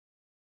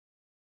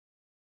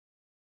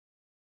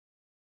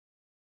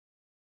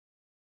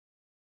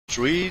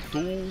3,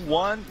 2,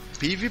 1,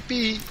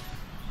 PvP.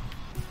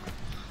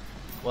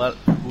 Well,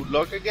 good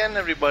luck again,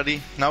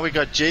 everybody. Now we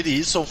got JD.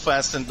 He's so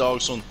fast in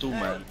Dark Zone 2,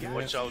 man.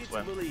 Watch out,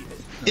 man.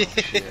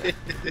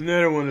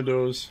 Another one of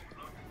those.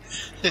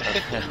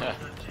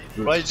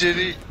 Right,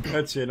 JD?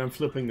 That's it. I'm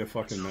flipping the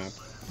fucking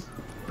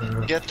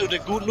map. Get to the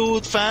good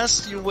loot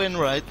fast, you win,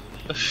 right?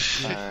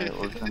 Alright,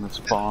 we're gonna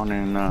spawn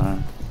in,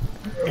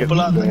 Pull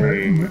out.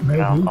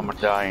 I'm gonna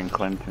die in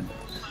Clinton.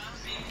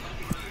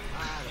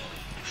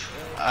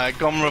 I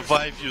come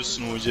revive you,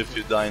 Snooze, if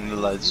you die in the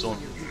light zone.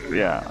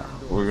 Yeah,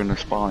 we're gonna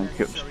spawn in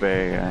Kips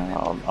Bay and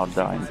I'll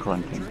die in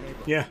Clinton.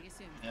 Yeah.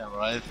 Yeah,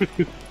 right.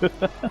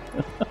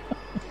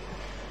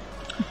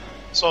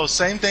 So,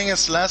 same thing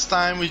as last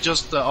time, we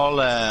just all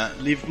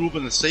leave group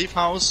in the safe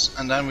house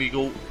and then we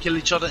go kill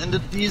each other in the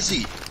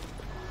DZ.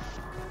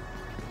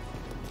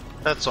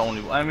 That's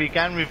only, and we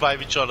can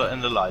revive each other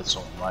in the light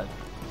zone, right?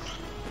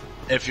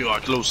 If you are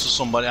close to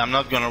somebody, I'm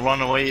not gonna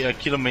run away a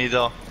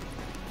kilometer.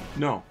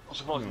 No. I'm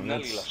surprised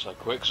Nelly left so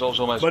quick, so I was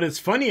almost... But it's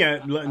funny,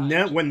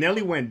 when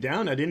Nelly went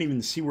down, I didn't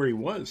even see where he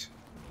was.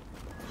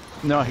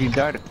 No, he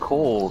died of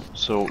cold,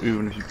 so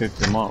even if you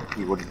picked him up,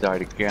 he would have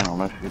died again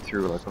unless you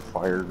threw like a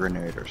fire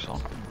grenade or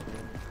something.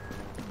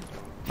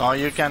 No,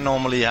 you can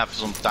normally have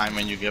some time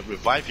when you get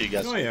revived, you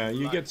get Oh yeah,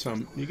 you get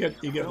some, you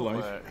get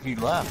life. He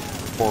left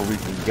before we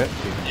could get to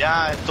him.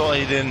 Yeah, I thought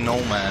he didn't know,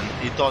 man.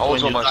 He thought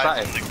when you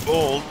died from the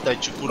gold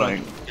that you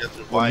couldn't get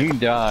revived. When he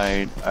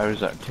died, I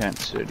was at Tent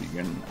City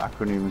and I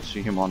couldn't even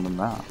see him on the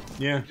map.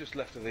 Yeah. He just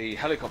left the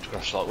helicopter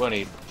crash site, weren't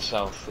he?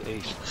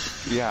 South-east.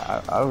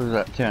 Yeah, I was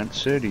at Tent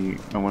City,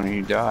 and when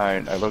he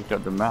died, I looked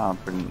at the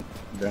map, and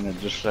then it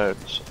just said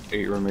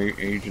 8 remaining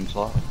agents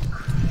left.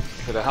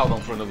 Could have held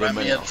on for another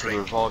minute after we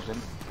revived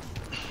him.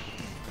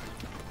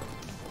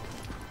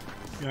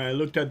 Yeah, I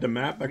looked at the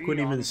map, I couldn't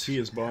even see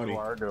his body.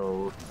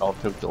 Eduardo all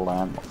took the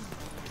landmark.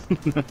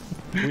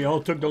 We all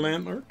took the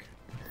landmark?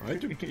 I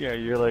took. Yeah,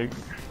 you're like,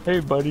 hey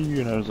buddy,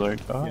 and I was like,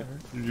 oh, Yeah.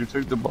 did you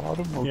take the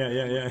bottom? Or...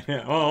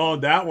 Yeah. Oh,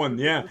 that one,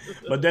 yeah.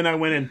 But then I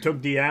went and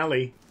took the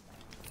alley.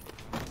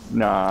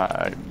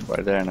 Nah,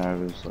 by then I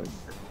was like,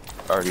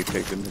 already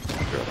taking the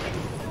construction.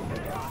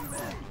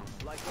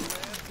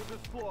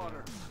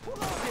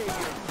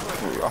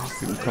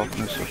 Rock and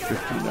toughness of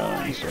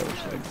 59, so I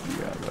was like,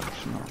 yeah,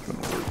 that's not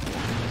gonna work.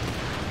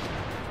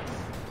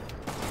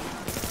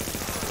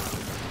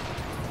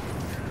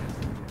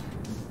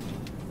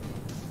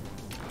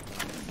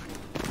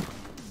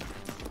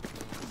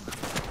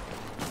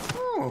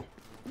 Oh,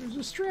 there's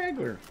a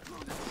straggler.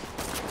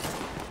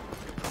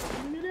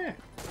 Look at that.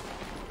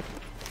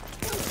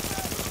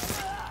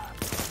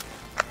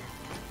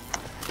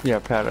 Yeah,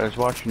 Pat, I was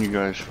watching you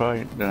guys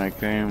fight, then I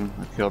came,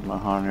 I killed my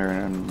hunter,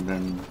 and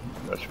then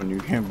that's when you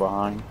came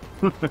behind.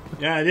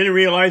 Yeah, I didn't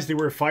realize they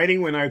were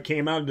fighting when I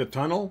came out of the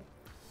tunnel.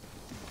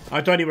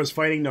 I thought he was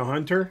fighting the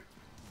hunter.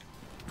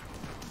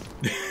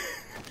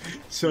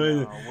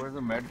 So where the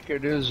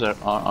medkit is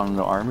on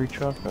the army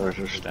truck, I was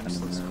just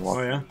standing there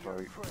watching yeah?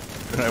 the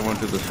fight. Then I went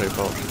to the safe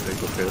house to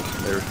take a piss,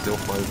 and they were still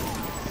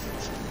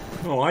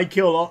fighting. Oh, I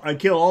killed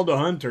all the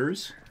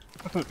hunters.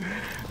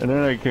 And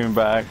then I came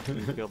back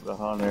and killed the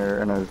hunter,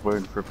 and I was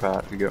waiting for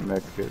Pat to get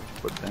medkits,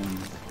 but then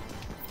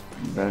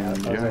I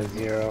was at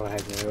 0, I had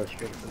to go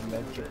straight for the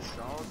medkits.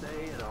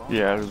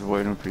 Yeah, I was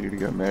waiting for you to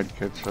get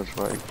medkits, that's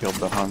why I killed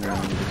the hunter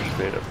and just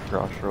stayed at the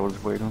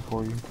crossroads waiting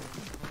for you.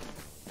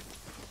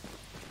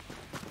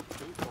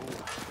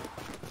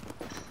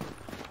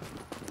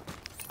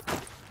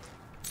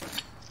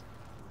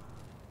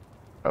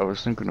 I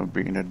was thinking of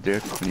being a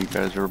dick when you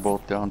guys were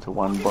both down to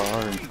 1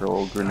 bar and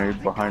throw a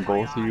grenade behind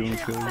both of you and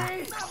kill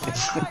you.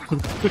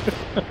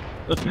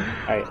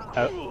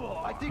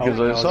 Because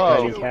I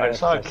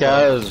saw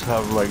Kaz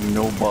have like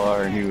no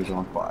bar and he was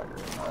on fire,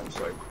 and I was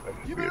like,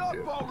 I should be a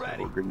dick,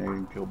 throw a grenade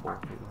and kill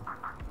both of you.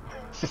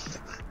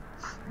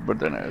 But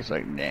then I was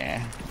like, nah.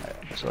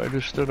 So I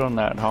just stood on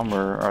that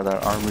Hummer, or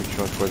that army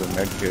truck where the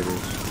medkit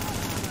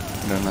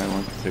is. And then I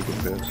went to take a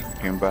piss,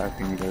 came back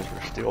and you guys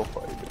were still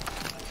fighting.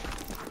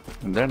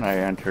 And then I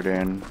entered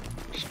in,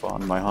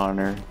 spawned my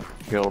hunter,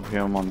 killed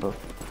him on the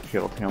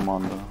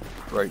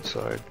right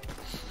side.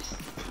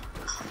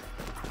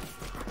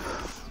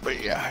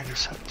 But yeah, I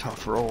just have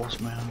tough rolls,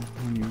 man.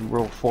 When you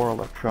roll 4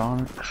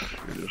 electronics,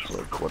 you're just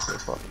like, what the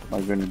fuck am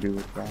I gonna do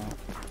with that?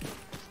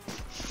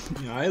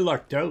 Yeah, I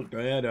lucked out.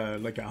 I had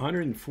like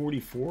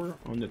 144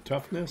 on the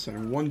toughness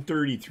and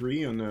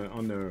 133 on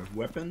the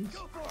weapons.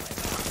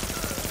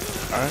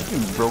 I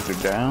broke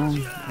it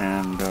down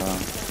and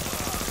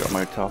got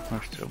my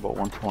toughness to about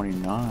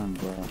 129,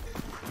 but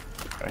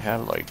I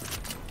had like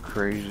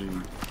crazy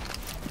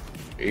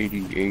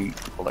 88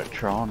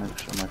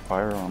 electronics and my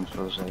firearms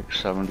was like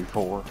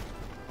 74.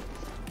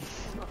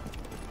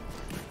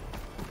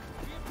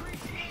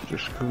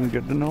 Just couldn't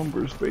get the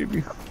numbers,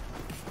 baby.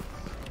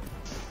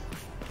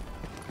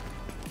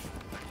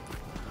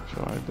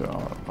 So I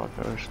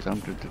was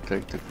tempted to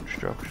take the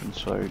construction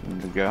site and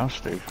the gas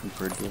station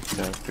for just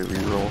to have to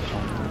reroll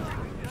something.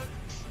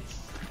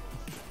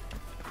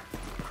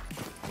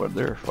 But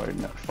they're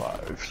fighting at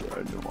 5, so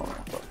I didn't want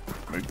to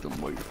fuck. make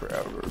them wait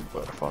forever,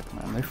 but fuck,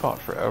 man, they fought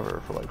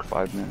forever for like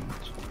 5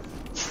 minutes.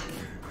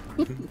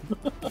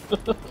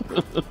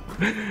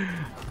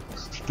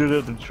 Stood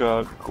at the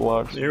truck,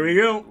 watched. There we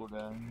go.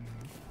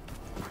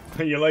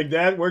 You like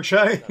that,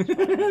 Workshy?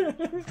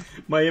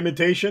 My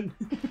imitation?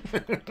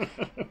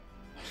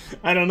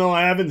 I don't know,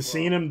 I haven't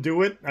seen him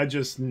do it. I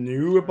just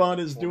knew about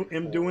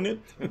him doing it.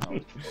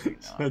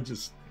 I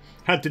just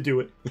had to do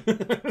it.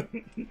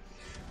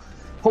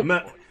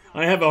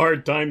 I have a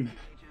hard time.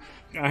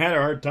 I had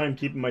a hard time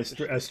keeping my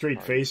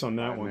straight face on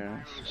that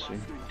one.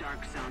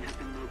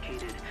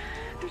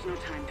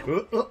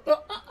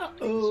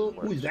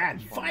 Who's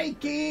that?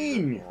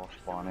 Viking!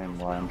 Spawn in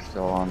while I'm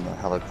still on the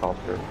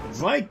helicopter.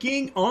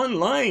 Viking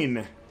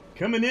Online!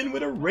 Coming in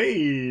with a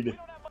raid.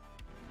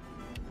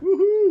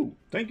 Woohoo!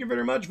 Thank you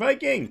very much,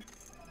 Viking!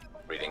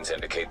 Readings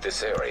indicate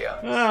this area.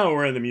 Oh,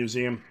 we're in the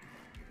museum.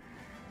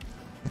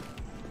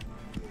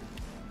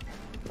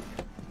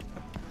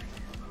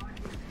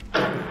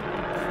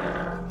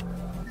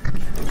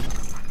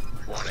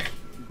 Warning.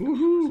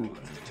 Woohoo!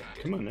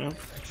 Come on now.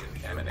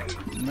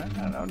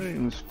 Man, I don't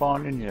even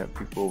spawn in yet,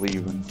 people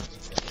leaving.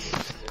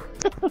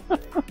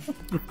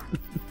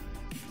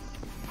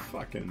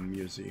 Fucking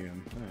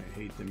museum. I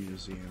hate the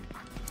museum.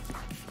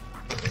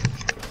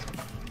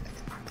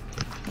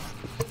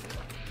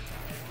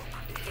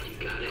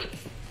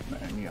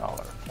 Man, y'all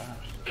are fast.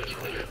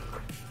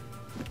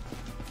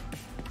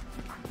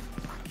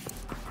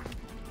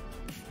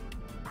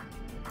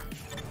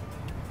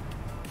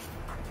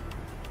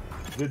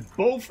 Did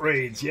both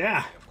raids,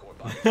 yeah.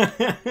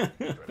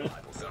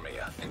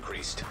 Hypothermia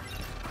increased.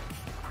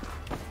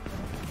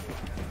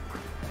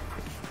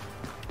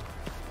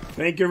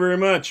 Thank you very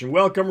much.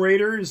 Welcome,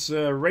 Raiders.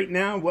 Right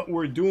now, what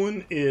we're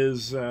doing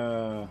is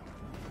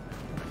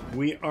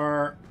we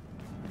are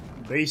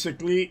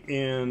basically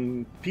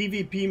in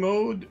PvP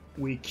mode.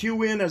 We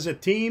queue in as a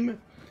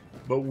team,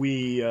 but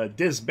we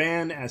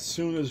disband as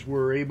soon as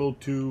we're able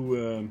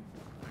to.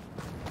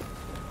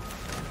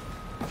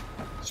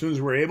 As soon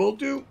as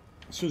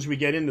we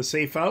get in the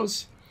safe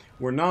house.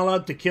 We're not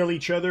allowed to kill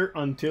each other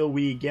until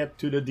we get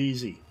to the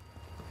DZ.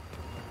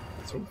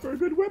 Let's hope for a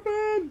good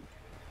weapon.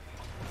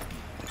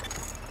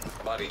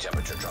 Body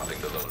temperature dropping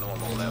below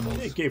normal levels.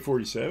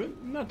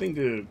 AK-47, nothing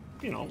to,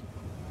 you know,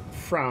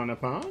 frown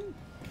upon.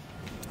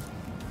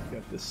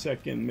 Got the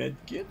second med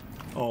kit.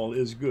 All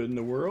is good in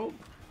the world.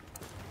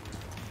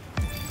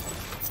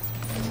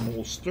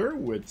 Holster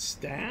with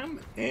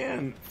stam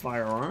and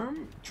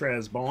firearm.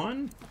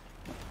 Tresbon.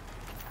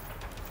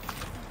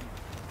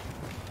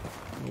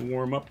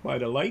 Warm up by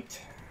the light.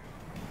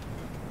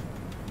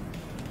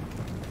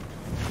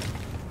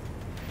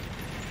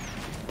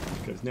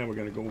 Because now we're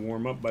going to go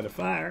warm up by the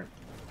fire.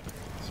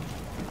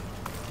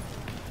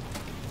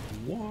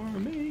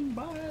 Warming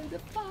by the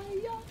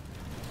fire.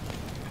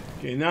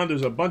 Okay, now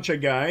there's a bunch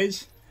of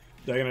guys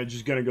that are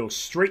just going to go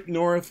straight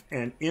north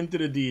and into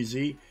the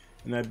DZ.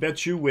 And I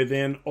bet you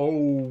within,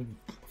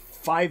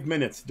 5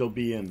 minutes they'll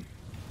be in.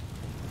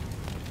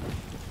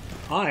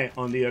 I,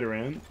 on the other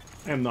end,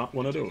 am not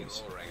one of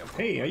those.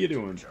 Hey, how you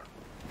doing?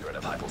 Threat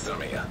of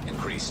hypothermia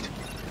increased.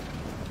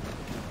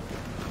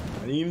 I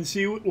didn't even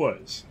see who it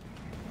was.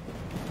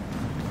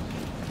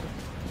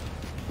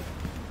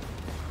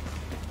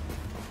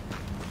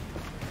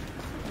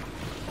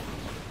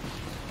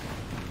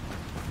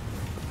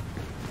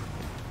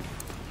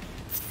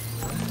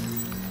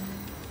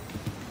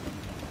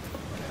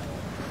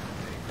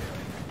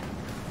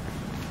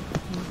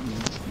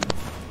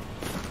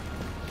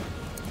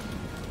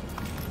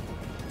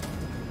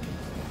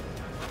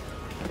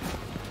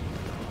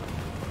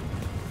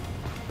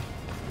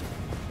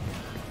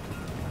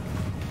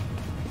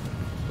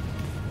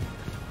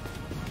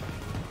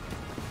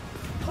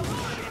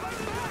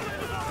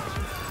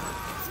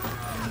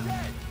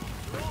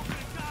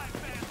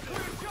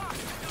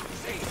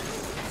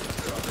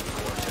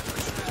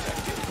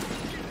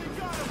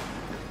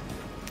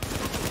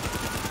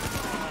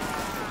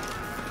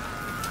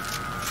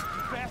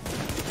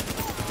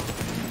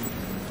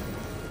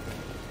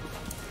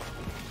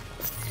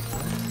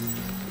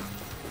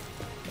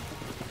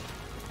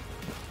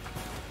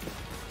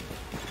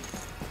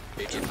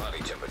 Your body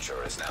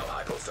temperature is now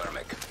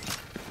hypothermic.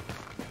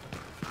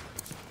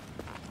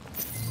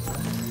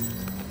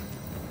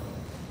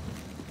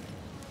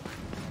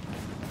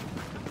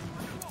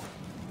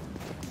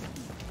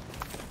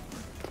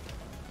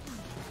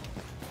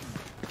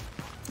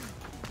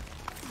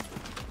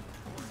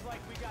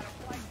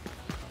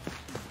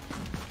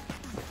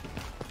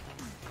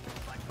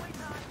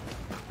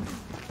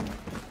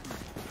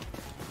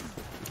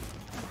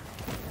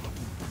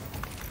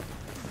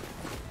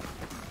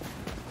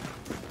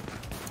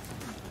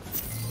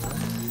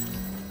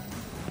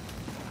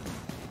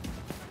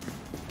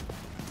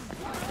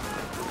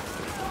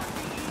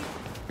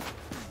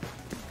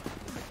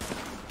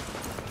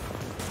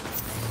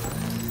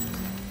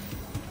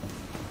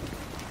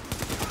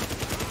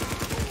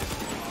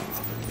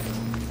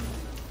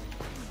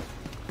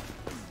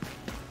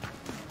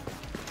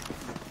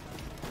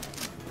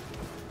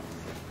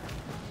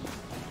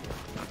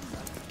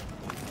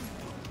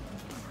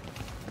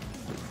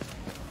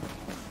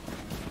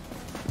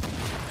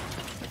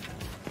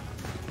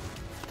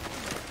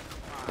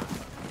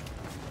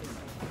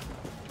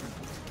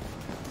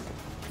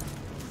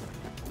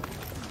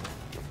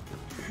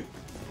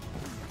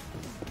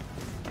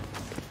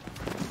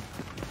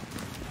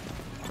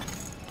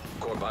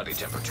 body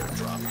temperature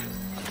drop.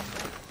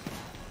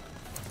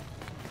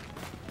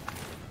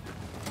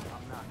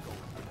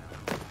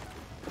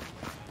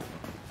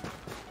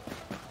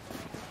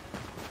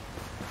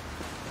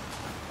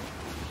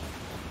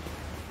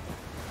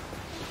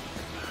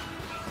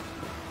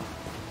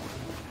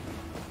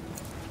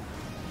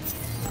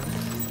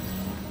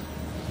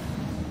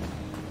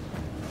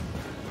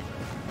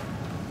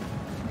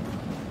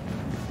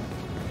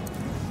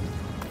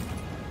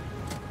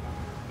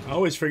 I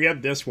always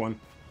forget this one.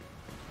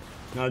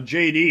 Now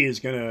JD is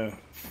gonna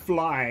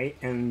fly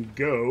and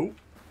go.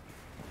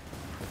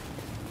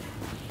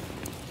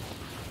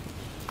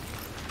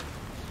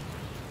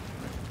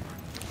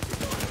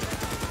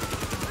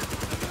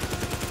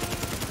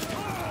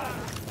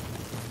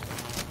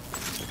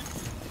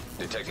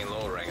 Detecting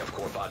lowering of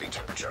core body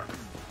temperature.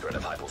 Threat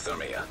of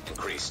hypothermia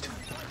increased.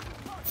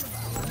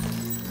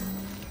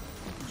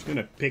 Just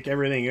gonna pick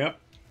everything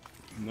up.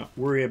 Not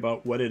worry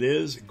about what it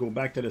is. Go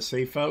back to the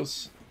safe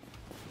house.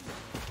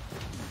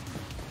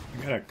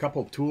 I got a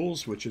couple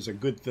tools, which is a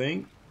good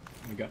thing.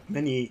 I got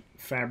many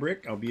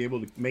fabric. I'll be able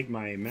to make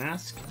my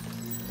mask.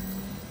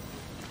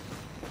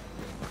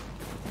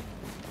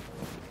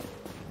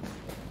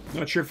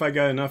 Not sure if I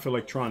got enough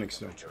electronics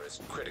though. Temperature is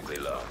critically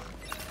low.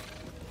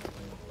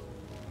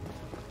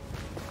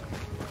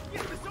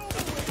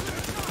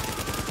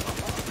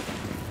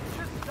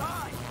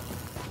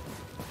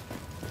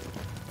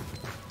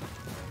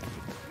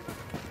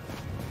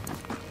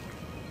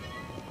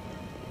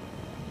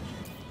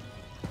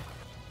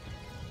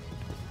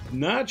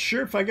 Not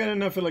sure if I got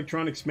enough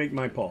electronics to make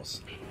my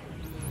pulse.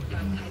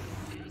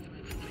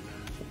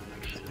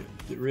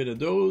 Get rid of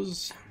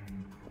those.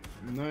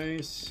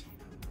 Nice.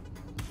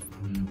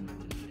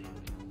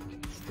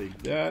 Let's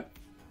take that.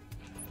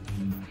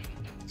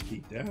 Let's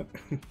keep that.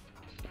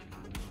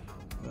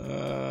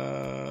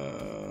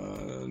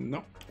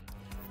 No.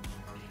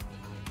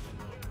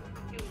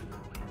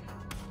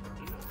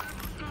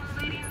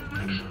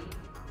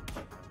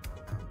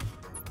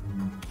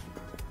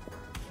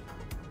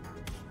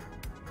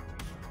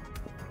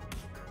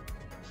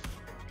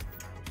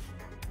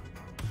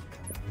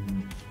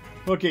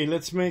 Okay,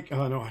 let's make...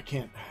 Oh, no, I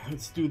can't.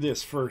 Let's do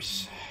this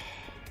first.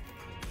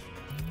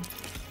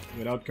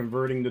 Without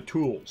converting the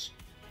tools.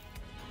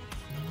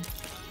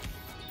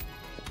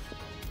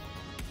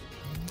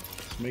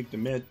 Let's make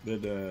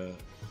the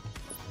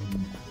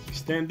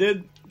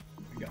extended.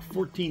 I got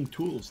 14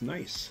 tools.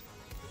 Nice.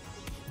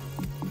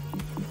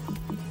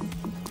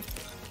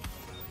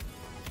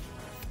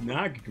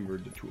 Now I can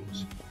convert the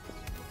tools.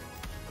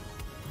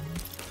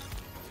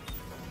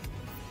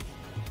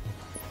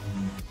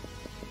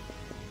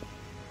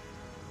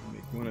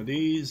 One of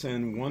these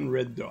and one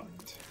red dot.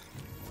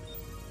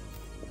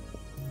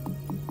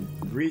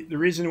 The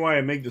reason why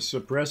I make the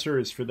suppressor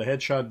is for the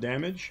headshot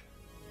damage.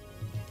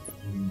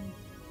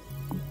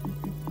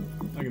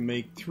 I can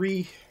make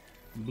 3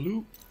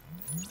 blue.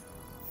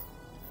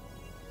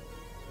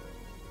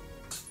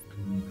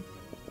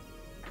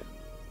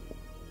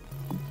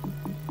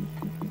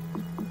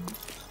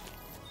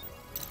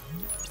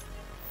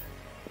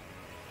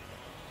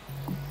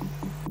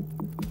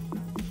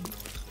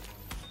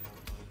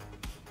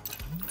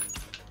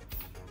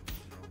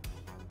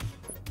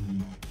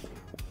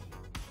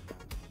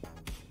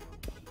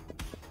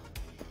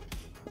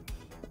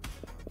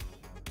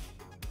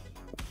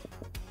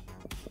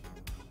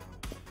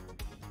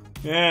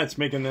 Yeah, it's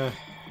making the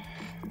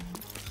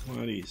one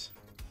of these.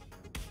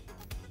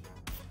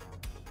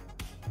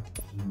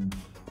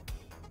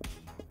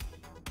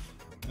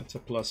 That's a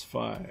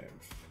 +5.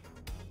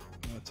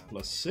 That's a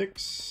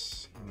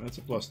 +6. That's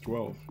a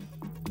 +12.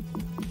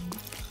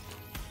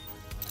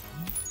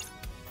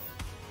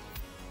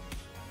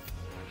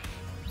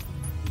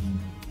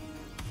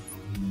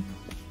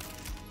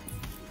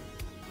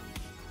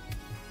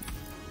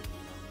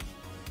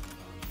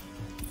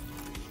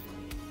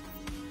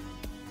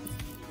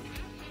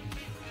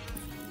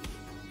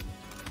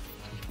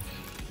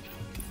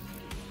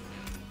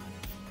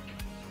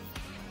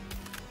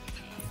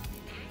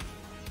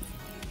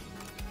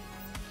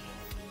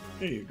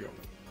 There you go.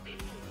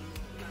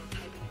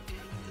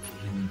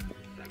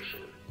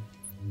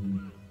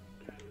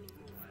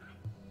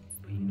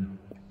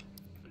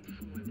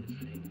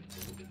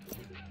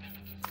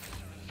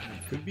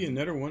 Could be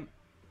another one.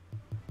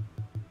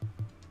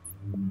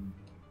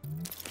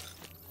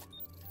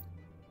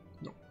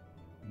 Nope.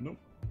 Nope.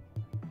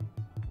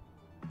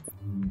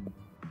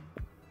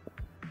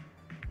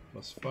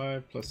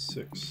 +5,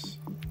 +6.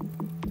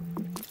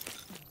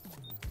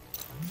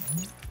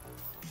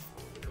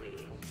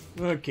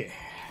 Okay.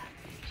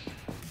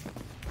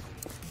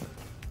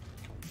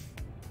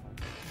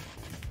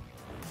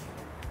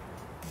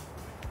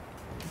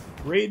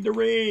 Raid the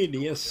raid.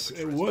 Yes,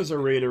 it was a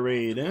raid,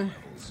 eh?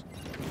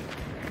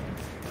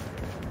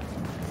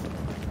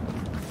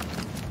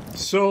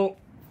 So,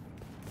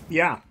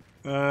 yeah.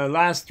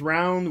 Last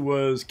round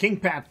was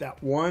King Pat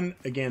that won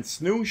against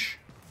Snoosh.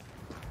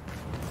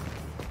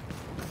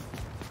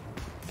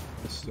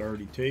 This is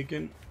already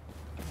taken.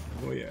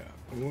 Oh yeah.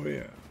 Oh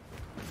yeah.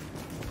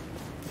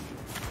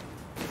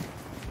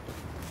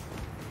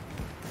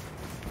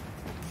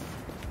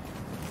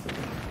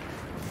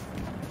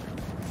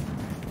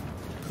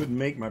 couldn't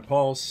make my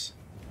pulse.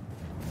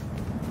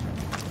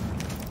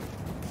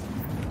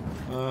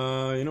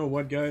 You know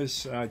what,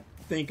 guys? I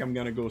think I'm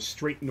gonna go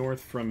straight north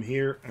from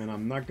here, and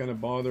I'm not gonna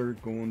bother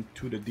going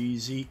to the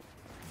DZ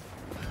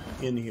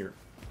in here.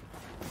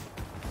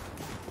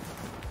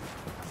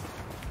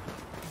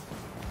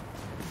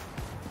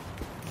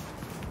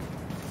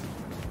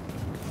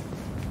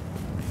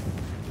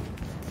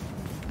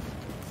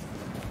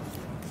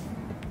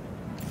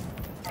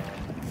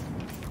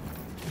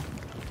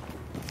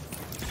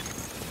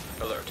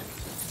 Alert.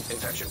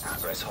 Infection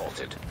progress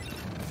halted.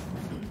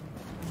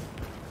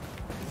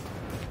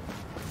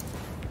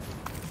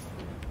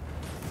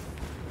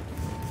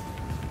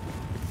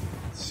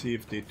 Let's see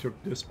if they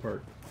took this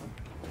part.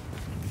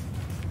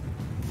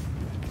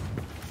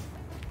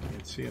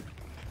 Can't see it.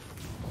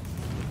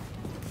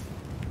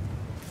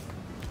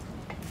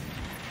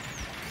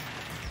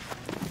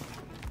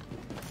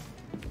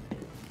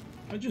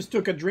 I just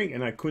took a drink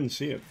and I couldn't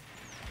see it.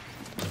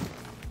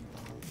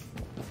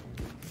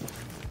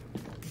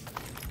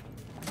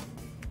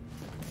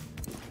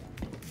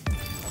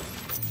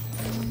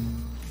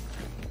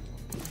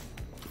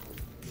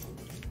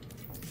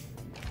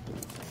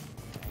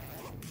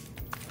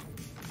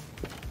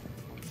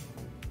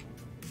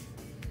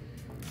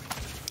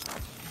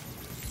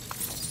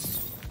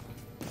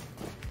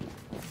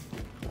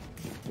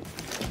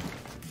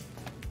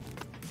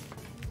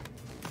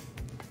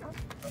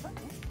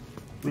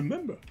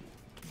 Remember,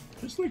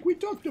 just like we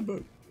talked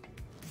about.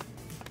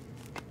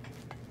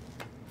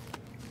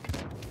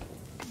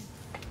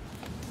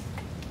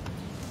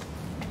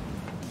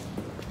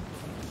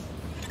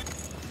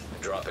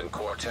 Drop in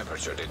core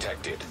temperature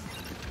detected.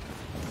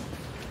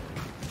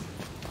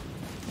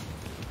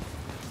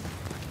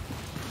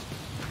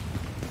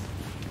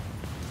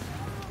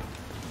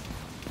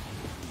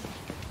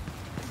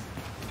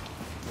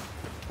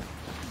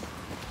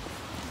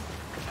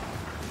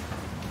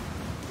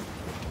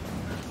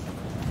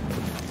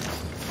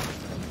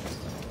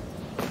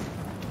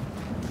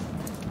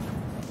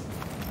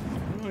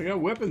 I got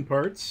weapon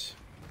parts.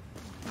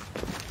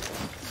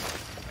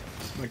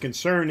 My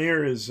concern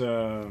here is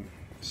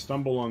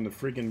stumble on the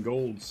freaking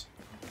golds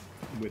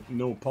with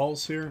no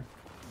pulse here.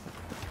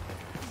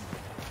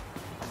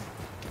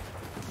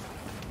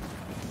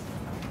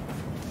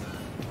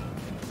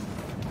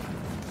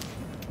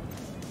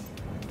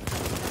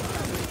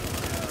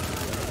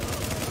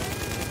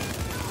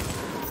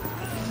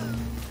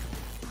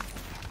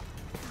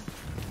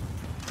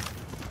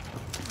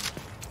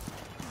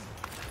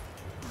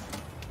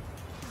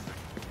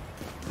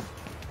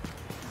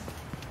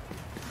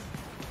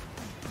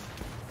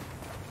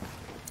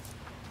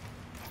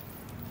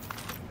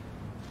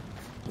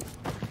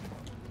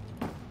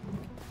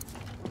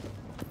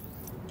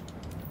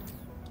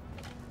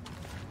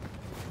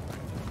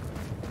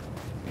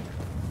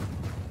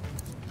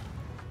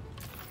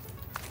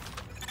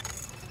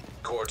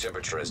 Core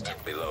temperature is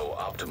below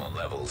optimal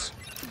levels.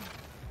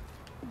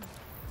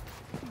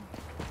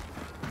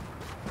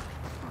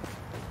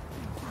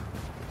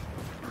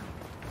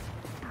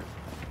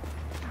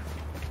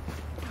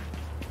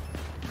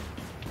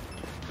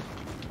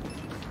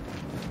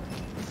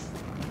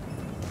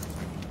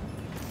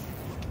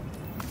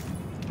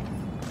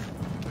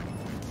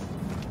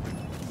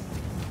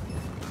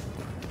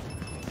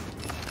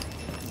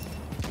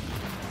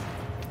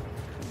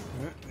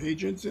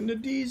 Agents in the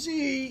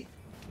DZ.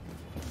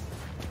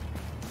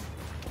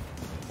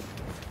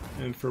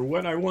 And for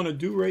what I want to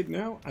do right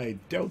now, I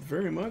doubt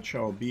very much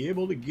I'll be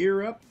able to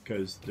gear up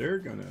because they're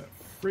gonna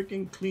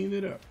freaking clean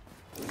it up.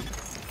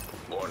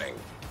 Warning.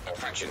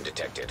 Infection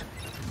detected.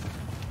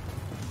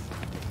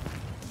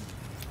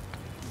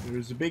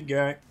 There's the big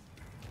guy.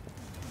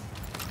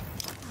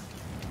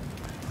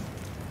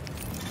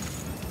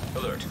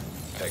 Alert.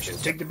 Infection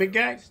Take the big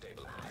guy?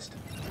 stabilized.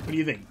 What do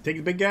you think? Take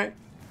the big guy?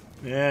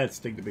 Yeah, let's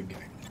take the big guy.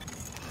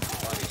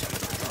 Body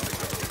temperature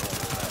dropping below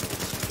normal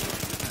levels.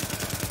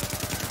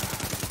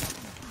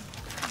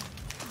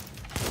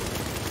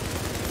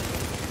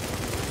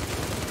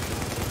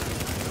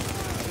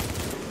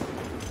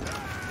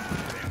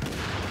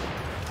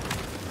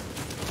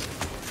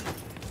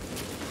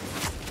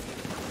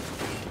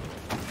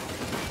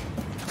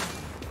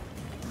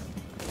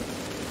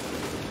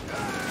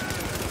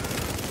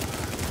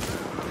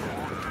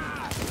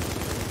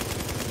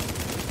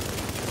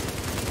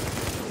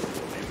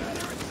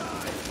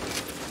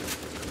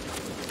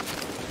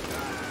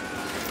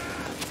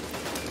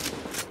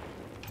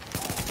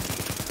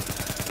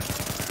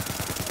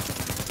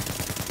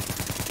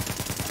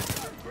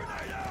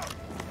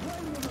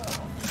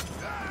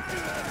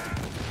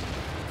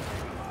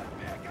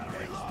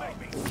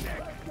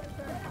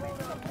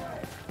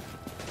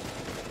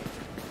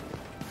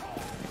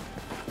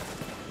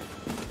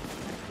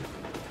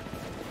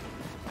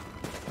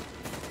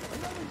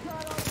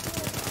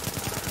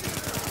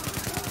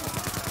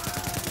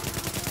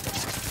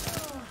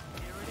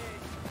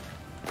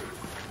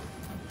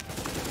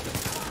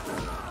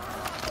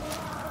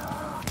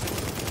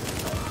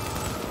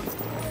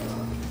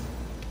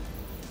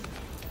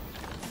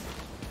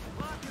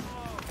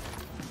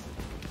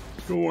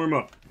 go warm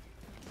up.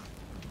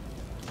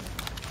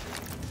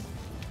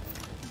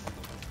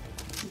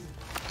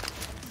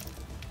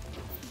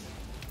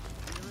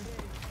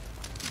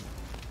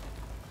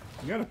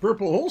 You got a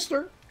purple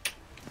holster.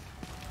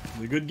 It's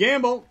a good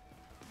gamble.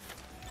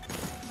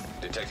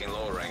 Detecting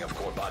lowering of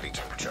core body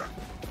temperature.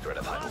 Threat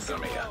of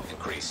hypothermia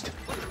increased.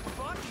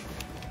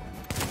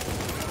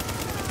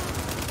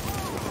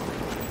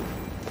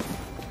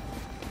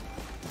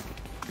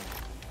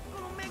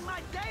 It'll make my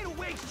day to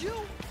waste you.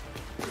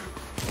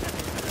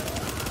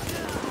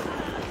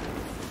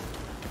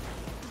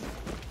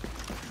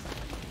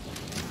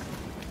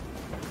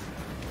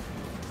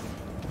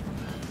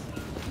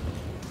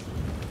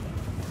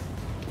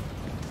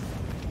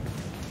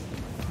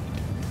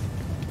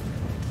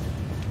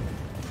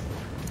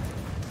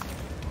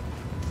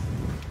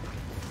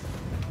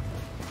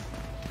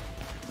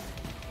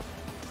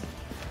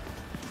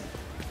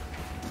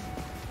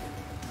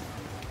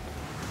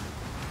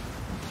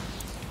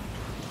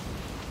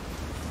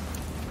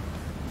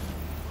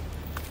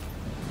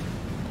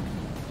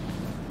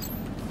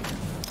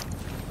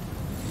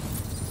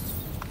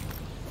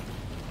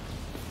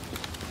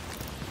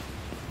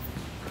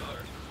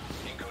 Alert.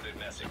 Encoded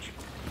message.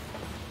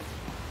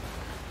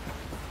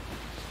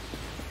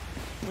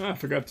 Ah, I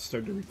forgot to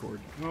start the record.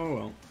 Oh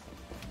well.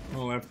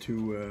 I'll have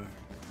to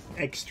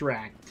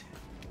extract.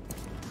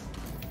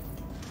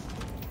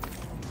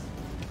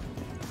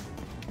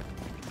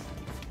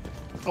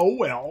 Oh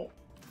well.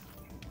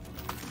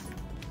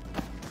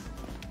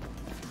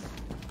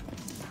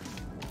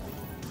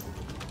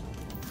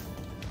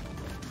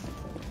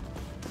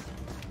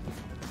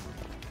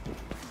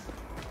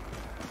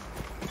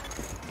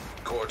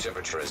 Core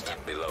temperature is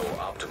below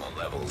optimal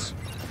levels.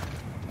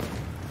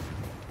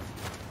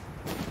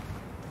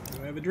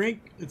 Do I have a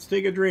drink? Let's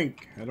take a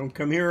drink. I don't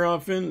come here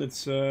often.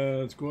 Let's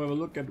go have a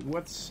look at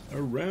what's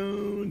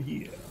around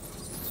here.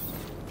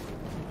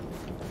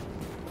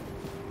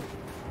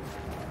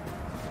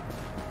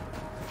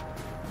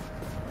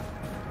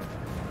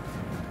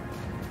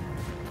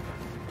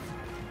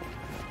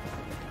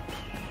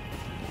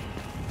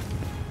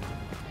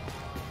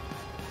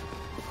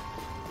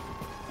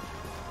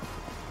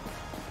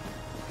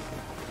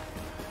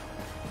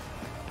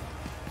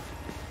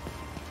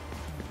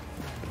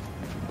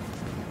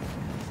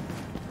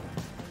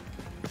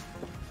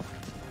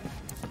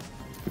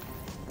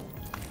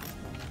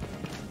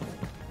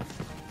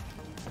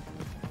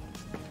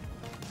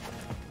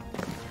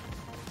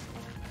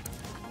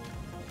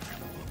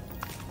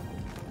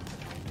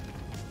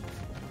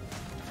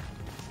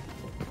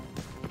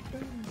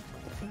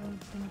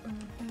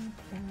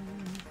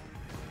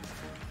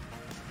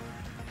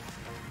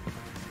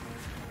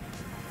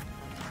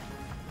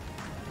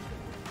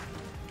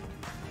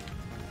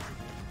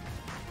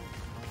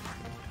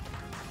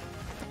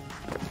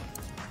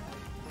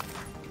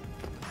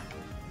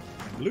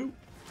 Blue.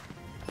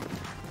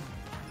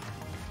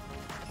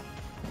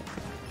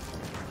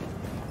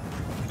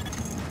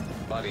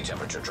 Body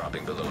temperature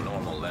dropping below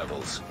normal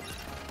levels.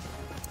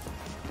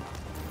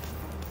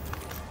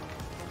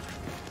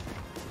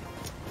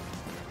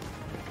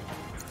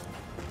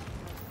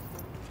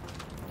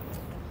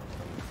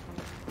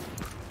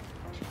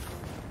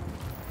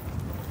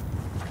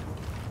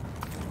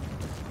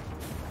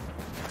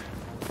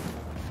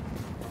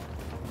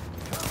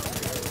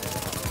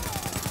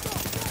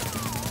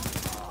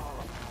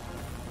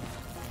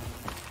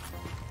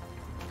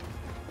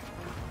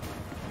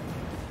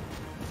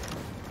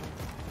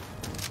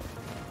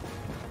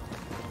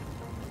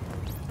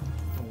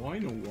 I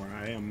know where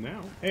I am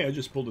now. Hey, I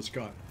just pulled a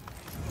Scott.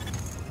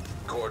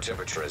 Core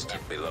temperature is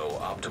below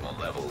optimal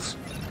levels.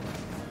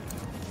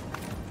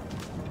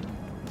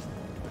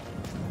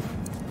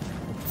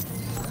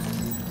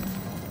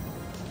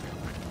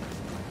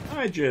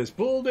 I just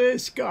pulled a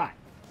Scott.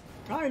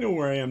 I know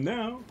where I am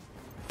now.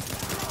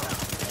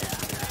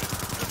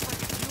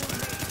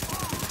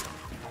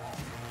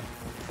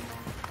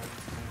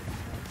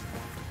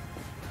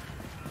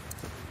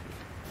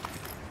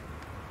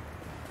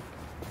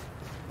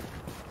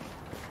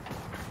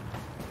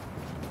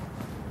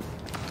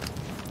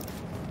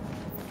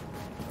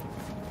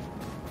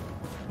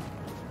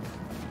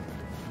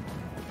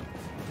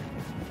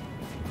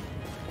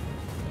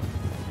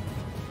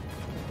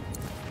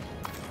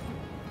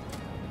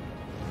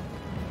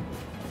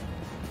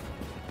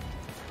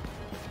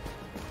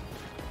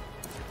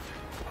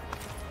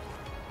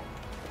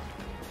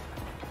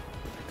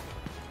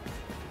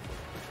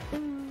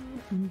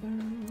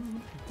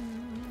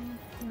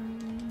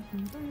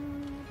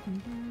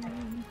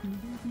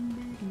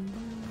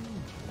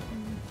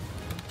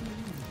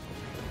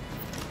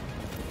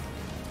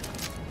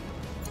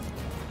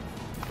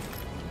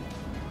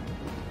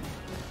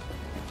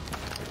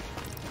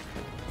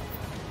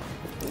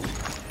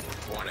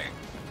 Warning.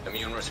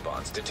 Immune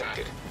response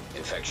detected.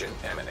 Infection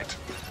imminent.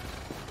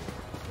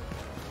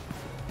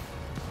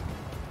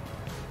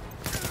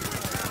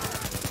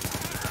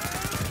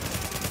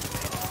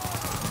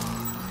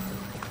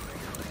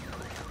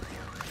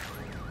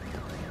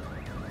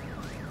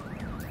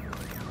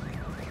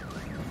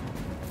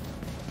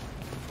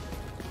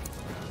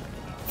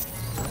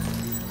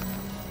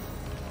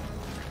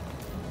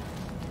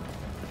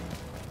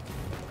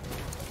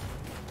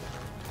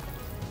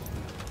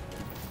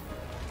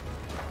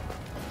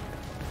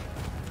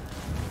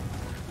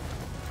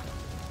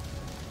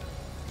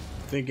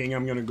 thinking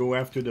I'm gonna go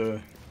after the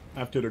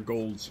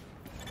golds.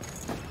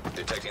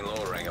 Detecting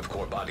lowering of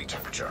core body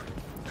temperature.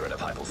 Threat of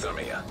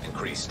hypothermia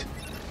increased.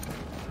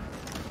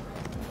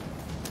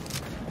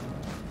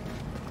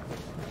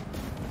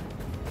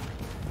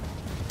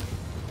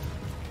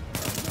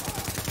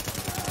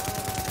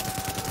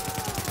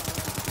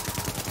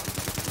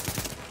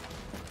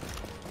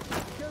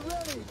 Get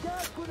ready!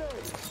 Gas grenade!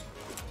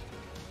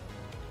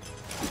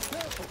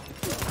 Careful!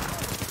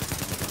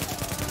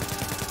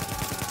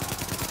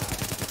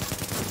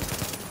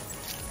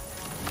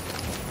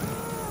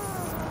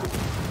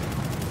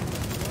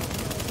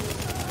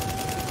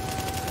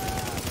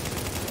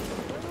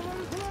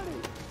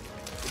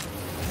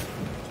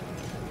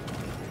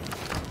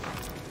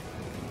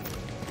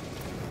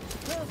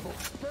 Careful!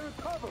 They're in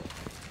cover!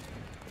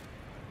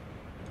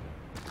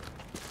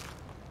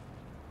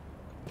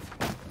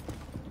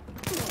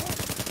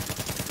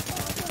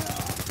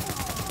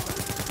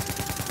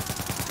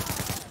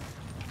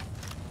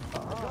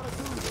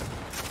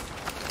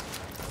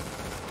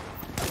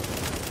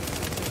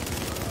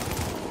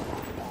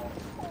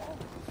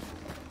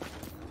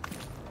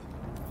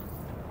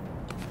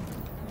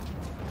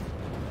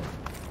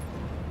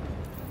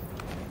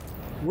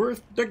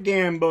 Worth the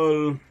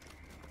gamble.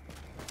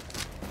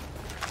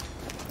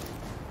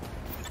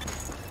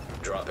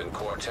 Drop in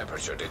core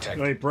temperature The detected.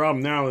 only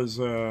problem now is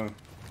I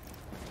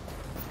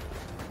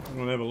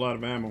don't have a lot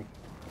of ammo.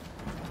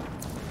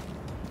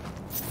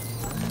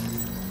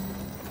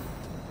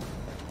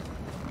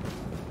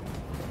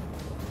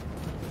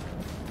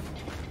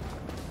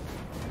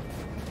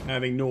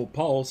 Having no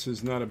pulse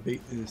is not a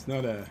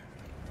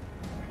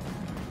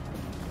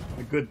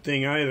good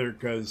thing either,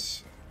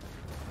 because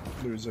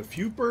there's a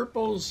few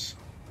purples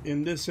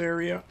in this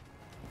area.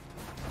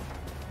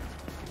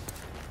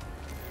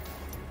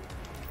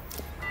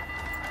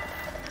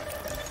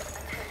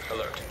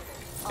 Alert.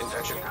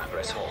 Infection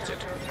progress halted.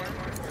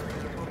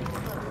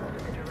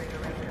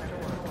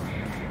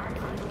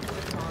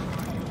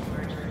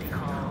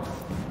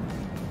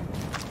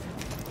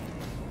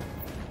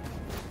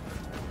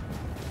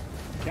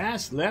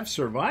 Cass left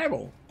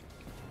survival.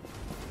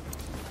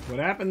 What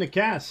happened to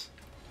Cass?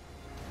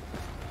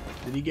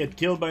 Did he get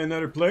killed by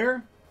another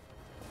player?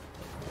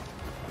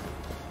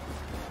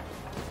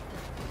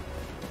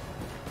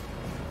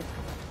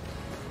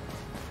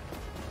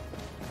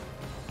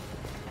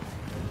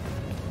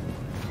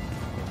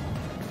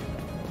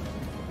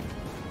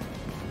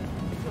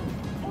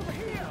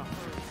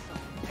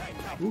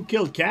 Who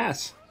killed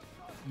Cass?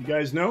 You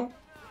guys know?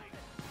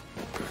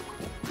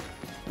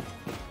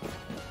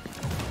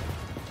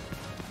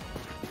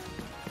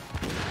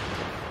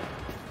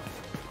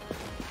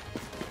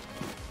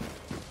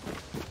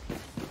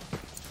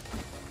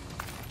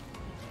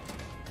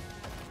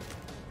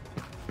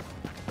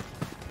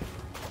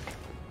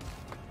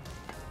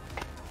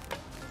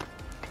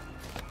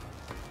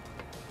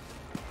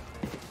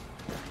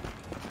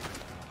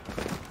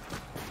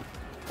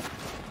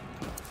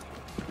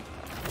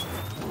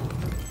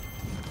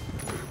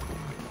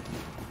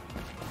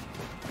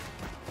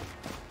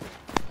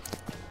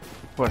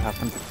 What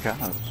happened to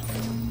Kaz?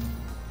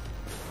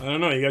 I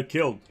don't know. He got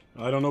killed.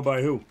 I don't know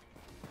by who.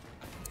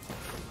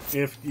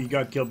 If he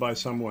got killed by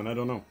someone, I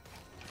don't know.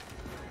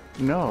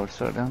 No, it's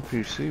that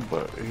NPC,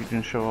 but he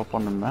didn't show up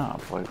on the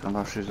map, like,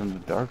 unless he's in the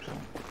dark zone.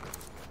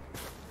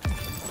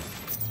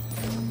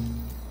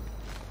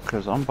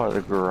 Because I'm by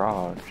the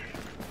garage.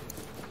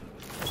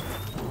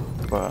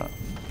 But,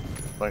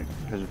 like,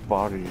 his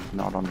body's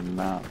not on the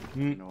map.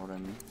 You know what I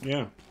mean?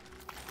 Yeah.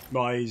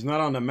 Well, he's not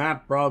on the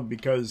map probably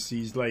because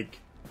he's like...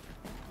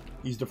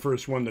 He's the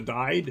first one that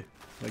died.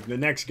 Like, the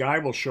next guy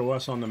will show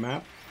us on the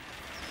map.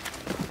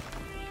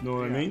 Know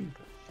what I mean?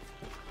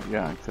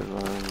 Yeah, because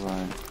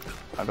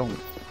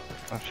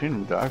I've seen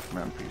him die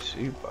from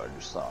NPC, but I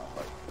just thought,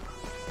 like...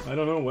 I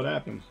don't know what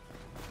happened.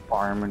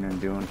 Farming and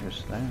doing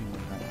his thing.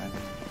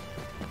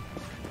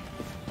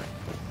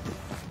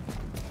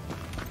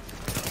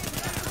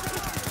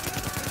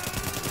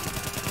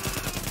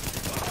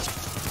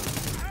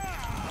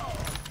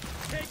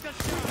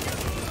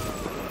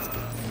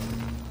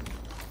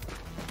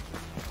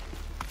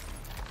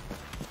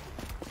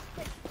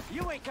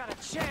 You ain't got a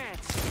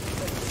chance!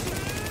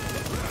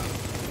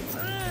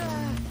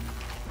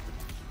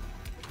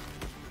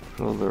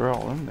 So they're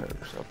all in there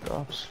except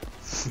us.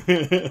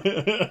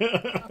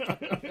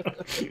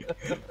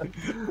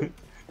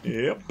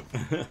 Yep.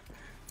 Yeah,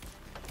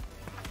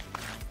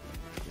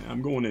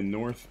 I'm going in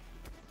north.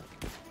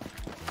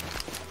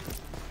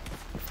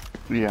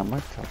 Yeah, my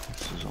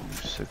toughness is only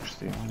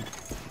 60. I'm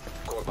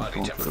Core body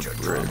going for the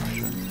temperature bridge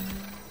drop.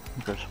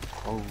 and get some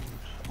clothes,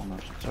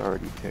 unless it's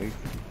already taken.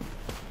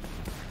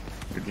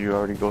 Did you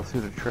already go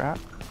through the track?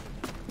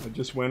 I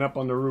just went up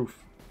on the roof.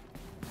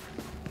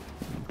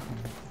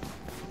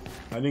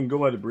 I didn't go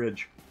by the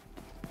bridge.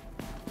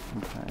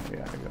 Okay,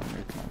 yeah, I gotta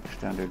make my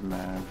extended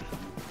mags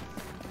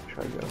and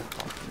try to get a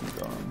fucking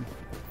gun.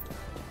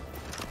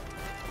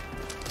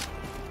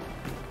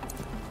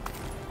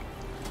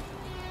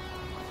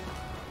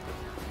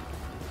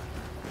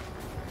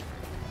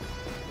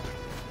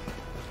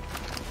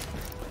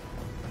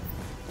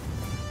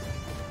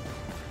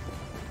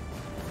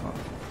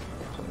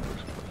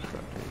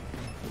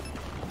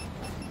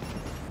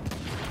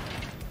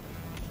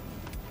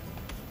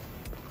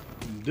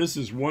 this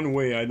is one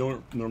way I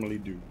don't normally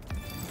do.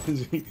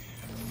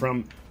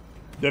 From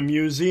the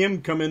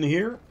museum come in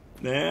here,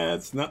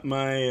 that's not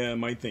my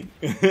my thing.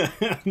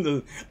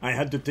 I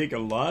had to take a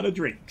lot of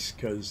drinks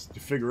because to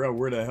figure out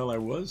where the hell I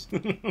was.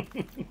 Hear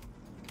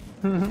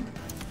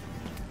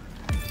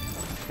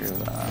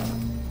that?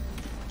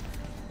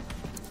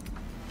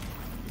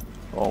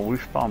 Well, we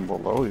spawned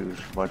below you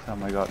by the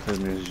time I got to the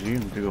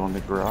museum to go in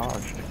the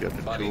garage to get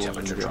the Body tools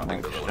and temperature get my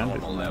dropping below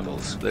extended normal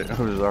levels. It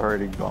was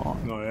already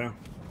gone. Oh yeah.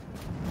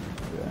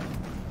 Yeah.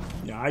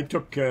 Yeah, I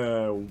took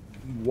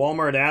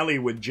Walmart Alley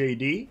with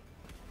JD.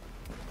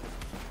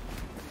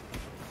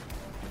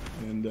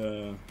 And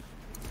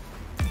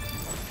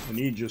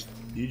he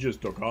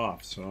just took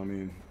off, so I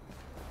mean,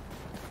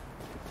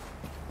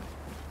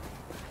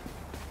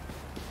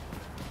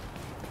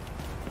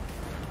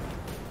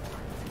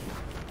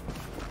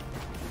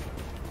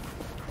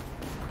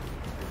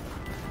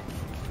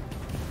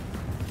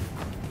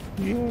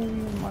 Yeah,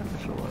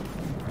 minus 11.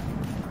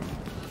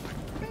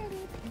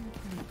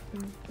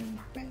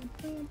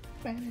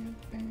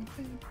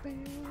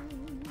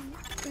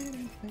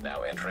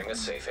 Now entering a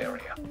safe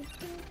area.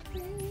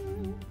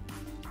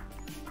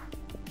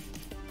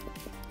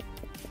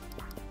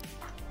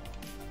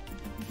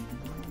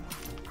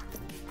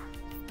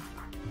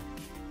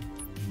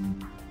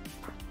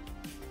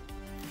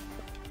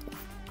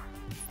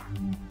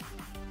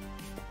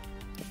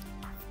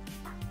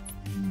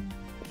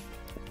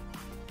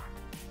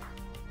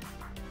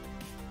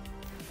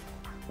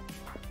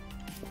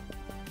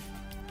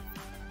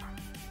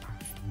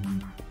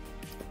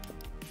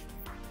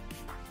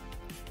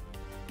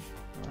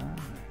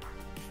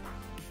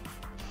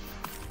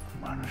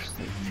 Minus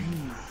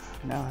 13.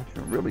 Now I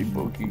can really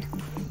boogie.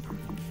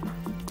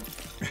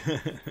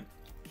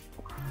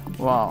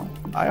 Well,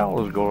 I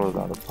always go to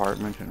that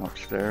apartment and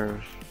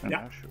upstairs, and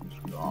Yeah. that shit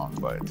was gone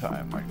by the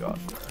time I got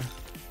there.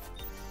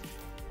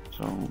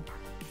 So,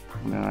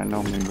 and then I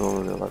normally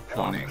go to the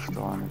electronics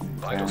store and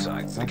Vital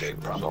signs that indicate shit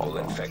was probable all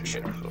gone,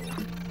 infection. So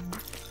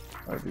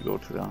I had to go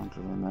down to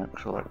the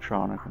next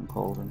electronic and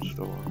clothing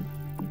store.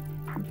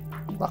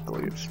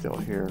 Luckily, it's still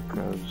here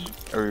because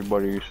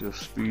everybody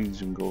just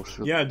speeds and goes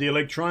through. yeah, the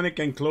electronic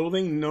and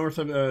clothing north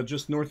of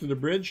just north of the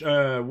bridge,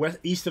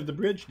 east of the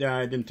bridge. Yeah,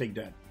 I didn't take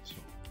that. So.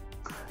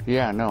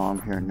 Yeah, no,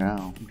 I'm here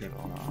now. Okay.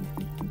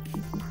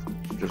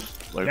 So,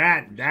 just like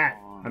That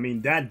I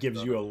mean, that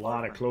gives you a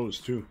lot of clothes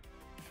too.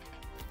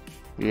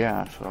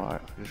 yeah, so I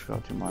just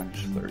got to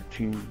minus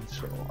 13,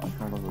 so I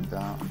can live with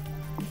that.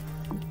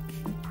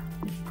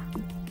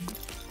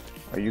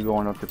 Are you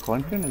going up to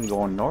Clinton and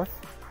going north?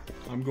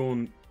 I'm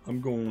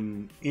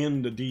going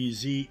in the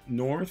DZ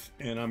north,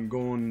 and I'm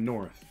going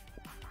north.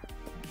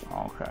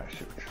 Okay, I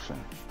see what you're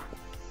saying.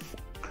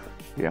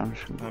 Yeah, I'm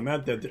just gonna...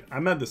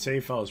 I'm at the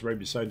safe house right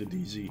beside the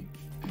DZ.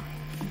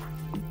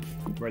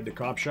 Right, the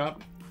cop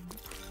shop.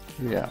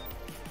 Yeah.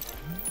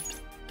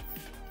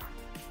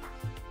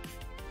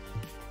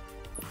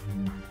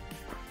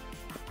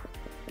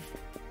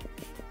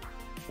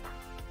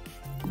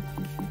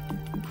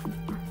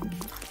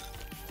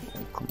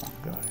 Oh, come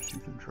on, guys, you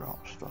can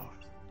drop stuff.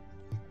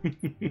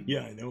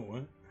 Yeah, I know, huh?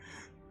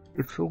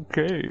 It's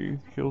okay.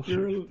 Kill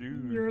You're 6 a-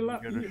 dudes. you're a You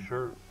lot- get a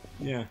shirt.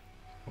 Yeah,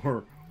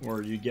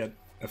 or you get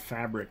a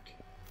fabric.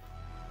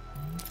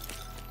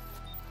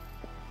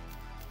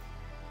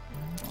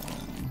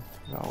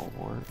 That'll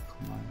work.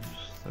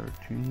 Minus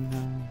 13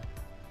 now.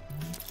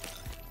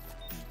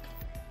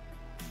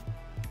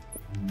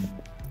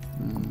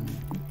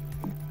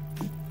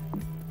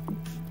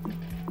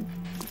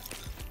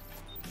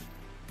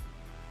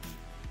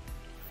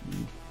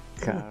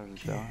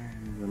 Kaz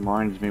dying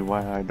reminds me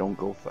why I don't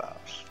go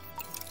fast.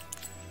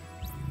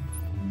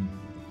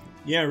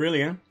 Yeah,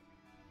 really, huh?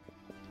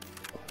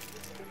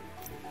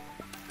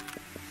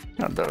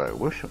 Not that I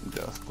wish him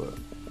death, but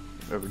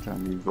every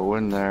time you go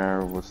in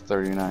there with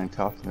 39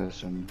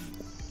 toughness and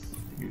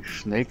you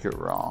snake it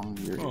wrong,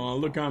 you're Oh,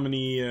 look how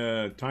many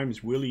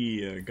times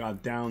Willie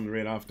got down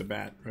right off the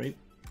bat, right?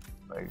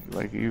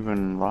 like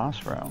even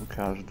last round,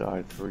 Kaz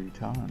died 3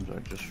 times. I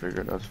just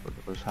figured that's what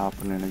was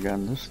happening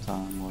again this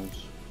time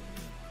was.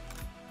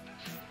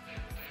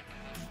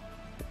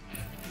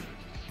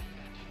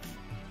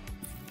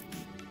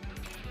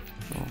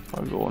 So if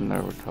I go in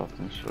there with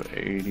toughness of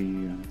 80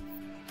 and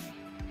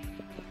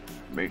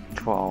make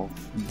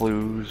 12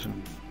 blues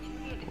and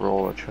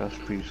roll a chest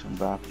piece and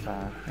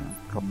backpack and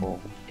a couple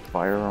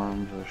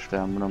firearms or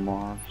stamina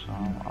mobs, so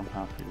I'm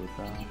happy with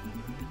that.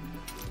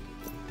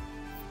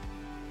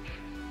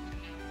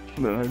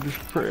 And then I just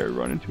pray I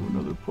run into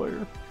another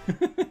player.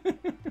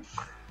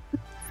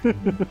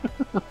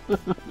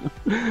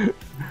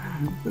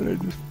 And I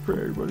just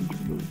pray I run into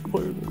another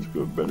player that's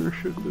got better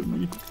shit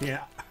than me.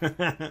 Yeah.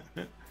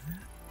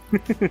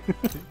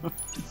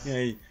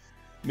 Yeah,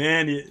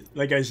 man,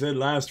 like I said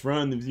last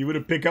run, if you would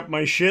have picked up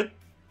my shit,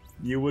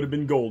 you would have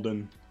been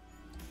golden.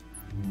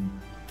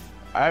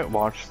 I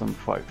watched them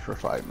fight for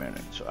 5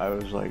 minutes. I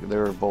was like, they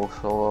were both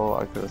solo.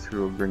 I could have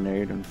threw a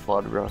grenade and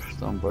flood rushed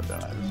them, but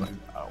then I was like,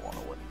 I don't want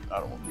to win. I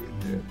don't want to be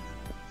a dick.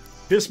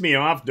 Pissed me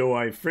off though.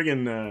 I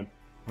friggin'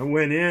 I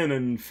went in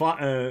and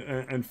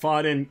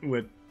fought in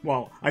with.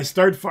 Well, I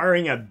started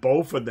firing at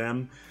both of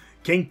them.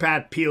 King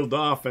Pat peeled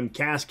off, and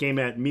Cass came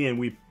at me, and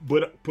we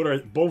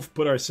both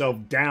put ourselves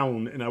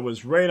down, and I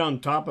was right on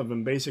top of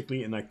him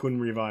basically, and I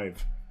couldn't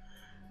revive.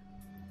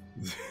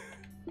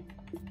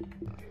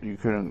 You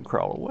couldn't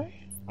crawl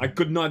away? I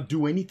could not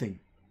do anything.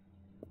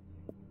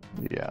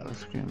 Yeah,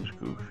 this game's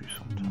goofy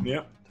sometimes.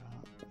 Yep.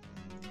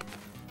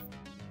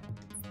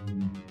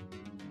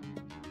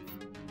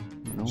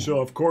 No. So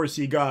of course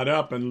he got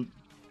up and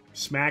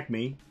smacked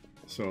me.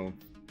 So.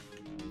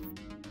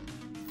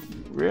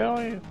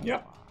 Really?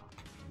 Yep.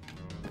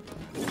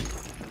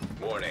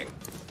 Warning.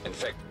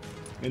 Infect.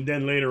 And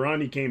then later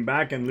on he came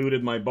back and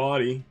looted my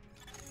body.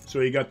 So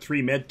he got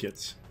 3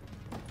 medkits.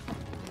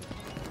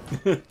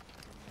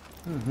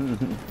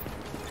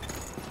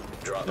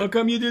 How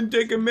come you didn't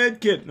take a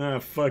medkit? Ah,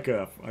 fuck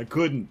off. I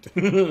couldn't.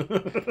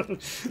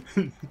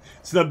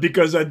 It's not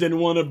because I didn't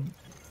want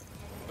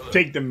to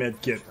take the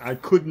medkit. I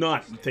could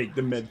not take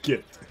the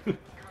medkit.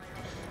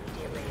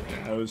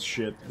 That was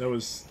shit. That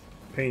was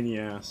pain in the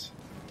ass.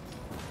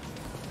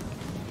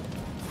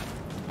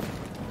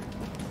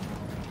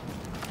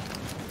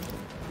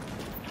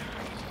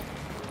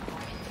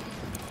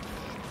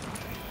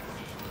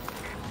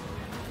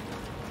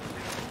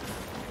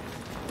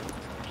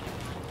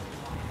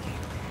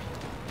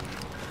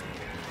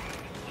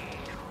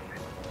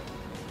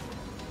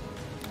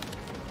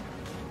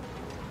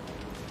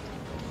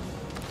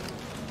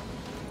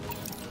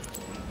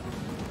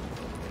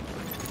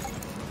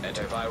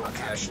 Antiviral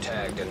cache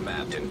tagged and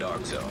mapped in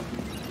Dark Zone.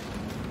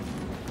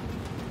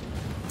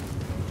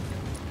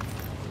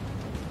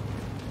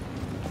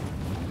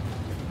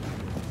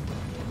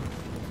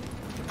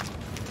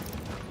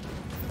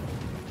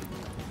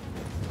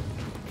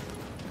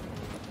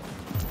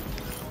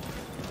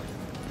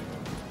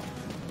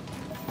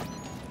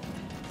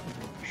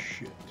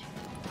 Shit.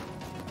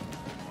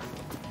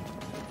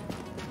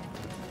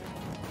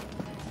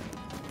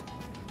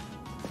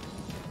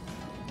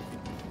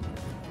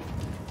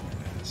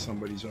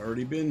 Somebody's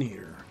already been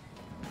here.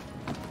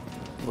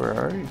 Where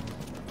are you?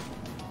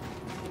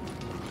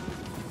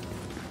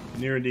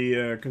 Near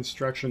the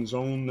construction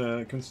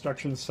zone,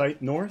 construction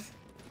site north.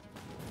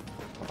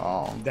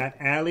 Oh. That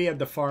alley at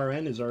the far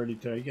end is already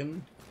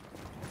taken.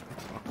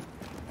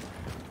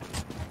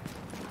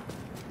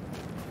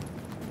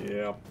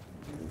 Yep.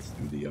 Let's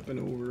do the up and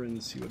over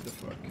and see what the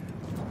fuck.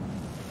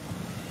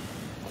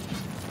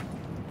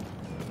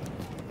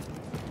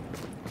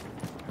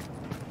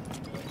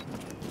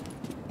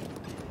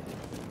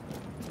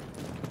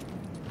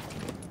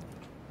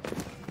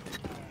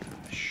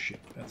 Shit,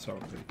 that's all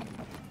taken.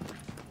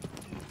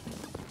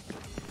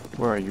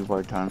 Where are you,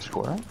 by Times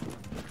Square?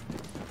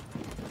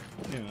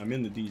 Yeah, I'm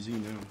in the DZ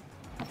now.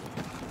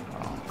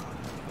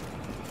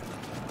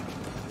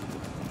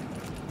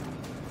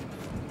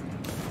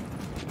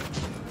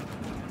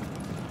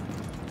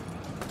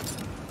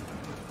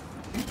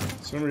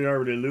 Somebody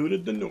already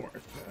looted the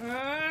north.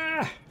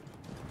 Ah!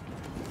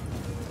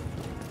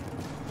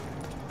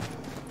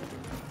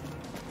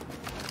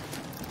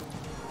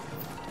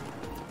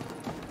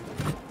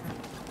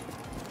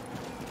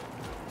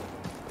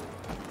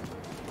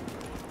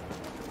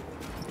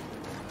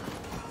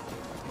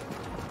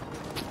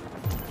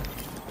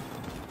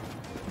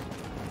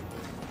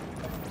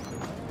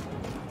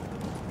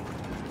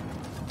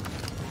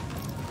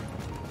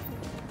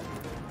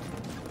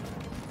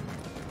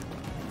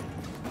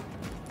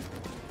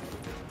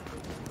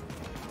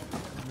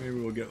 Maybe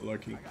we'll get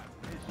lucky. Well,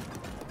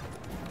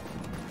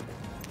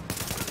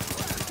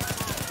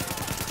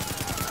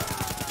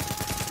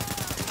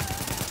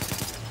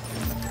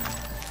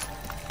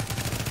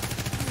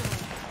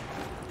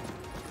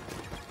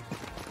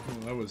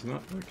 that was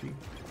not lucky.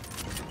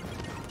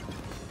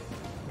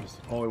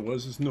 All it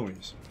was is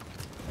noise.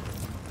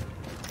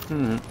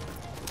 Hmm.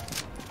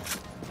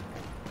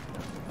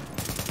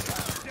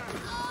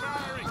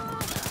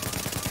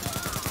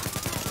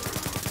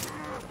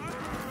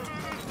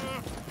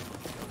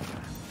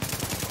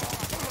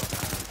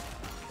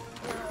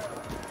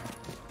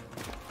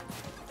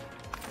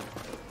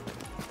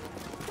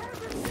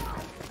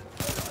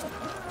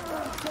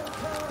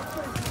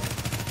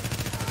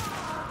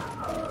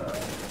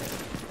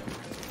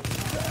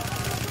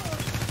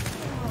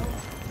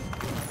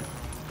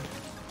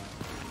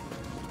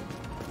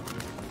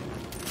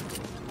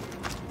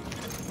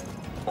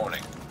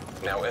 Warning.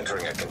 Now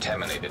entering a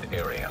contaminated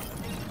area.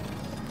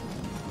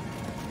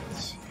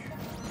 Let's see.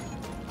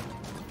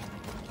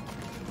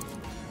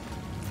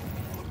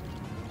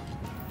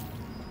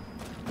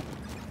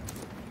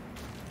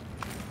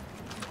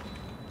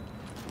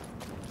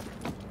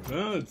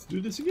 Well, let's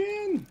do this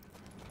again.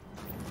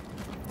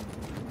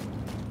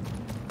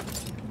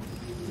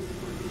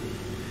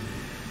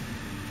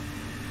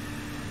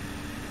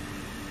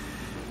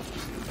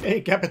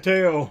 Hey,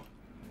 Capiteo.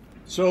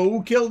 So,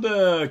 who killed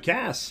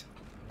Cass?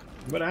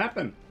 What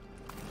happened?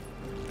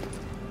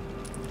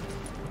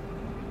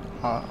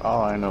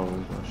 All I know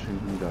is I seen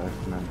him die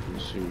from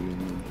NPC,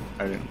 and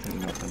I didn't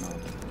think nothing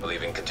of it.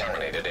 Leaving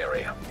contaminated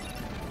area.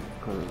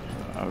 because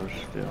I was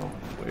still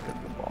way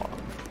at the bottom.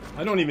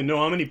 I don't even know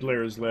how many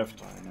players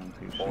left. I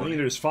think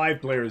there's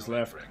 5 players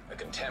left. A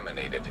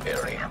contaminated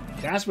area.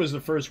 Cass was the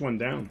first one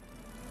down.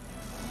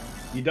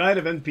 He died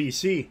of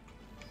NPC.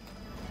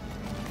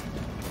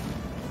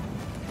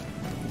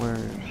 Where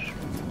is...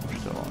 We're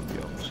still on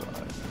the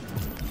outside.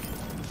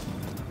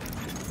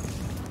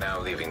 Now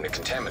leaving the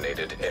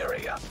contaminated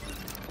area.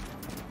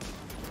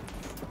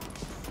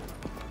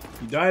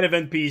 He died of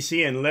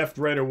NPC and left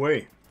right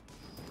away.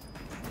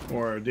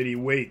 Or did he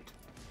wait?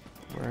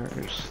 Where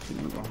is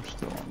Steve? I'm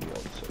still on the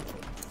outside.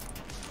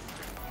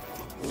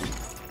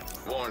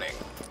 Warning.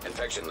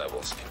 Infection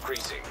levels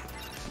increasing.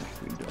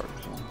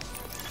 Dark zone.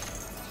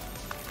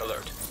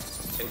 Alert.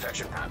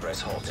 Infection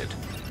progress halted.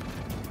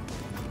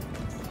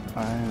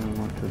 I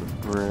went to the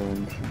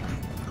bridge.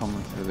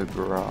 Coming through the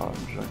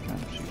garage. I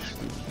can't see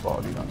Steve's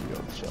body on the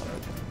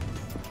outside.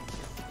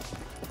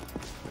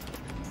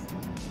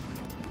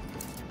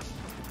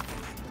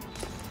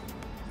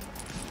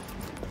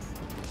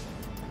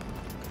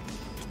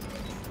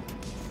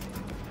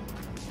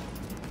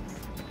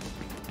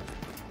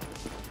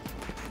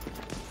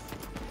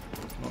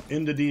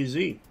 In the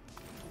DZ.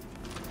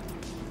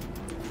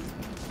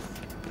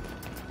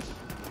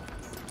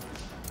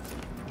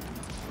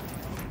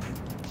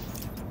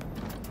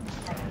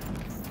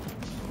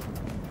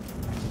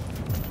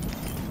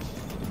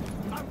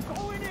 I'm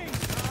going in.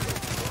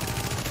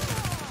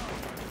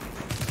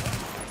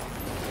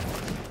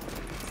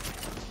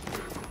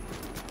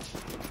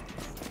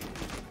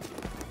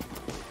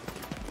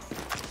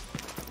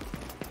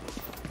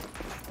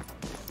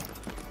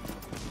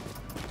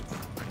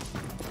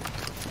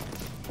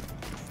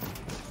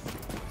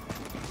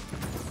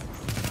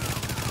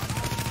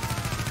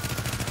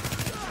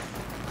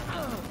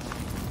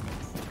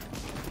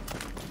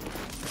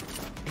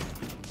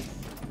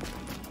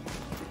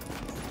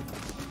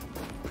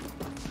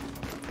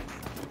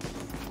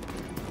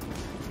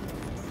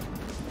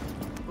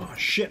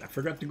 Shit, I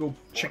forgot to go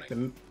check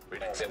the...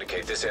 Readings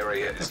indicate this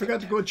area I is... forgot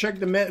to go check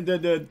the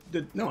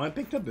no, I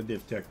picked up the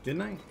div tech,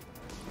 didn't I?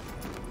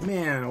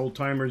 Man, old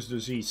timers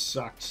disease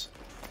sucks.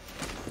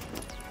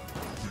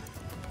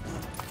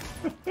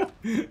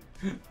 Did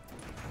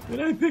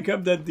I pick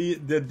up that the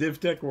div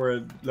tech or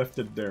I left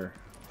it there?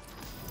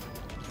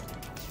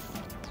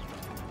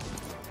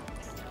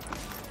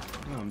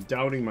 I'm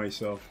doubting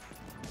myself.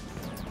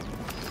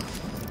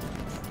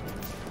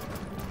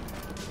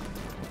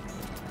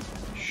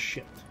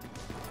 Shit.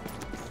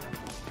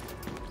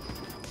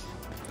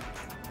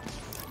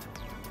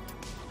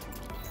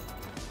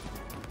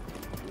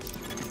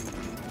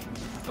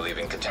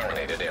 Leaving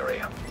contaminated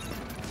area.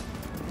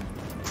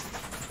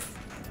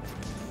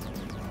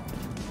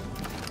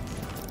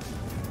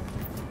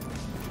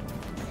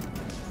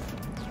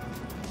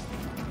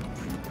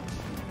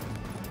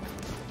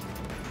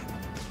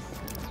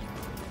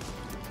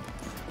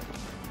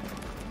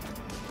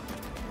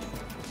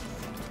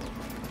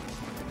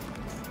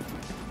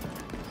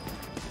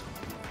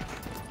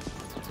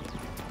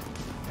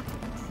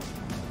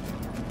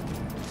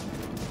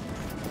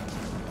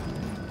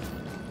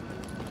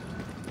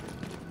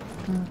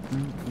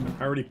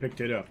 I already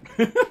picked it up.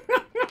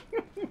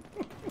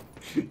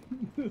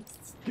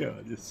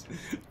 God, this...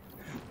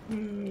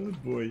 Oh,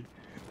 boy.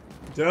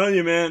 I'm telling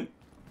you, man.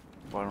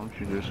 Why don't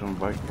you just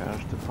invite Cass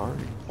to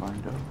party?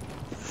 Find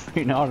out.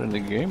 You're not in the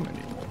game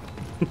anymore.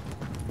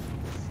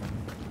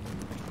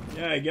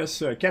 Yeah, I guess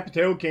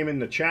Capiteo came in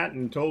the chat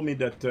and told me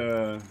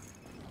that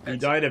he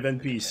died of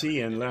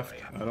NPC and left.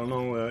 I don't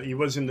know, he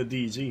was in the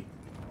DZ.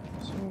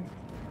 So...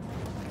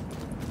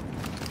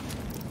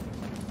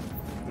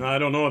 I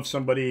don't know if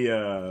somebody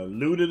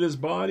looted his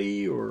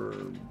body or...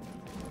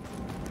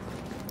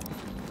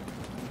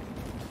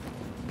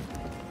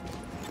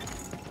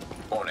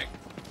 Warning.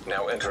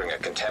 Now entering a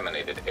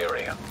contaminated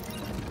area.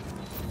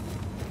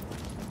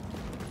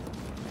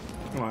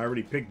 Oh, I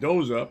already picked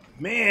those up.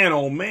 Man,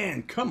 oh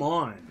man, come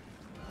on.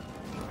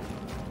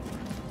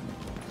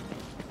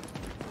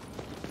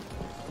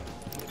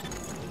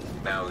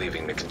 Now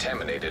leaving the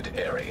contaminated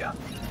area.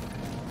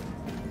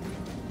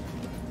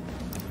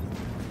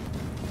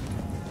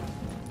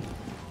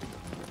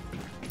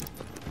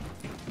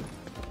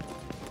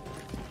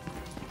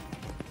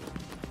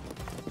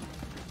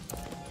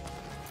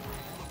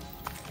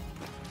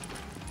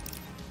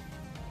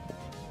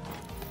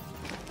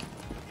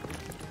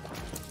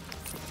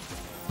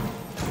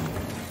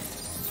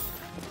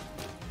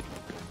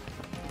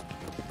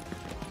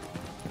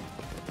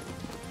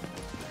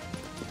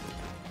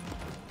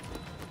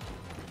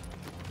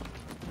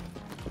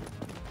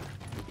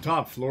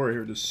 Top floor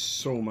here, there's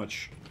so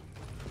much.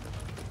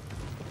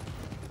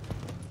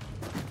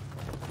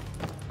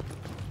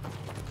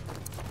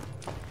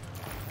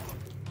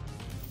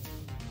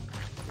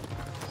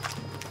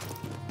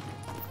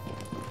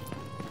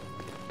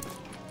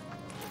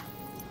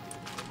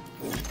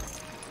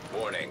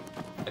 Warning.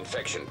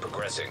 Infection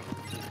progressing.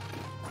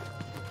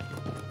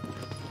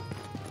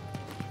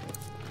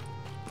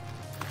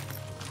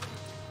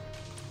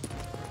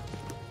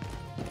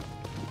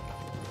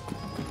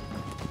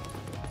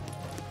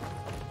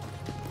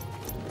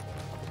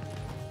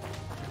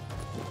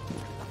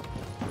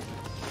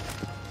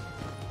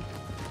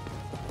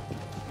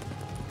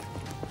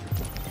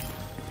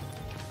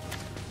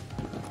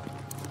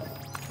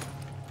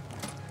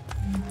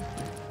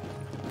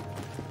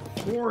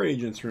 4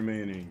 agents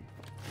remaining.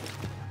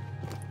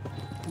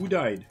 Who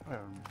died?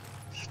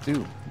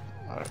 Stu.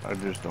 I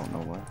just don't know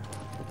why.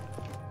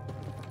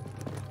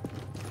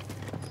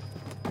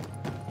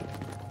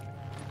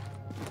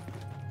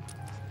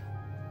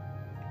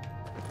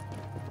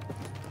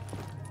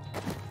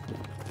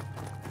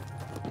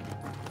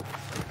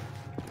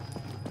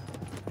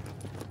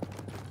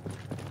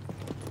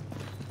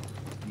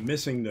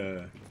 Missing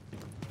the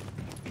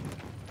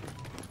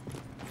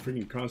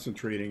freaking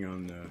concentrating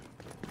on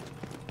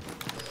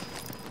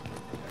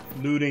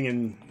looting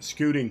and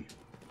scooting.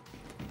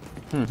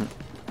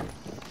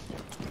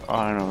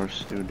 I know where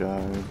Stu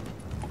died,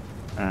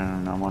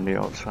 and I'm on the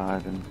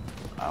outside, and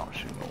I don't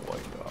see no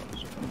white dogs.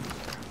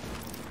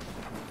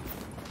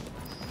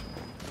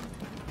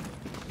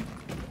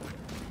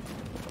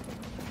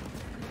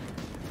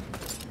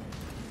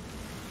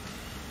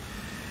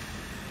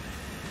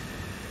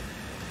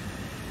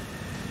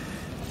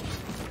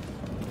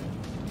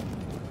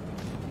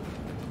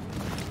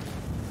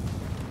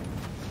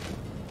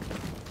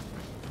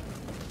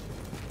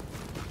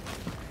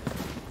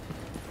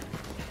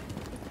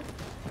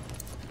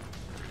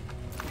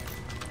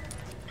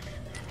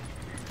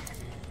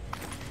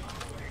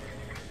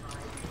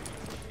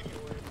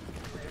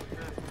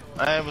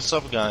 Hey, what's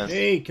up, guys?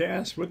 Hey,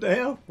 Cass, what the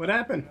hell? What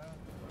happened?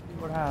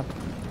 What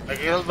happened? I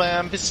killed by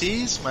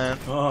NPCs, man.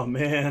 Oh,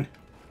 man.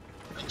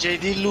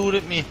 JD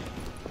looted me.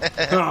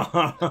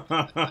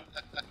 I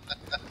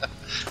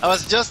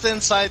was just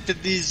inside the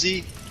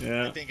DZ.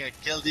 Yeah. I think I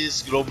killed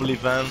this global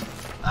event.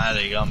 Ah,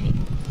 they got me.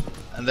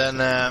 And then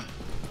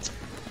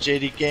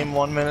JD came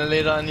 1 minute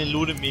later and he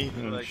looted me.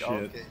 Oh, Like, shit.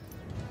 okay.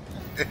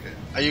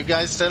 Are you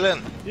guys still in?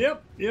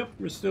 Yep,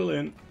 we're still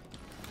in.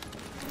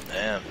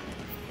 Damn.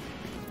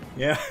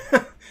 Yeah.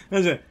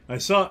 That's it. I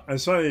saw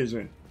these.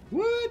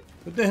 What?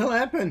 What the hell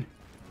happened?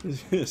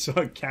 I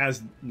saw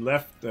Cass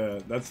left.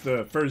 That's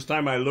the first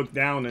time I looked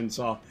down and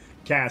saw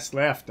Cass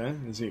left. Huh?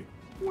 I see.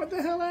 What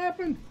the hell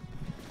happened?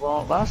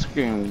 Well, last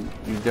game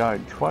you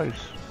died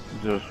twice,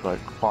 just like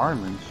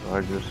farming, so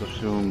I just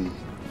assumed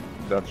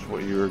that's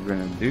what you were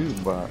gonna do,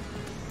 but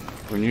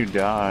when you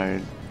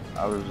died,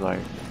 I was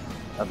like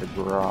at the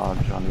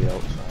garage on the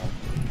outside.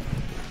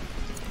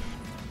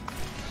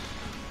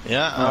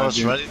 Yeah, I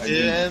was ready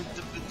to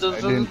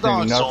the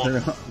dog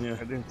zone. Yeah.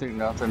 I didn't think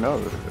nothing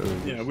of it.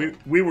 Yeah,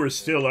 we were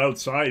still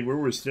outside. We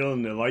were still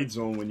in the light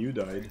zone when you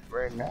died.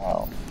 Right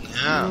now.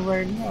 Yeah.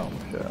 Right now.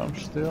 I'm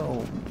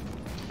still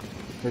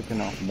picking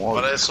up more.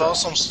 But I saw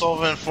some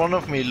stuff in front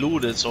of me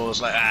looted, so I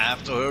was like, I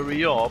have to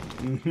hurry up.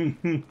 And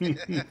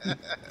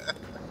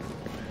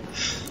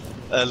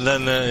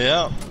then,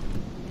 yeah,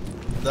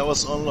 that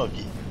was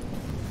unlucky.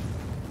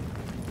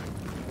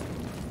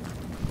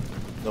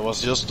 There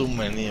was just too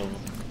many of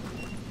them.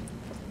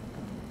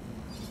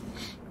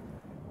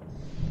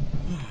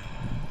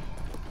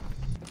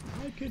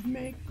 I could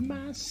make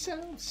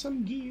myself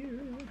some gear.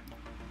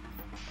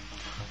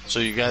 So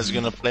you guys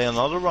gonna play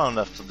another round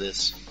after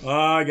this?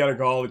 I gotta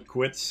call it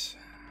quits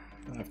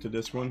after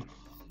this one.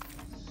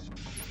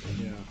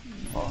 Yeah.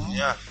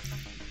 Yeah.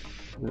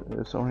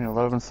 It's only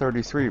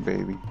 11:33,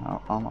 baby.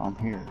 I'm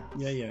here.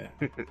 Yeah.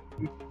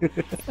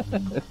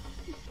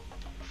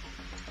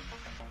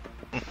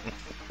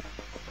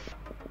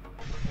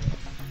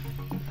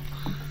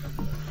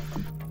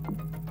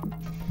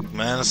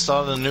 Man, I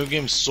started a new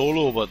game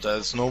solo, but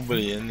there's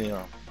nobody in here.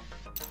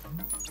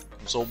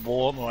 I'm so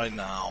bored right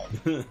now.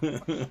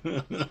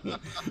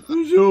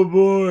 I'm so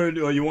bored.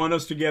 Oh, you want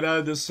us to get out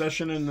of this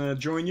session and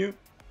join you?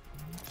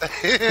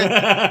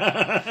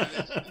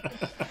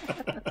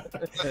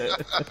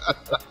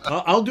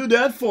 I'll do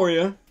that for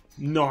you.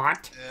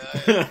 Not.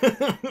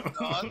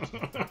 Not.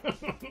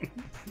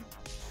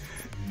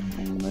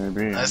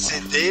 Maybe. I see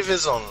Dave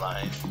is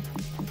online.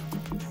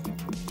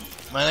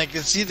 Man, I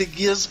can see the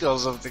gear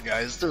skulls of the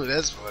guys too.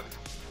 That's funny.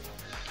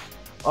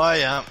 Oh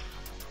yeah.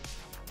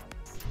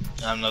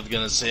 I'm not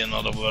gonna say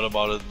another word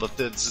about it, but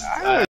it's.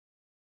 Oh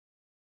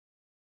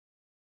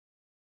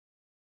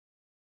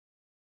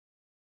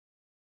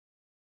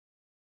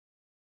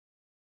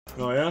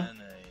yeah. Man,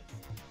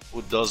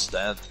 who does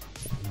that?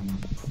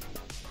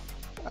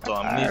 So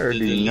I I'm need to already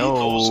delete know.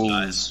 those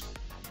guys.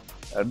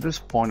 At this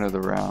point of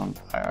the round,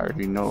 I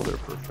already know they're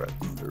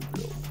perfecting their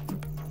build.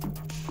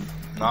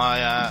 No,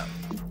 yeah,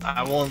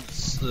 I won't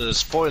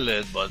spoil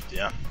it, but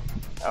yeah.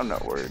 I'm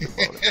not worried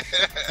about it.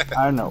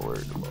 I'm not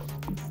worried about it.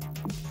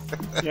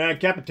 Yeah,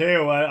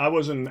 Capiteo, I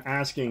wasn't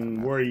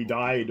asking where he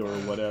died or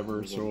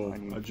whatever, so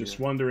I'm just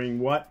wondering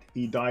what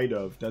he died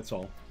of, that's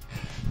all.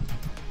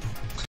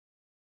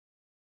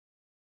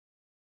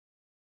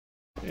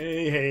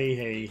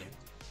 Hey.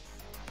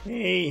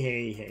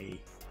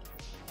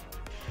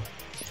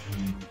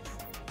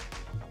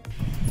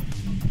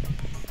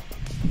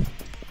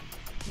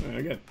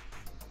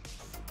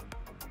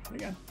 I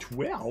got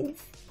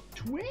 12?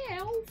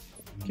 12?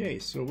 Okay,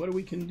 so what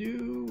we can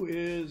do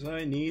is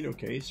I need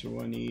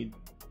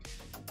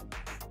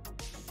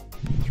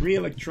 3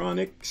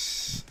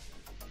 electronics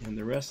and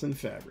the rest in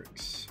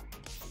fabrics.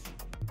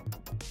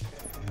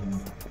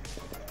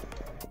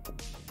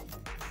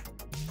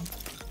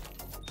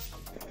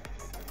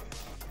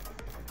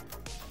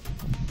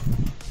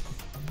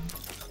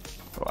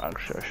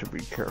 should be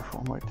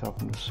careful. My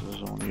toughness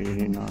is only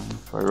 89.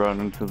 If I run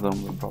into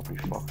them, they'll probably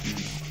fuck me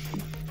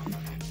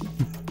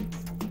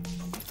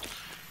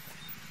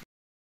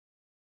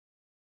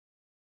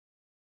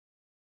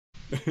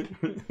up.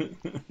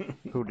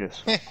 Who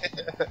dis?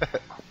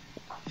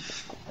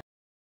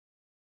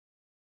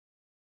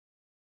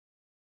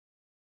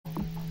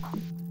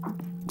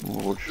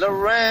 The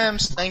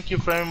Rams, thank you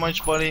very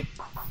much, buddy.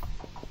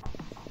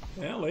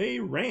 LA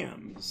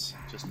Rams.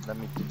 Just let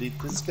me delete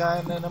this guy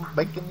and then I'm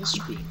back in the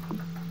screen.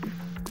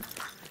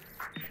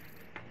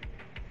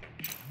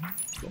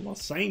 The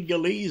Los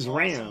Angeles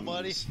Rams.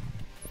 Buddy.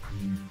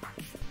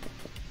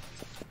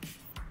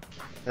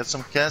 Got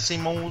some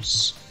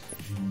Casimos.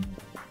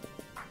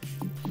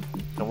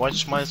 Can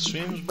watch my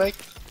streams back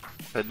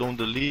if I don't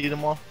delete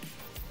them all.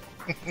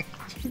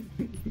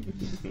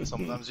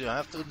 Sometimes you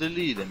have to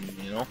delete them,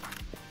 you know.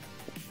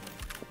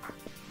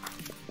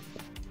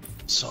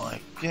 So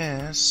I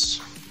guess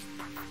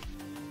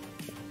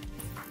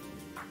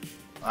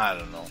I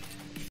don't know.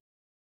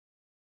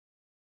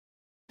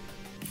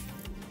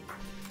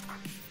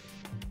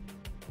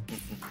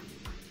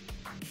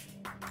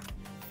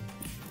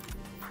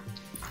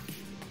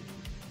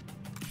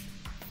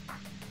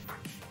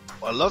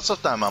 Well, lots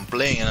of time I'm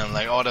playing and I'm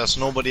like, oh, there's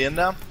nobody in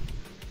there.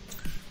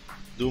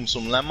 Doing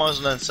some lemons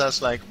and then it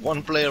says like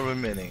 1 player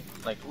remaining.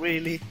 Like,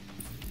 really?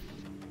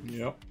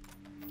 Yep.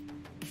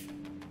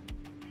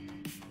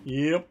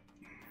 Yep.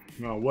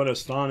 Now, what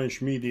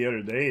astonished me the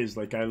other day is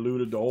like I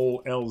looted the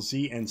whole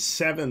LZ and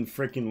 7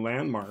 freaking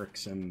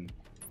landmarks, and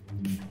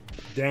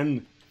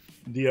then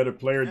the other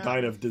player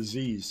died of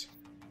disease.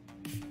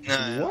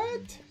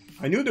 What?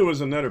 I knew there was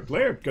another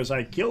player because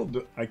I killed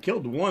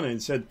one and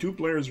it said 2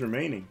 players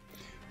remaining.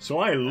 So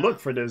I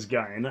looked for this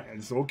guy and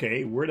it's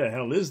okay. Where the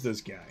hell is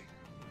this guy?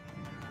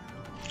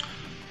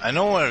 I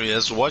know where he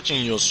is,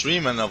 watching your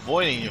stream and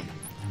avoiding you.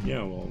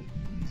 Yeah, well,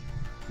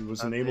 he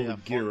wasn't able to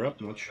gear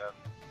up much.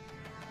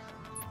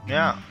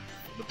 Yeah,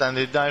 but then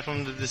they die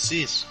from the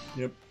disease.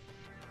 Yep.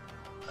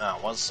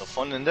 What's the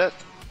fun in that?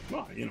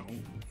 Well, you know,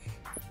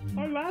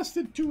 I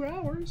lasted 2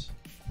 hours.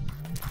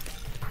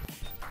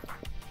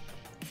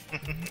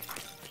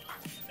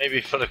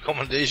 Maybe for the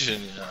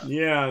accommodation.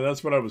 Yeah,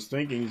 that's what I was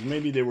thinking. Is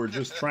maybe they were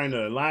just trying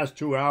to last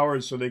 2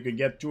 hours so they could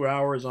get 2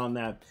 hours on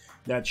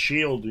that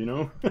shield, you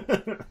know.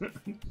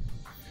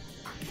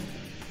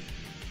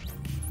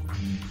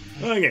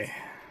 Okay.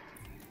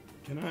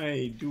 Can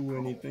I do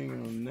anything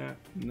on that?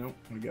 Nope,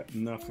 I got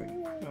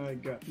nothing. I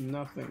got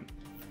nothing.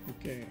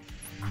 Okay.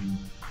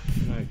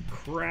 Can I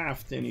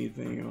craft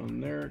anything on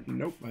there?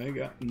 Nope, I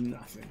got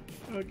nothing.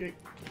 Okay,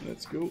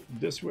 let's go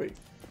this way.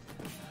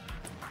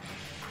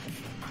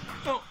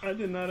 Oh, I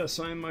did not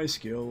assign my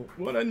skill.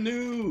 What a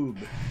noob!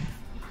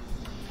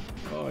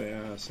 Oh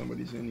yeah,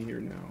 somebody's in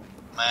here now.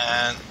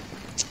 Man,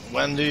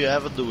 when do you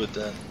ever do it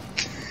then?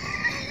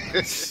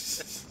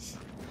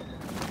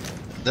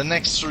 The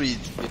next street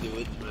we do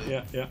it, right?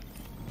 Yeah, yeah.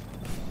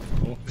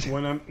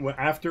 Well,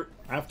 after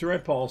I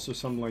pulse or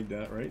something like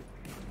that, right?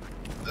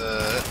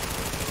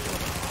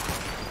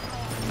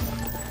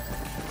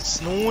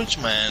 Snooch,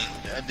 man.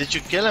 Did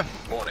you kill him?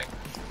 Warning.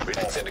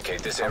 Readings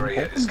indicate this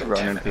area is Run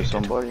contaminated. into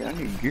somebody. I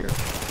need gear.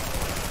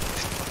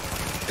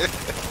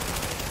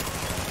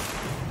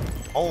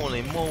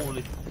 Holy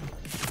moly.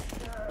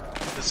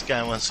 This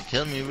guy wants to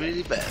kill me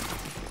really bad.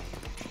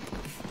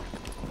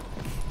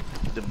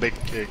 The big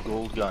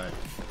gold guy.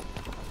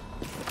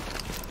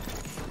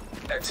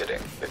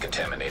 Exiting the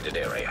contaminated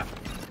area.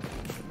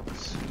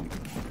 Let's see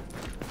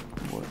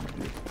what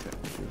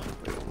detect is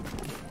available.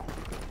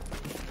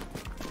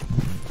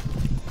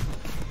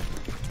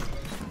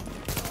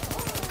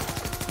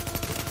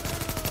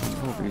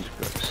 Oh, these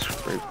guys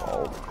scrape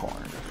all the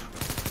corners.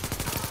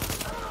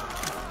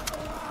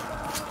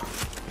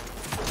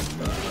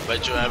 I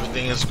bet you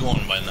everything is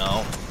gone by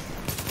now.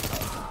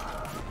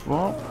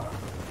 Well,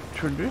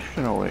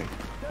 traditionally,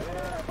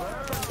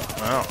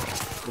 Wow.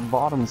 the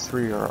bottom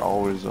 3 are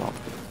always up.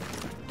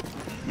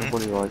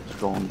 Nobody likes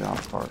going down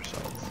far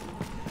south.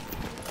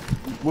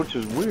 Which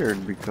is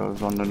weird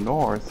because on the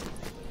north,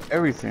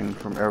 everything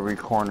from every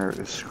corner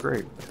is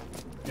scraped.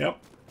 Yep.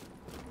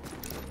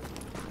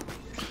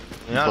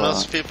 Yeah,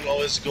 lots of people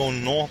always go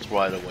north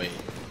right away.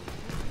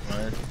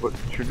 Right? But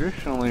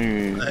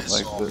traditionally, I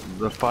like saw.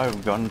 the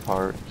 5 gun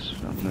parts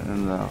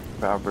and the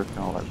fabric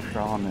and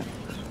electronics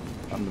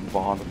on the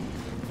bottom,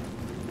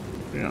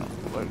 you know,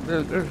 like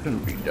there's gonna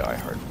be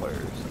diehard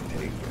players that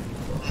take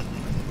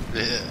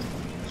it.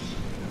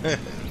 Yeah.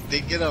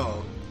 Take it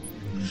all.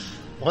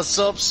 What's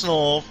up,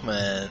 Snowf,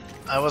 man?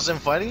 I was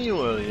inviting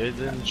you earlier, you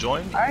didn't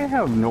join me. I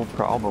have no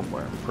problem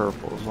wearing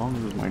purple as long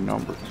as my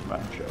numbers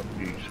match up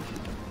decent.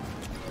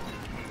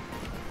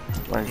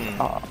 Like,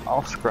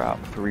 I'll scrap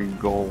 3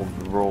 gold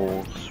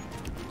rolls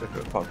if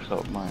it fucks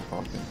up my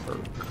fucking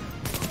perk.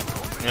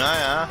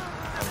 Yeah.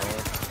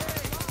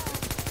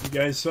 You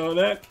guys saw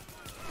that?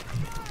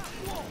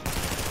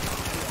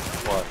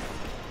 What?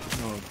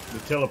 Oh, the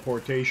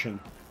teleportation.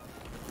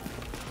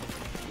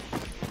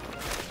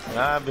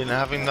 Yeah, I've been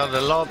having that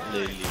a lot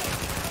lately.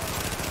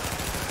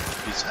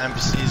 These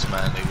NPCs,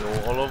 man, they go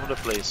all over the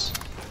place.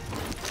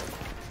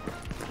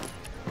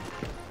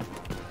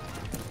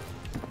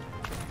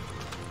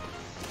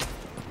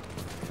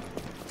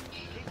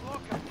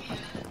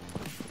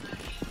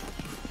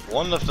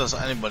 Wonder if there's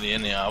anybody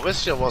in here. I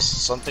wish there was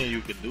something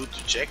you could do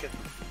to check it.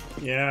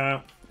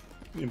 Yeah,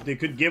 if they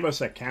could give us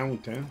a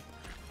count, huh?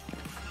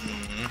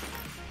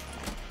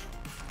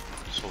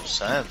 So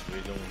sad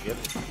we don't get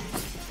it.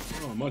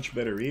 Oh, much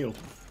better heal.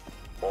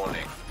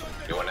 Warning.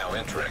 You are now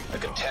entering a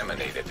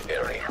contaminated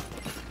area.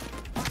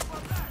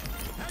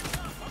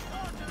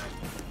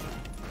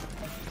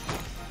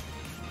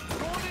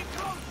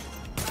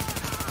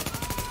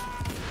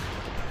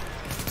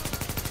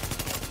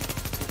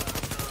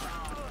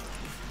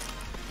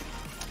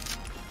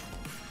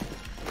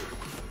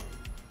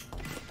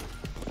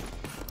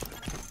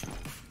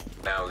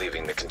 Now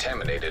leaving the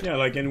contaminated. Yeah,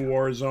 like in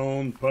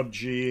Warzone,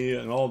 PUBG,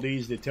 and all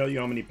these, they tell you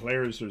how many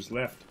players there's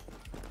left.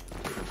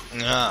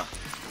 Yeah,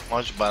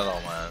 much better,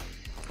 man.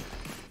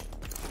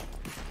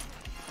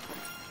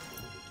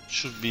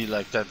 Should be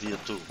like that here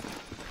too.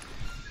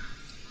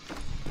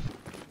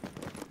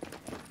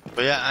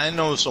 But yeah, I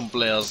know some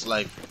players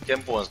like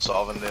Kempo and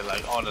stuff, and they're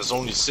like, oh, there's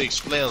only 6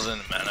 players in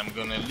it, man, I'm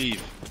gonna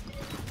leave.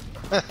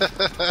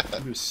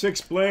 There's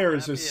 6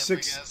 players, there's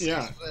 6,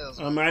 yeah. Players,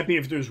 I'm happy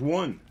if there's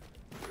 1.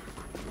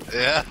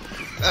 Yeah,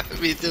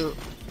 me too.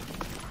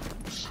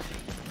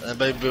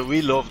 But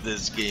we love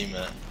this game,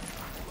 man.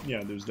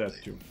 Yeah, there's that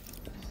too.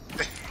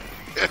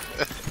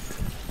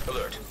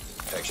 Alert.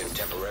 Infection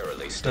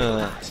temporarily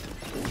stabilized.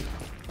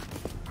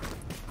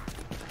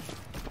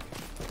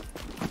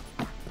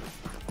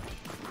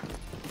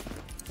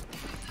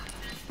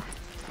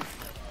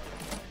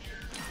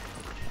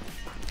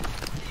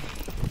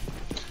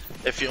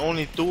 If you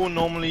only 2,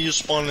 normally you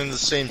spawn in the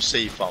same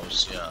safe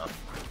house, yeah.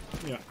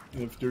 Yeah,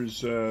 if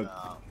there's a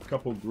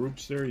couple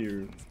groups there,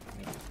 you're...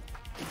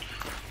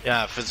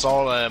 Yeah, if it's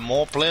all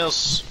more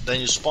players, then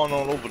you spawn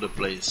all over the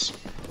place.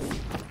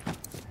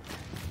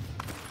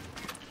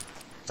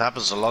 It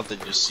happens a lot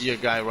that you see a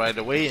guy right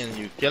away and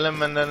you kill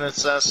him, and then it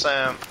says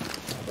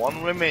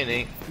 1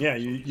 remaining. Yeah,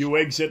 you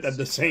exit at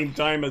the same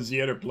time as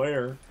the other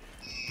player,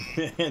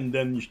 and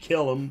then you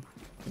kill him,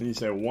 and you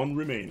say 1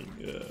 remaining.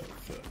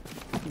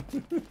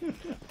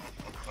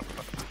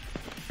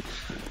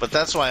 But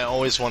that's why I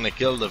always want to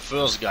kill the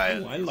first guy.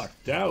 Oh, I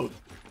lucked out.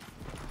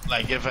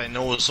 Like if I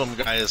know some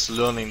guy is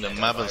learning the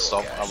map and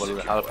stuff, I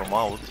will help him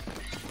out.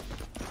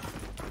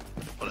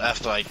 But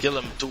after I kill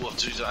him 2 or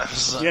 3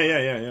 times...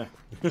 Yeah.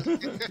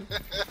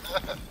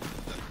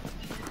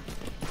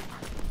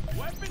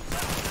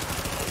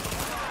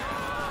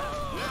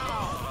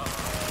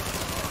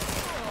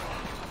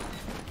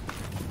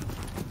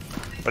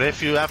 But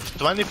if you have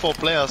 24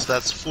 players,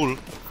 that's full,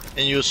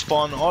 and you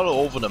spawn all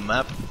over the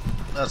map,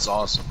 that's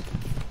awesome.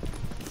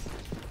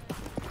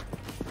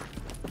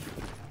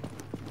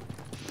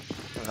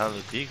 How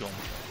did he go?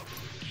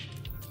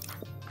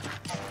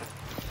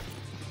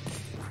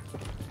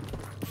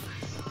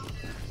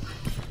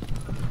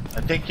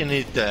 I think you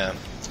need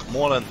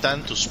more than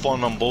 10 to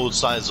spawn on both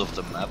sides of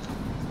the map.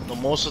 So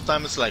most of the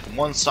time it's like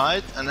one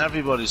side and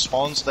everybody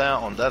spawns there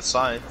on that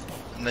side,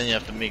 and then you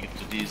have to make it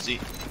to DZ.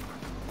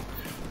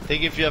 I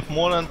think if you have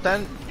more than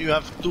 10, you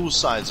have 2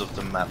 sides of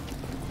the map.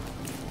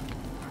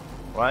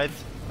 Right?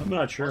 I'm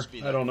not sure.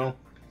 I don't know.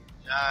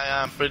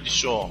 Yeah, I'm pretty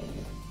sure.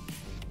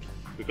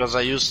 Because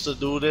I used to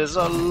do this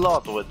a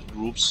lot with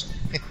groups.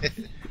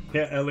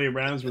 Yeah, LA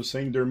Rams was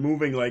saying they're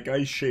moving like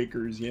ice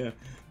shakers, yeah.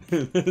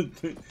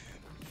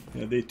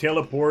 Yeah, they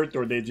teleport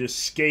or they just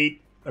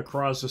skate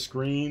across the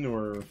screen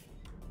or...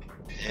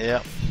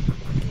 Yeah.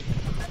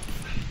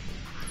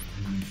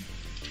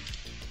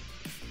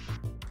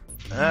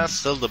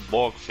 Still the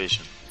bog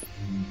fishing.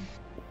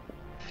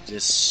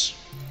 This...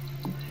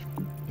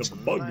 The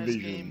bug nice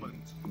vision.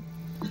 Game,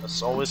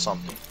 that's always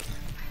something.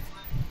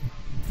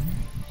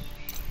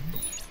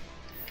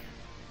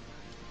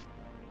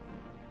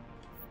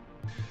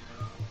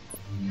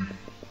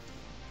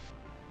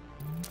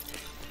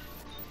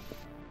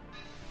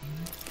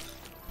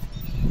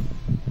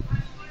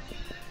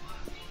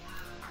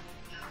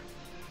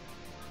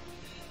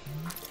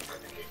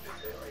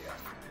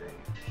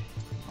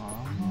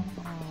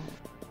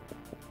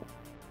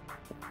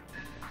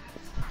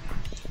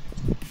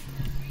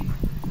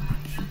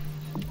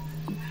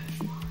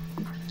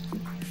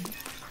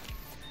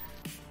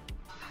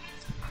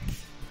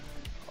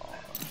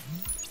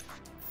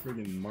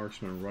 Friggin'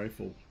 marksman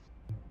rifle.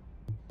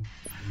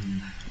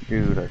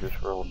 Dude, I just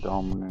rolled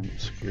dominant,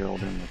 skilled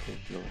and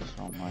ridiculous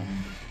on my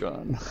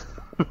gun.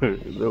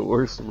 The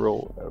worst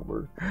roll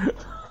ever.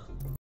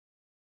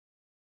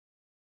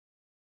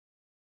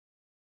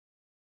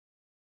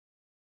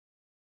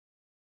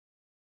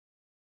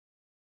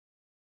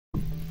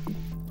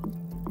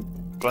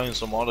 Playing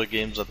some other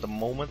games at the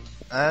moment,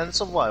 and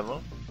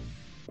survival.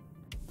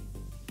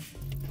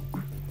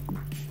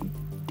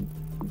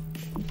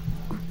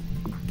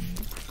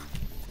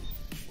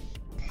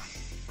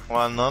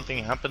 Well,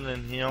 nothing happened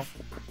in here.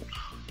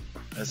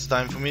 It's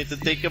time for me to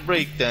take a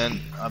break then.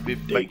 I'll be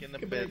back in a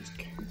bit.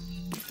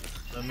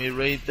 Let me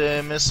rate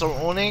Mr.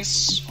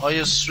 Onyx. Are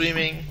you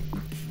streaming?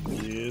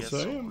 Yes,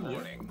 I am. Yeah.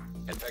 Warning.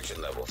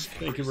 Infection levels.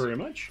 Thank you very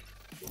much.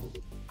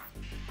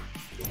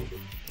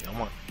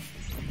 Come on.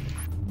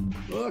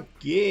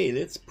 Okay,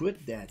 let's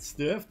put that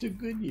stuff to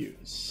good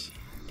use.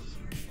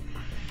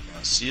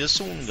 I'll see you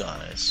soon,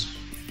 guys.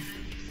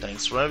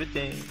 Thanks for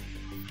everything.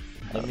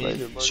 Let me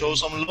Later, buddy. show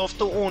some love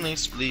to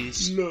Onyx,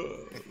 please.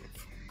 Love.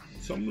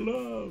 Some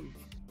love.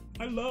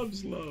 I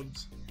loves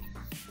loves.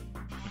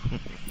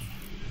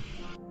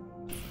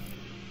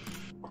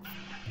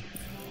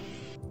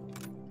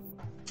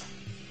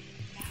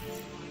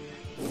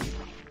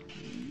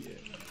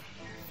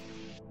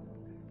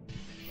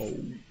 Oh,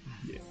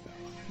 yeah.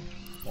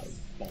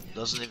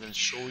 Doesn't even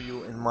show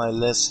you in my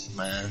list,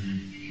 man.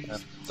 I have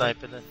to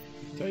type it in.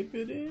 Type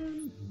it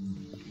in.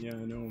 Yeah,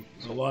 I know.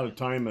 A lot of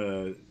time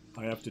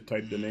I have to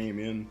type the name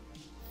in.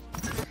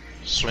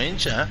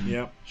 Strange, huh?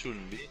 Yeah.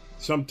 Shouldn't be.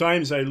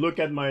 Sometimes I look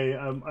at my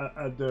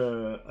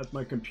at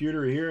my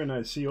computer here and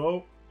I see,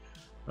 oh,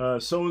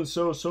 so and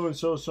so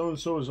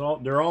is all.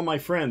 They're all my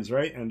friends,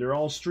 right? And they're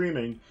all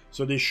streaming,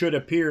 so they should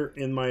appear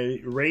in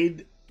my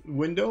raid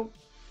window.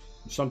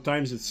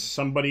 Sometimes it's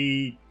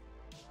somebody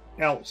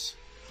else.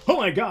 Oh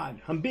my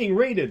God! I'm being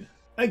raided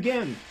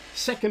again.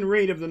 Second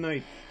raid of the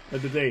night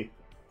of the day.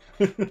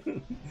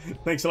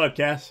 Thanks a lot,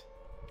 Cass.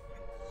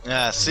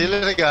 Yeah, see you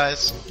later,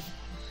 guys.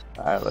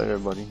 Alright, later,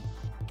 buddy.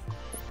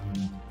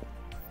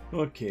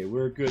 Okay,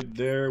 we're good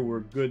there. We're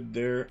good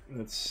there.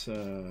 That's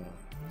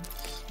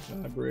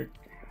fabric.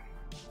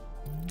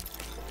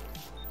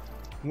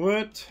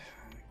 What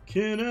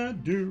can I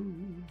do?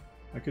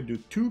 I could do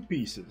 2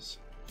 pieces.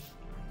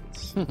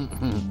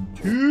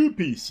 2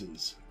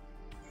 pieces.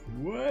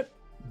 What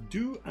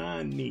do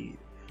I need?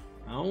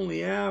 I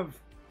only have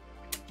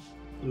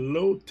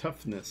low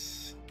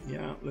toughness.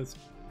 Yeah, let's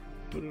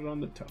put it on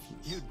the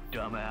toughness. You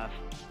dumbass.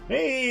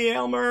 Hey,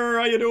 Elmer,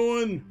 how you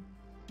doing?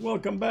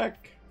 Welcome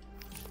back.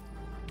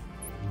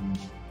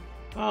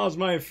 How's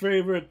my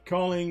favorite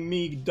calling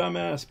me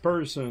dumbass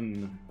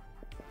person?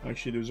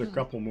 Actually, there's a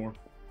couple more.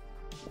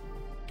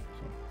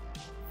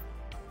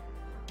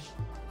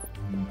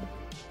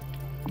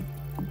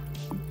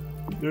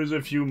 There's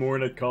a few more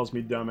that calls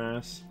me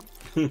dumbass.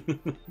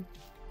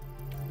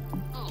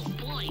 Oh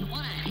boy,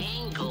 what a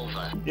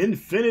hangover.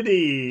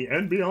 Infinity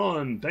and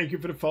beyond. Thank you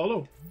for the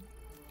follow.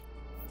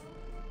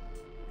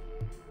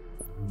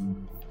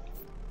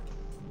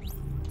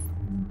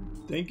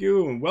 Thank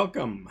you and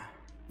welcome.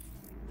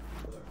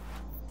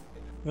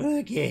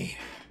 Okay.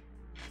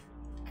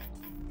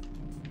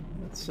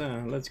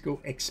 Let's go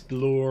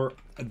explore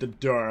the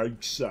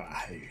dark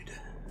side.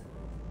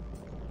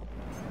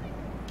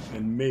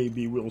 And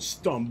maybe we'll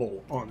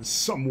stumble on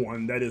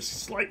someone that is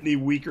slightly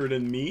weaker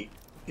than me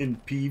in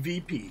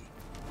PvP.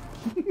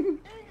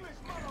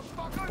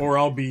 Or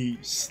I'll be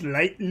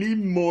slightly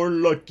more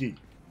lucky.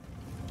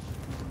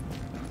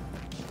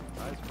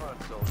 Nice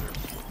front, soldier.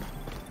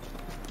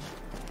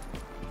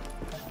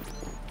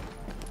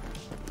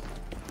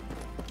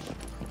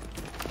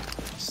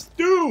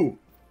 Stu!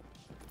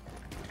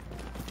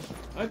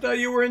 I thought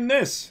you were in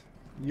this.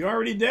 You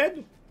already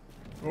dead?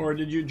 Or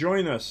did you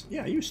join us?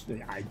 Yeah,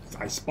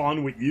 I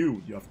spawned with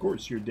you. Of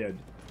course you're dead.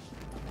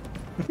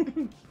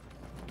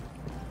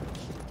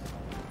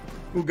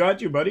 Who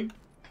got you, buddy?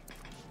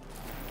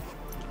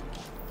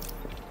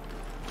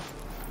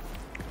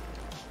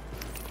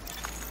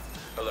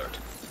 Alert.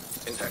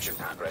 Infection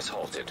progress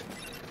halted.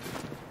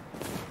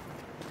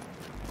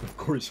 Of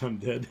course I'm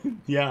dead.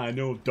 Yeah, I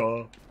know,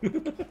 duh.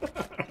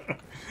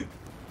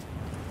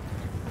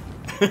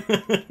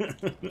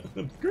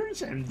 Of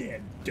course I'm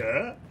dead,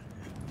 duh.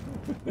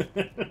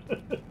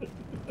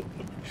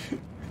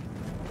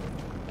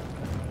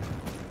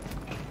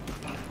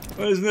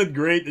 Well, isn't it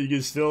great that you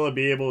can still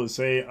be able to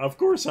say, of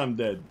course I'm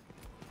dead?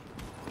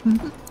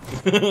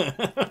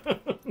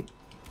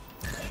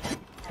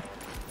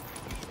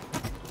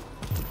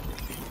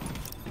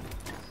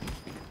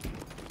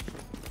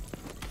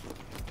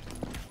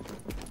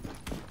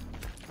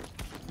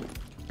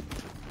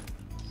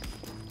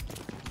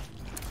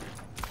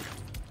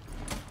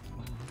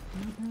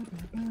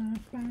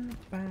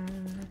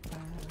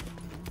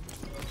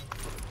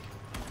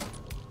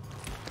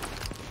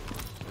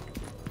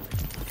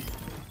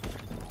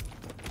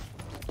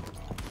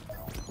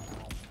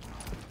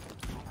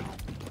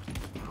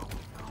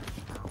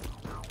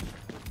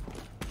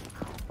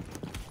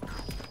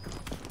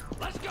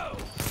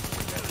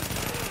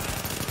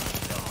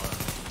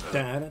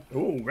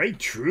 Oh, right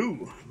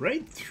through.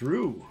 Right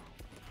through.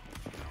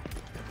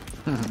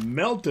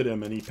 Melted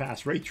him and he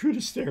passed right through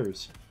the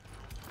stairs.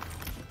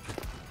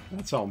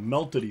 That's how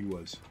melted he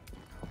was.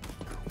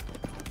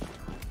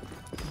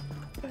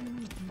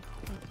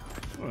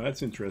 Oh,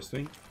 that's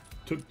interesting.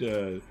 Took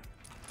the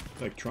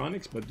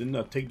electronics but did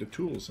not take the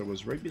tools that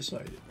was right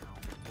beside it.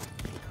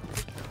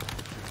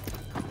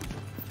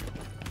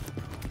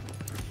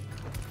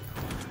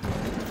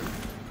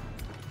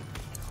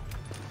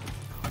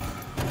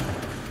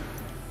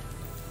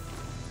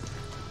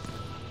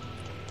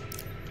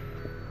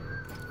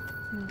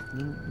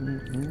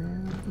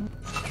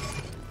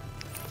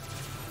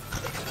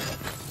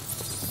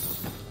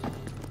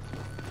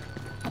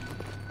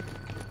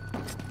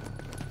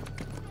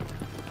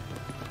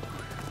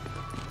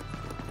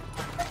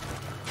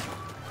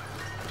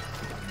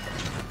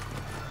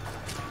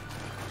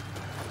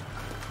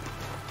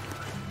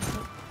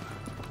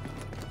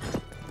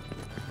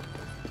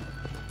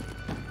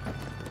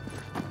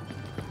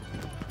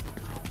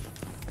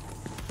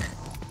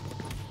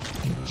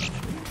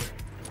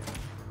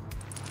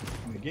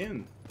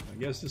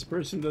 guess this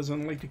person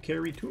doesn't like to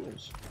carry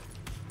tools.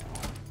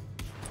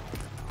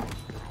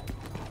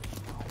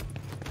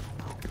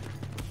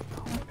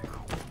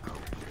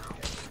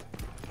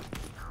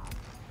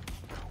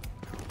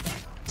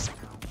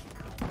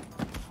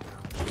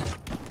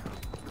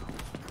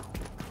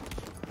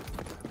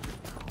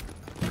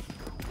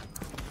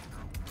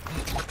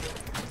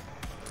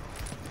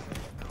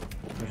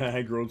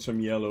 I growed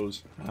some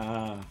yellows.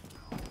 Ah.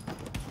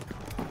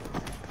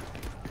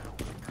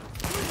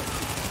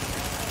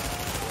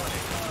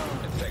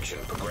 Infection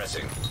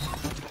progressing.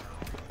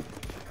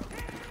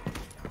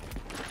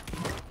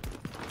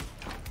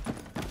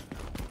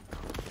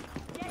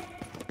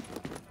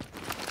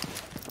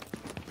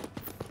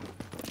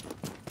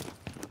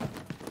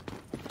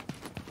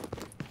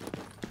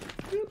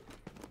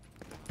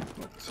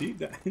 See,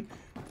 that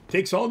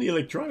takes all the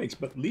electronics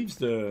but leaves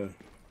the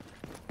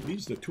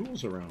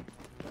tools around.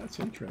 That's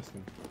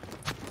interesting.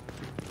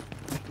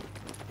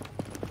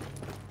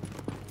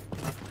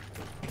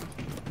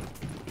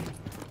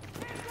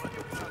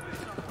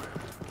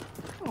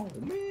 Oh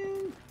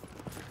man.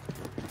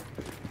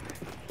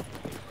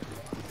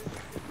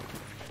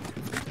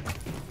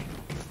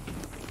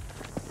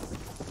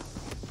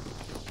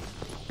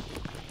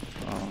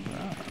 Oh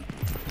no.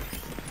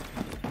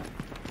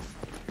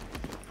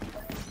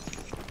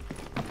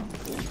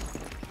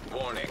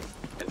 Warning.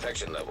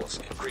 Infection levels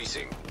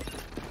increasing.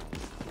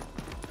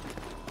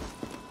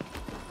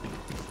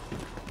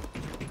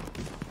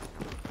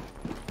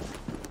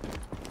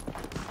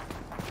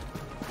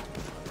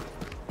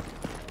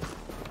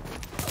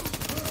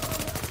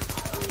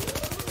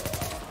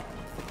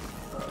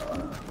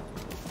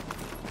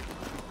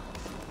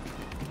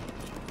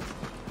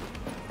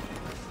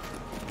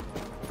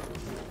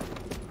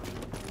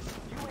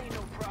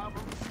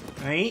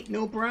 I ain't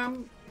no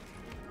problem.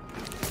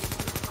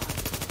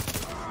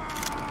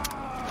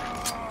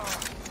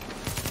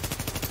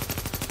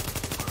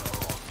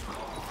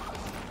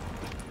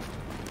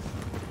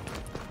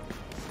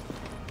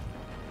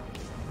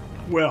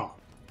 Well,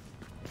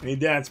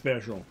 ain't that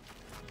special?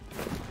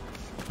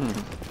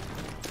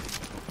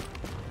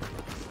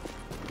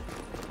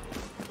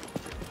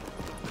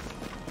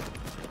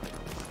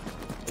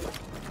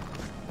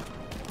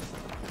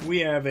 We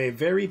have a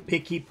very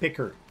picky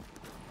picker.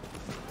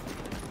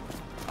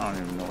 I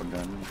don't even know what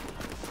that means.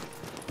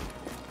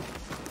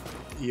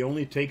 He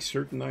only takes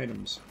certain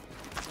items.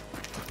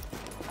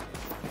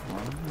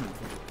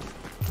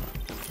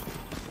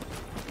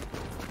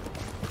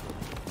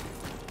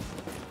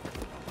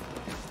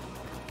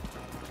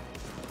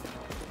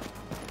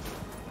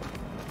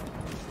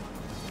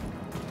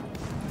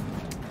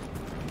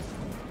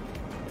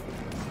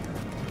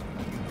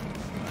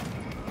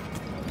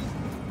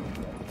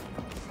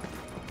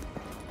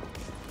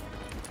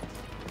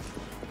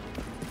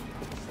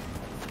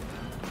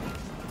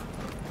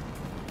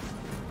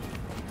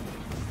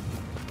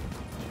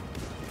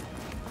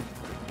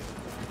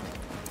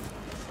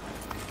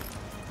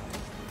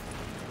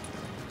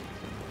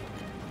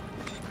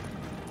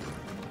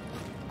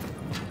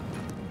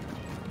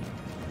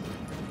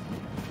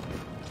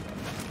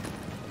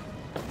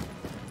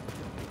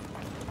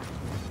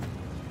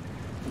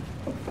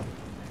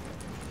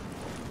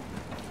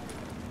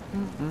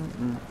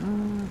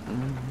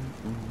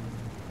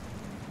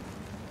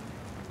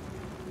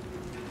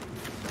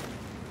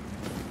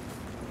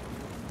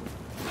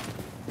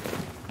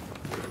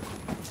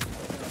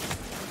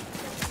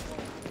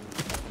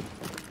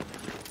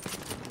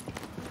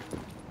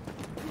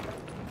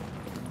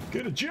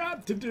 Got a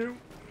job to do.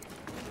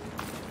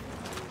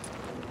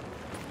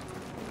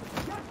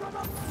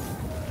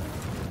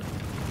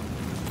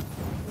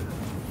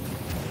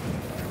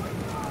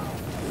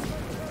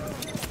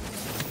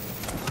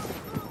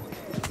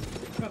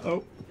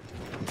 Uh-oh.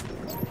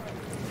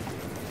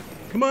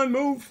 Come on,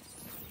 move.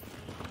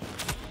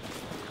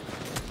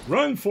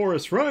 Run,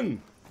 Forrest,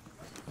 run.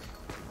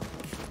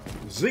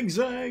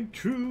 Zigzag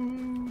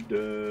through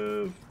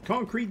the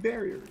concrete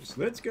barriers.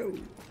 Let's go.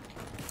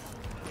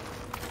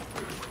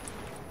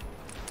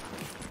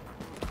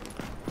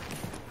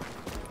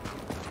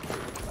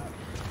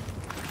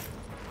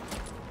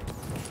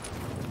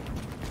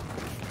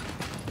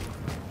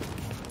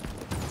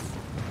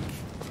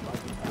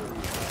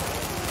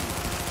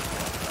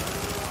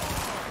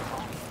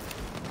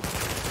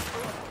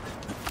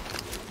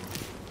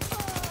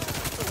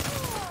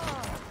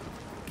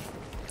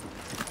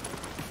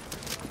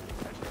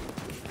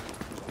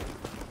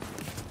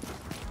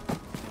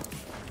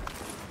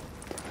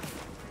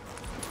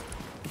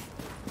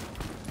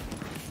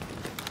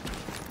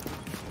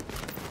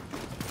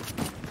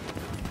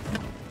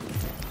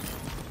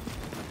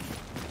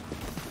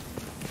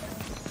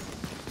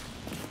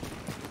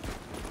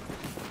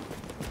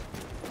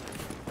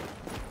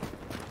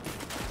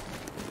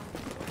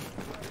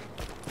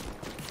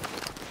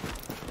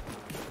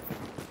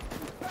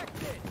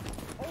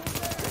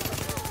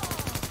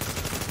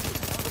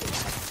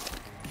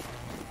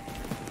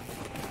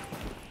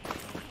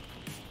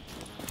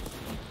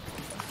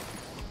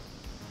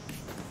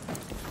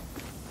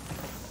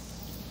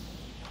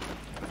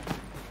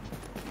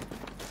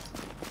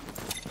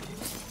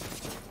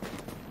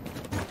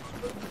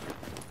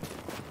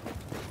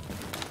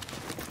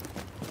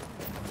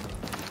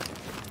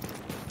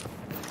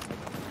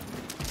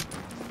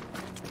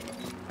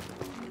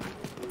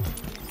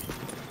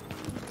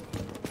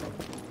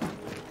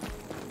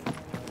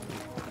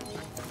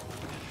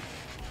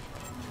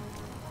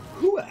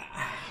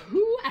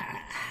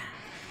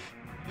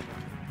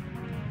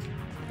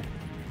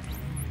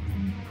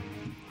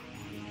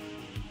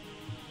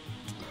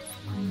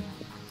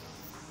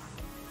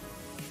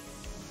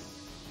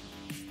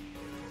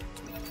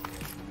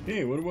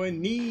 Okay, what do I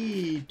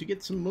need to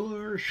get some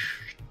more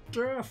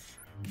stuff?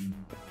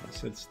 I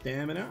said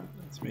stamina.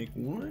 Let's make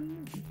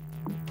one.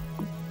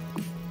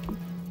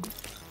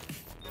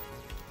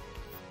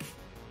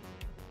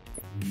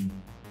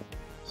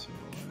 So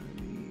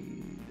I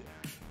need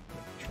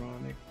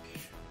electronic.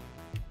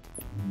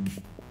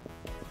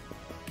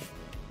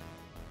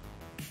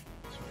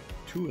 So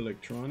 2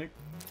 electronic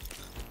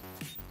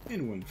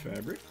and 1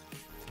 fabric.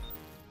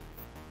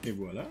 Et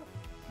voila.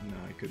 Now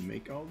I could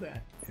make all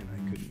that, and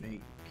I could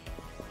make.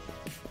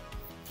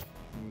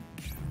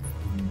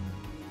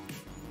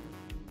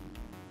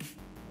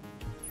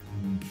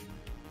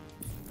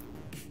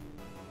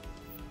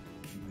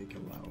 Make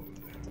it loud.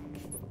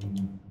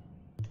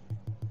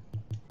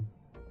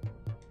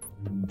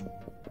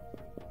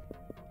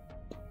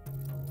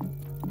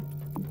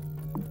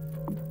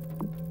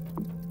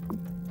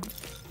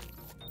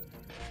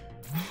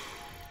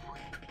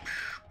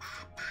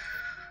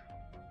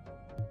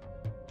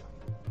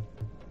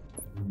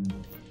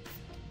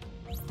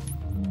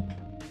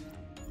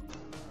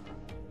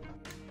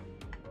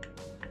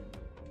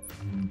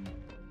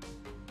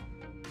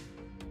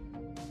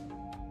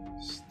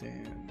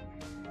 Stand.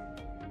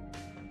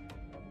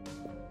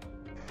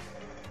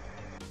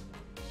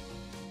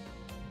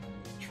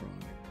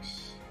 Electronics.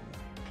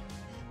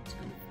 Let's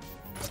go.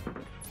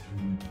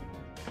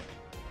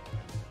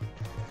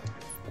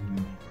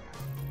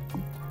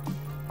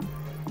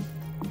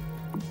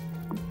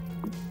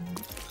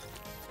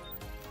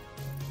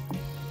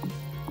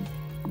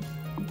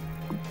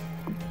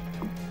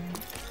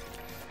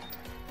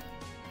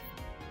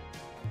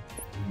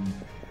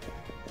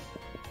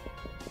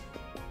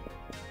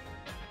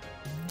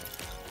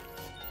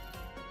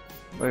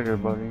 Later,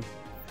 buddy.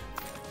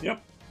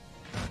 Yep.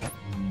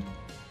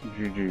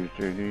 GG's,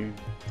 JD.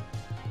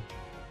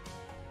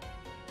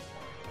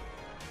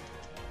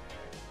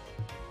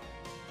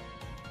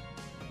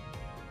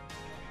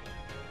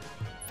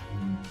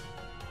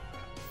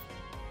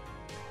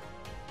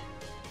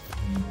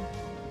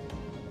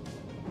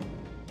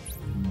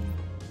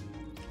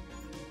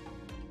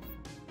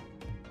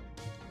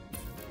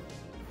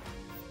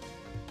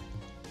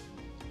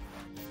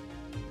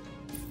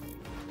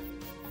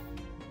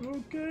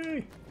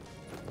 Okay.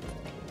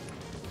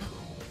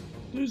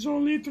 There's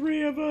only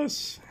 3 of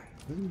us.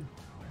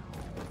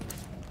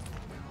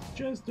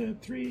 Just the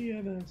 3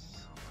 of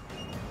us.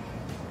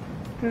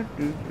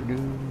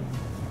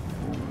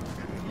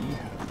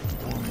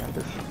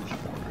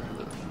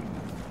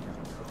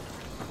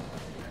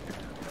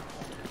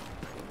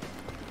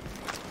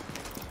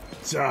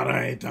 It's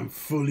alright, I'm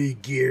fully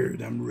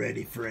geared. I'm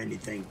ready for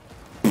anything.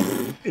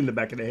 In the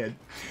back of the head.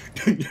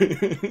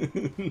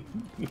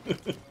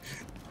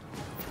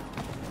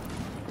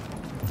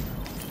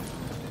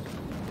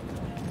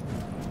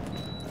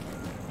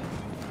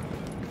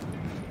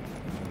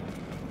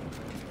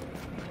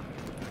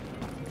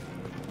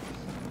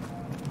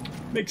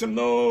 Make some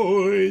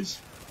noise!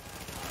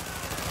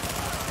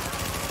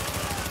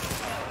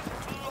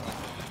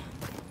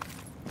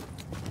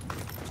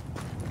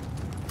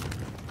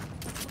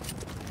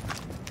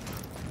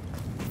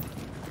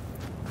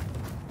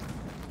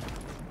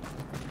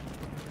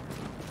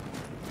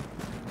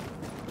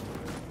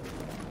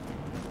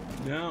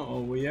 Now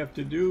all we have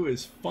to do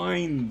is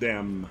find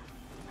them.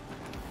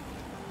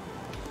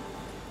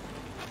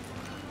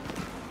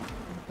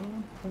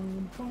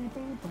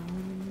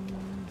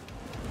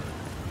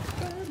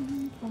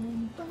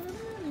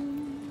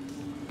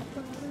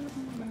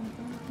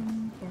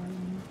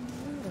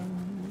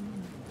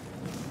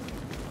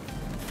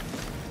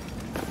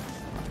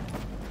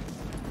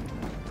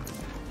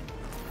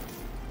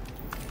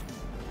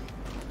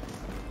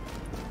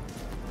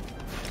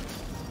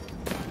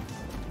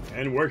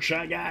 And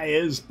Workshop Guy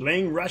is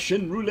playing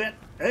Russian roulette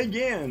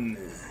again.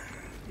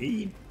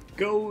 He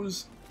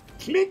goes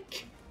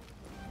click.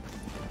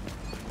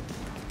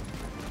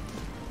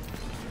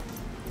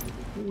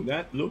 Oh,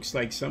 that looks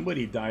like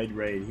somebody died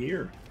right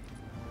here.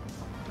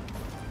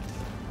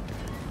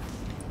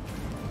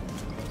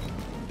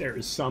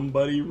 There's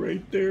somebody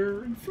right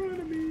there in front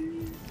of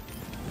me.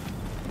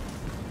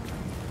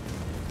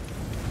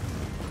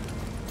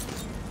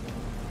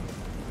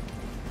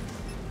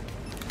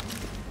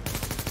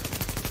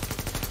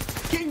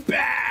 King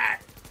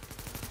Bat!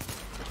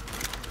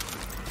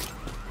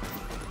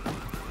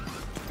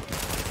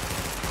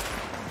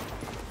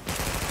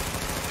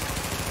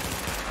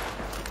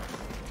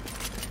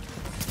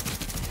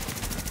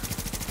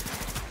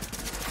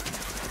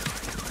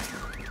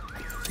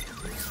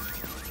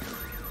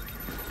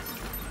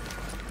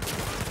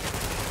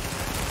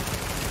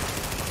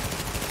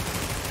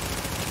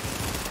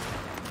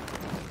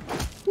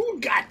 Who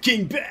got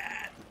King Bat?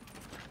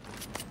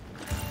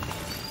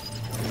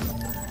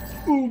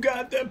 Who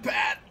got the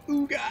pat?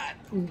 Who got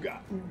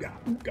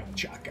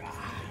chaka?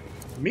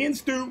 Me and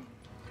Stu.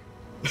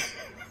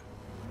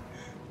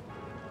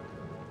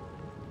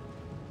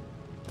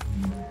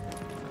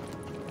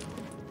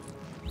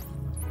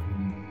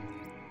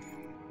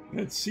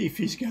 Let's see if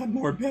he's got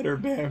more better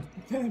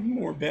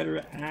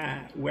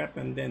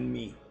weapon than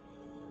me.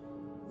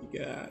 He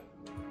got?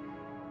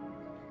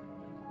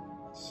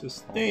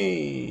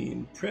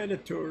 Sustain,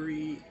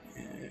 predatory.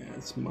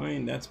 That's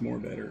mine. That's more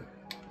better.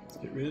 Let's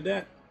get rid of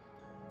that.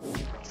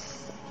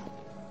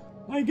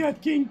 I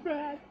got king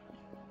fat.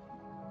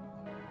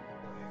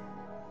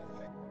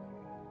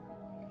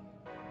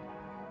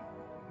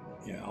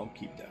 Yeah, I'll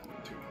keep that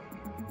one too.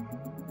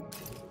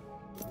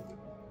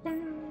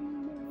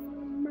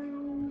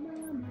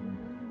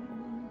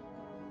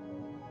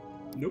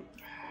 Nope.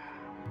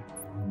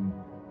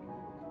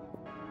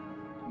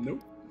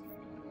 Nope.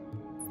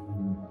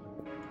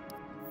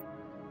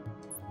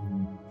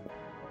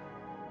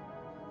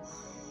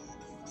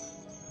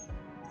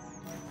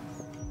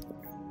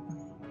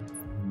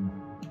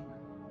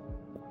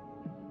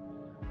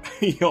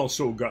 He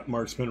also got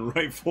marksman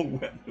rifle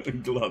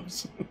weapon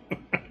gloves.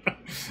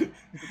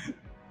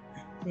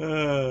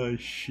 Oh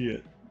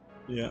shit.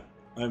 Yeah,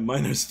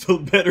 mine are still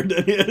better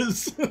than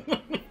his.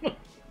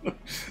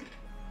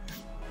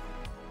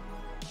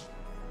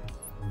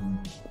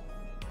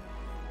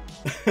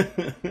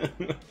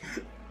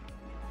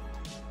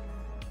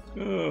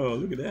 Oh,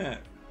 look at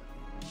that.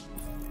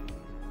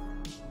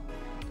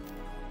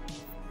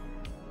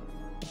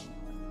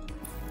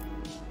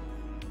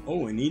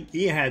 Oh, and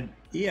he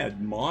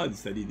had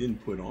mods that he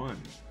didn't put on.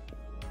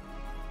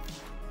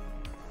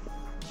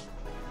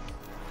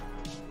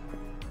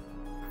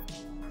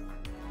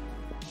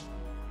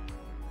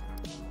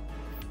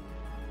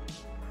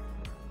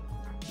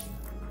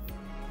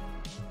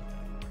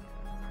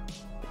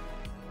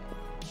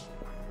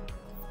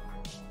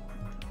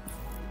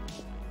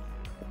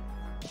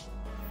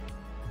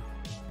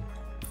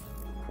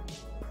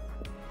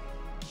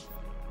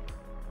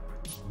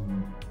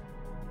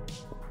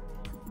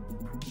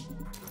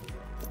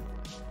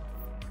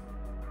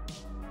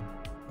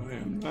 I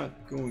am not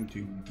going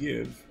to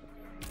give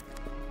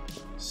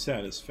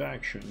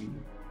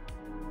satisfaction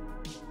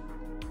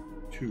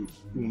to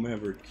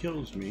whomever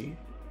kills me.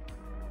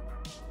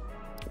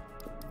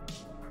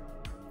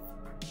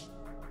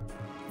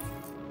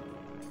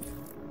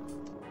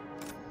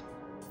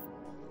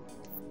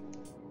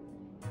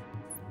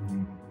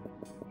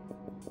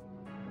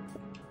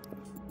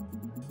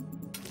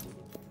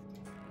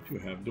 To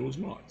have those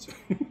mods,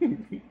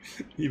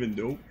 even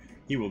though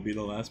he will be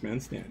the last man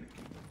standing.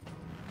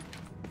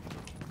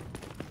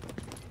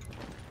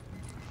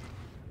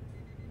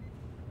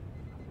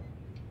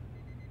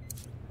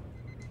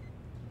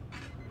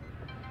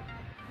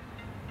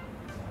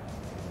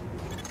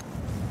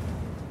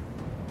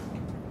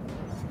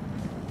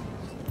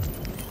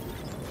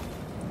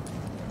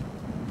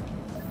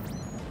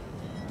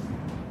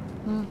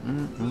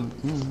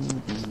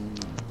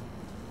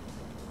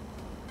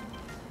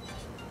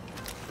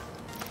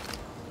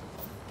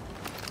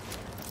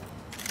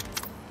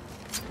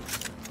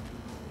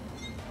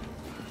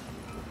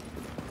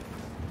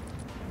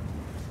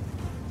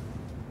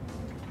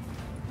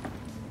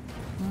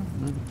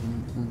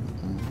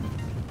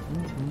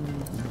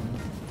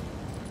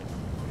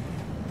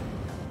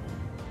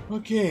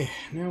 Okay,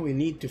 now we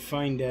need to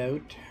find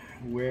out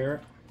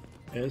where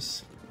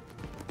is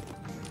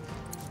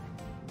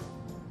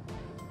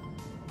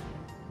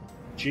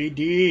JD.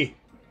 Do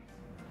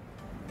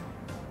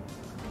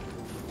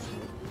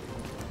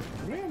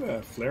we have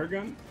a flare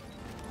gun?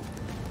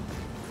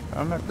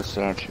 I'm at the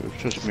statue.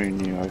 It's just me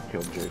and you. I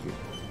killed JD.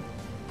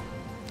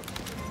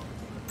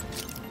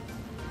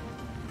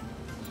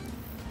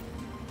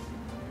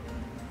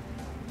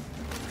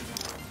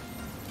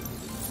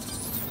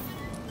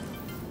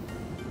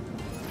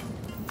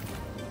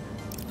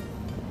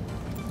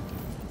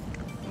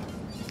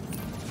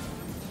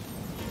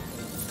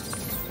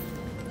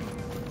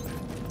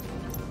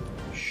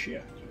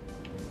 Shit.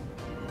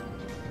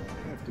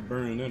 I have to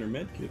burn another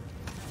medkit.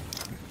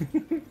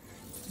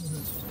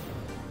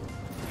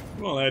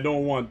 Well, I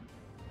don't want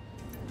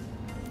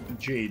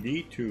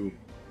JD to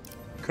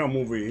come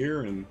over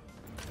here and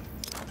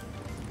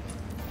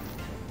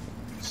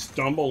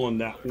stumble on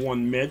that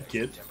one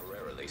medkit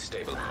Temporarily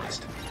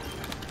stabilized.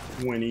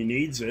 when he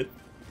needs it,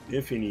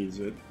 if he needs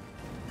it.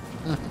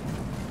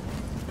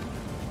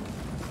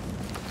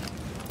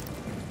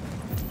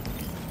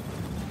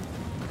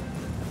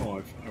 Oh,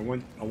 if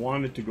I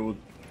wanted to go.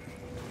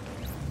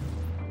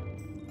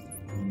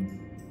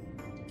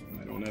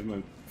 I don't have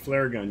my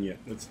flare gun yet.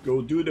 Let's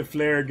go do the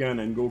flare gun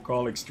and go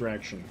call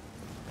extraction.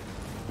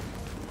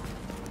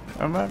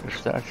 I'm at the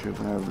statue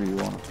whenever you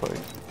want to fight.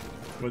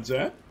 What's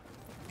that?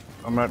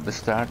 I'm at the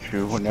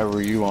statue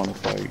whenever you want to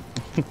fight.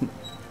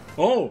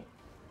 Oh,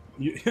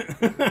 you.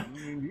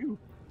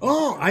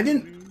 Oh, I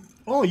didn't.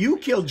 Oh, you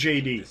killed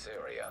JD. This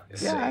area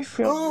is Yeah, I safe.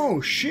 killed. Oh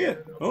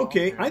shit.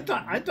 Okay, I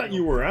thought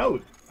you were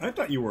out. I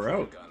thought you were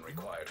out. Gun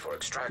required for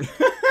extraction.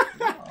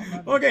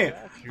 Okay,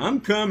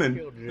 I'm coming.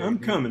 I'm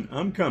coming.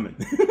 I'm coming.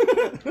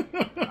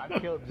 I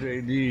killed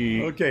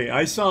JD. Okay,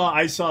 I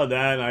saw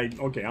that.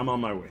 Okay, I'm on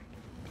my way.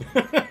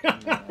 You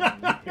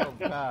killed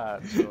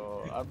Pat,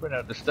 so I've been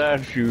at the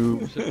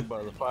statue sitting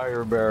by the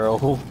fire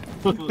barrel.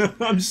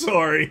 I'm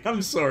sorry,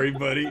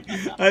 buddy.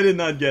 I did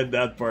not get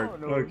that part. Oh,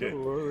 no, Okay.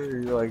 don't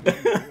worry. Like,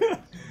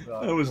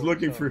 I was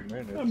looking for.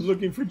 I'm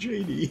looking for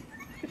JD.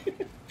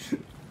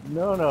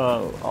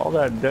 No, all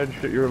that dead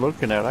shit you're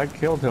looking at, I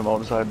killed him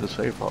outside the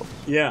safe house.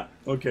 Yeah.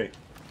 Okay.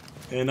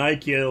 And I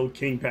killed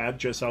King Pat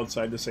just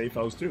outside the safe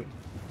house too.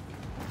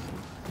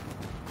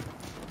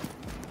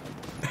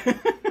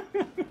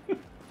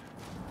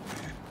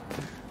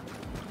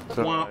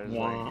 So Wah, I was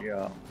wah. like,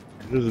 yeah,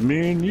 it's just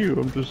me and you.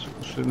 I'm just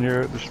sitting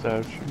here at the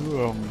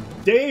statue.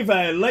 Dave,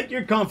 I like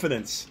your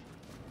confidence.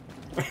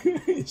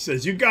 He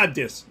says, "You got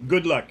this.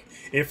 Good luck.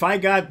 If I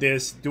got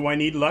this, do I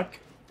need luck?"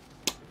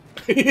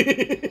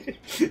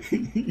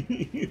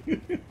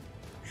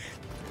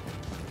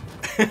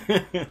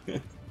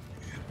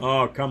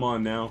 Oh, come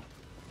on now.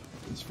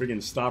 This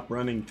friggin' stop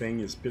running thing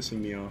is pissing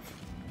me off.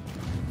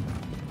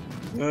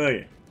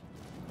 Okay.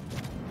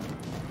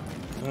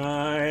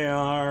 I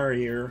are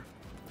here.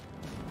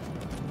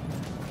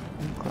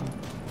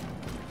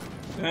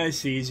 I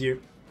sees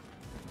you.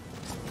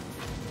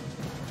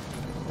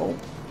 Oh,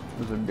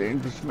 there's a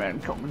dangerous man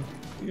coming.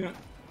 Yeah.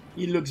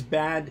 He looks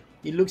bad.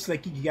 He looks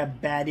like he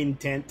got bad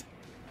intent.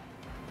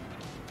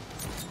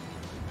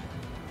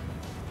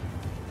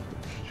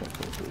 Let's check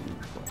out the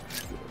reflex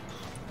skills.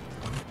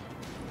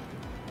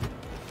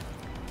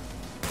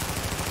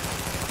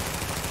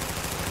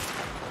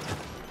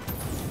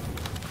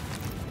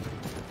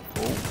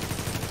 Oh.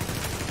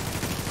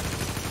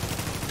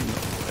 No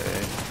way.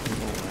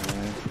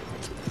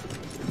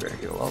 You better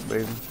heal up,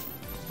 baby.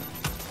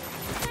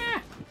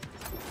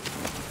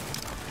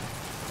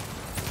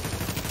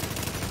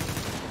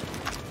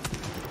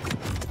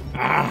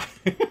 Ah!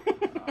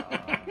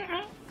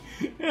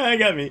 Yeah, I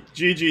got me.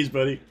 GG's,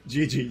 buddy.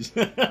 GG's.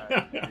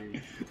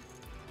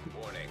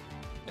 Warning.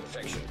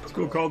 Infection. Let's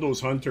go call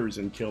those hunters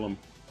and kill them.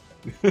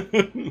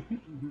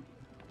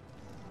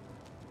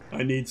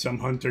 I need some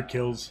hunter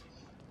kills.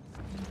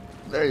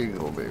 There you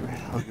go, baby.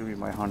 I'll give you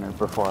my hunter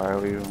before I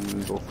leave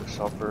and go for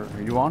supper.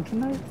 Are you on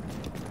tonight?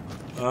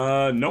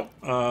 Nope.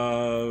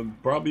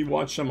 Probably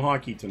watch some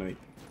hockey tonight.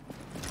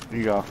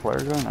 You got a flare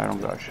gun? I don't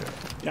got shit.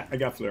 Yeah, I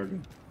got flare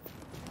gun.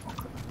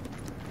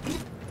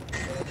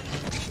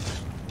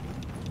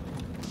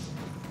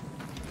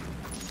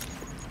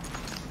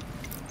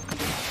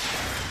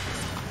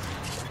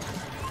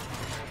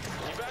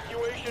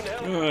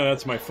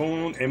 That's my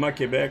phone. Emma,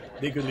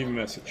 Quebec. They could leave a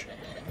message.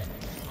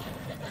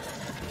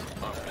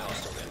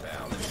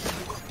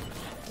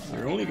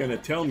 You're only gonna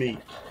tell me.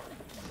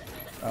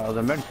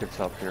 The medkit's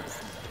up here.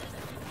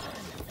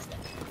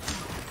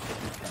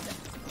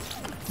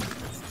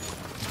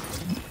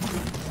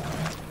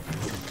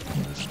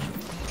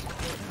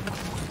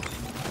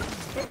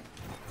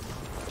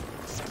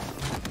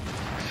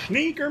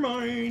 Sneaker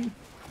mine.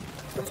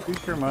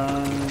 Sneaker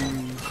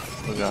mine.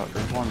 Look out,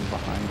 there's one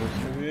behind us.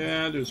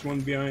 Yeah, there's one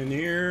behind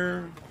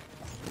here.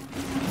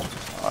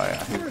 Oh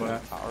yeah, he put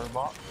a power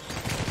box.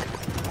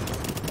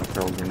 A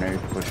throw grenade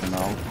pushing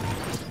out.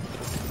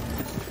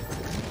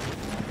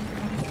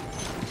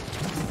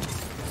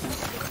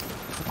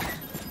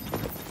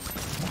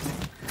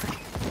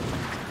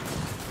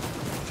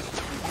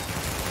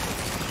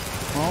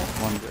 Oh,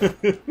 one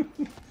dead.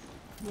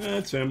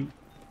 That's him.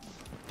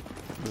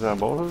 Is that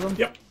both of them?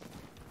 Yep.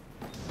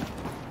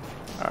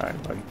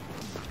 Alright, buddy.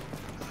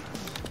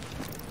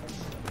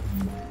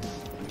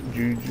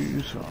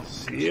 GG's.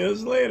 See you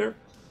later.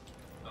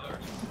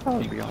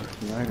 I'll be on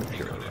tonight if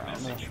you're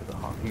around after the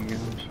hockey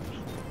games.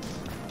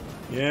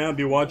 Yeah, I'll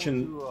be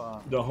watching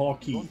the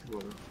hockey.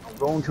 I'm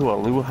going to a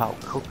luau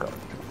cookout.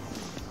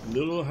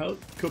 Little house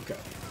cookout.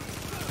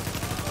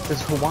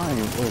 It's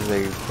Hawaiian where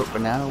they put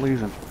banana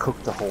leaves and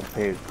cook the whole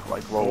pig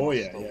like rolls. Oh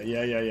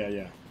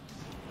yeah.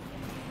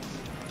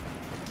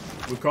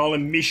 We call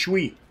him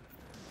Mishui.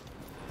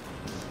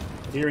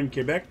 Here in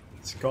Quebec,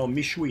 it's called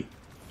Mishui.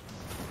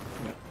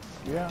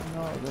 Yeah,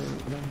 no,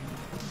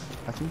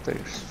 I think they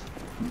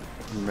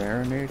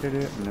marinated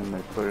it and then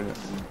they put it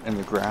in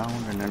the ground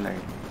and then they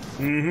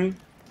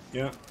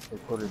Yeah. They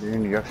put it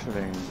in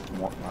yesterday and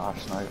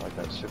last night, like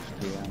at 6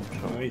 p.m.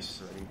 So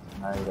nice.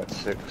 Tonight at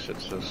 6,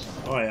 it's just.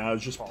 Oh yeah, I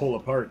was just pull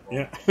apart.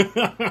 Yeah. Well,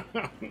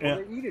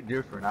 they eat it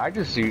different. I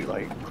just eat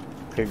like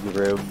pig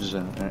ribs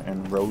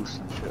and roast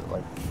and shit.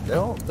 Like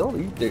they'll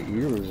eat their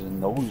ears and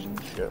nose and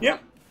shit. Yeah.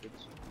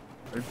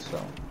 It's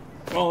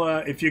Well,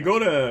 if you go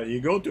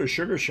to a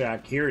sugar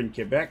shack here in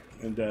Quebec,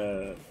 and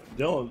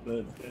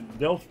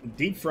they'll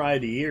deep fry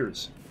the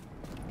ears.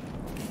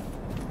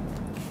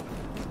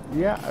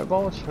 Yeah, I've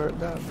always heard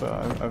that,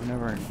 but I've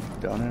never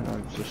done it.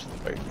 I've just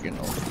like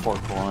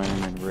pork loin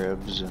and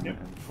ribs and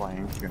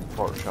flank and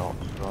pork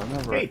chops. So I've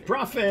never. Hey,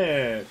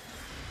 Prophet!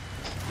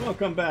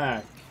 Welcome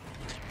back.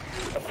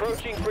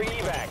 Approaching for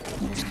evac.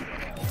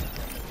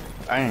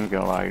 I ain't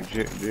gonna lie,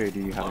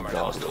 JD had a dog.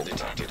 Hostile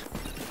detected.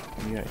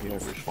 Yeah, he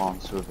had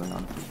responsive and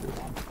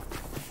unforgiving.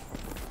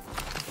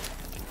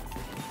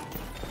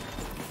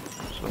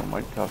 So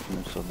my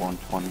toughness of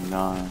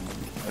 129.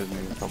 I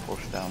made a couple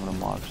stamina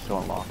mods to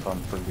unlock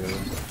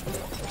unforgiven.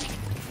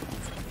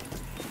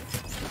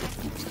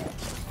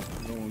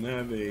 Don't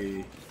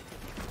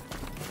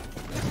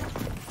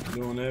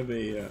have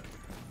a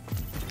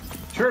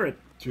turret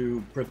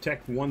to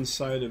protect one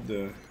side of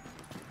the.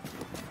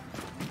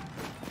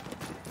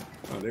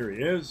 Oh, there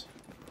he is.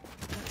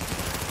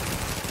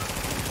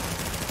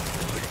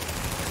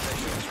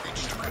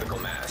 Critical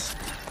mass.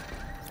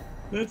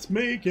 Let's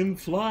make him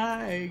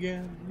fly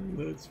again.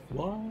 Let's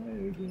fly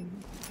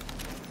again.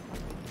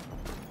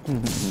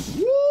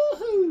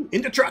 Woohoo!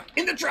 In the truck!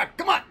 In the truck!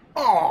 Come on!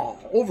 Oh,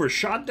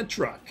 overshot the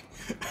truck.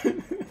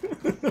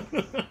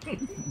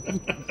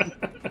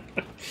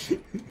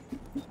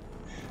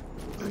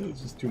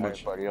 This is too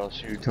much. Alright, buddy, I'll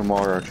see you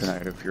tomorrow or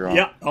tonight if you're on.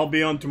 Yeah, I'll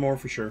be on tomorrow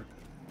for sure.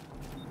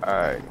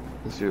 Alright,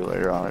 we'll see you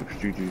later, Alex.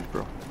 GG's,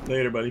 bro.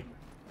 Later, buddy.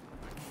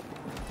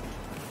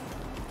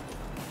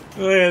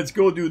 Let's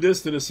go do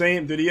this to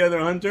the other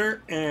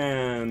hunter,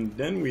 and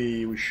then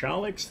we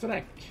shall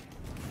extract.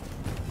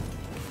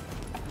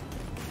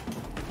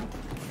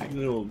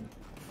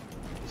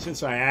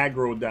 Since I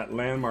aggroed that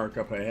landmark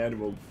up ahead,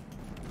 we'll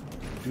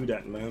do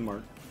that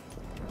landmark.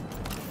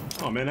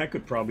 Oh man, I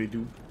could probably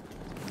do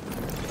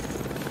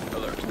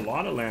a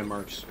lot of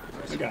landmarks.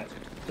 I got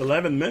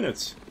 11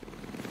 minutes.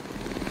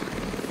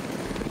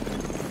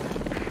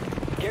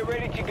 Get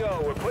ready to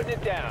go. We're putting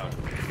it down.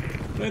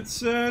 Let's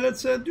do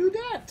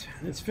that.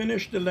 Let's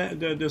finish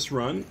this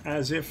run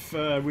as if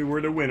we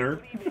were the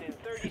winner.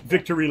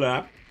 Victory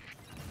lap.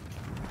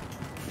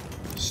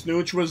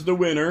 Snooch was the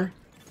winner.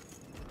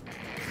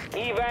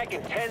 Evac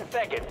in 10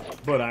 seconds.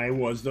 But I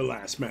was the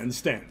last man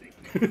standing.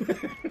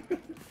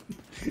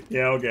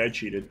 Yeah, okay, I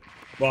cheated.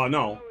 Well,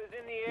 no.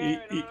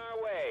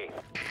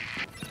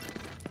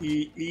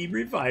 He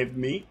revived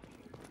me.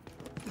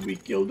 We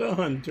killed the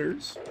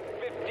hunters.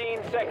 15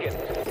 seconds.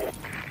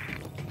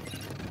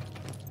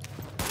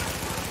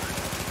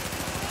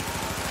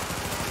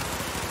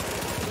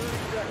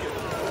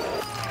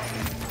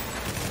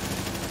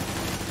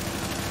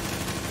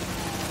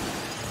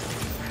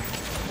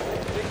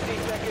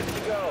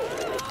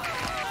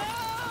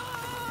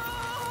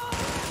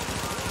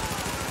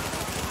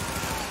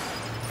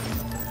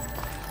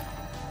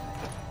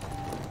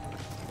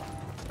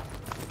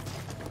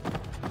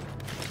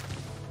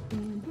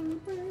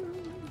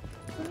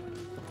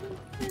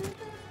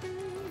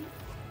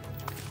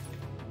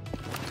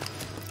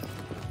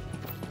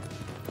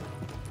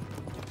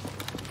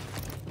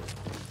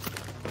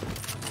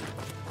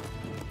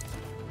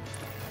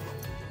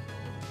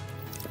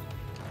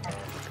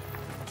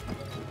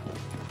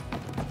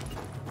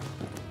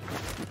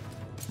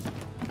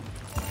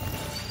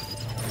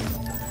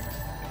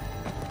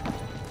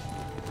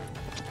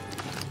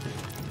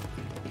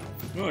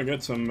 Oh, I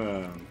got some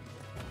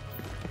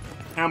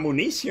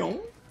ammunition.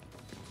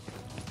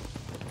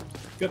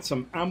 Got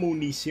some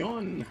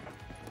ammunition.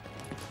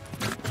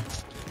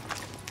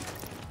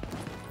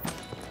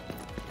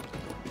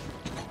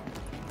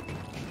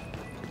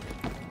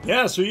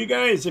 Yeah, so you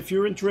guys, if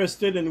you're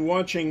interested in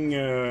watching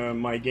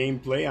my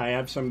gameplay, I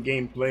have some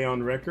gameplay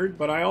on record,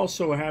 but I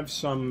also have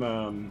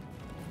some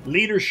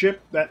leadership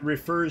that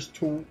refers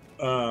to,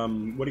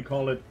 what do you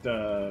call it,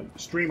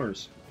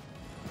 streamers.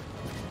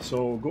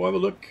 So go have a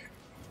look.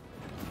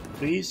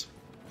 Please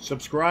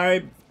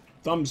subscribe,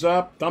 thumbs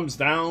up, thumbs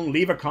down,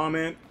 leave a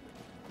comment.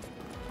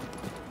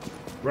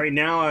 Right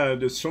now,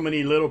 there's so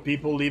many little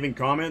people leaving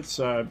comments.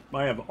 I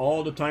have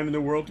all the time in the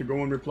world to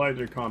go and reply to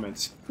their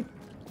comments.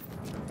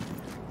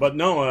 But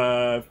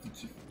no,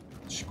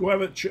 just go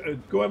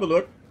have a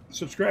look.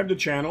 Subscribe to the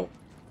channel.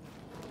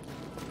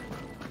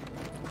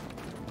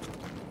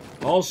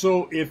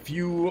 Also, if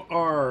you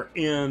are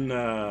in,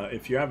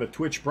 if you have a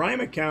Twitch Prime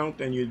account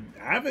and you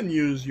haven't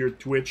used your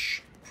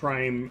Twitch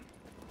Prime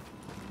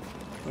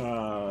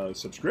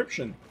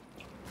subscription,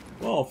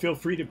 well, feel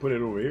free to put it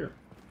over here.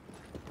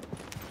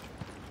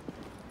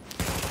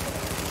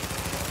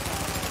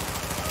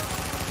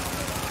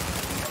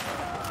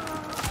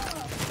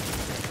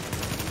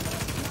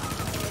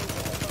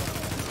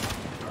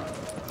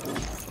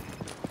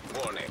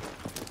 Warning.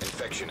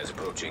 Infection is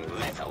approaching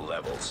lethal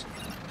levels.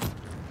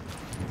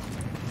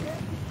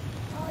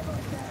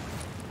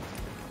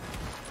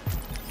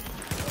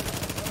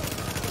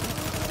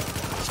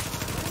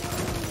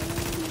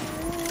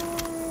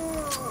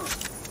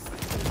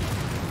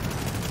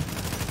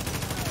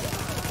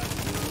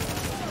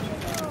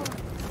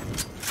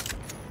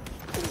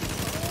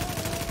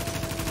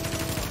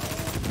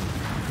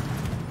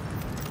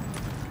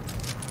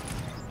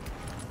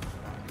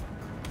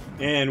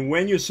 And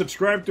when you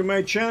subscribe to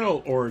my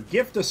channel, or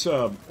gift a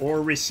sub,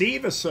 or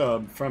receive a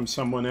sub from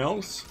someone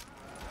else,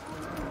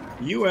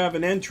 you have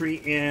an entry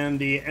in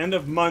the end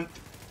of month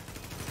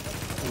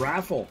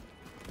raffle.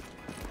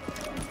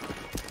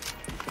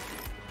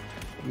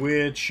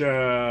 Which,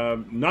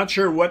 not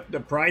sure what the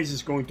prize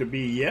is going to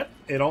be yet.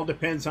 It all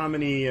depends how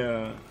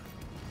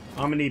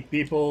many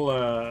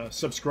people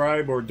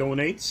subscribe or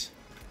donates.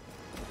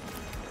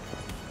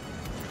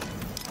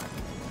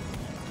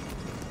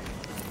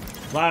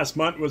 Last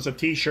month was a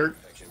t-shirt.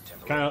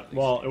 Kind of,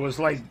 well, it was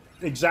like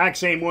exact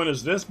same one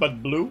as this,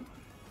 but blue.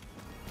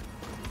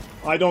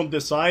 I don't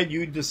decide.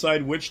 You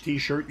decide which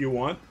t-shirt you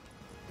want.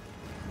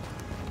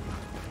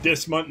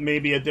 This month may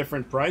be a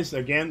different price,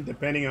 again,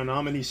 depending on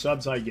how many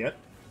subs I get.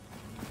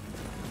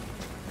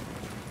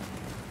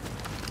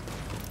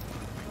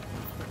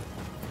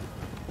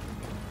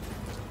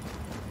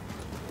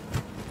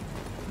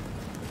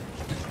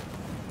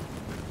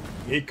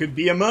 It could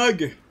be a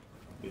mug.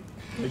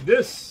 Like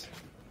this.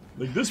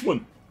 Like this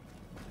one.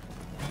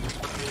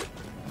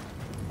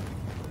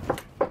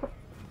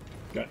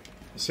 Got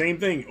the same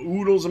thing,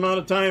 oodles amount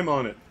of time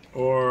on it.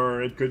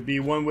 Or it could be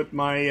one with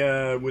my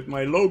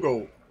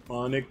logo,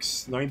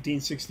 Onyx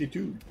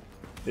 1962.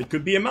 It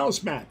could be a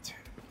mouse mat.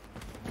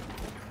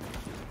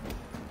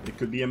 It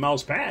could be a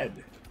mouse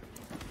pad.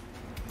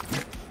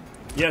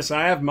 Yes,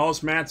 I have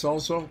mouse mats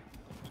also.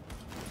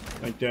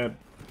 Like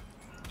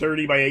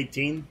 30 by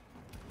 18.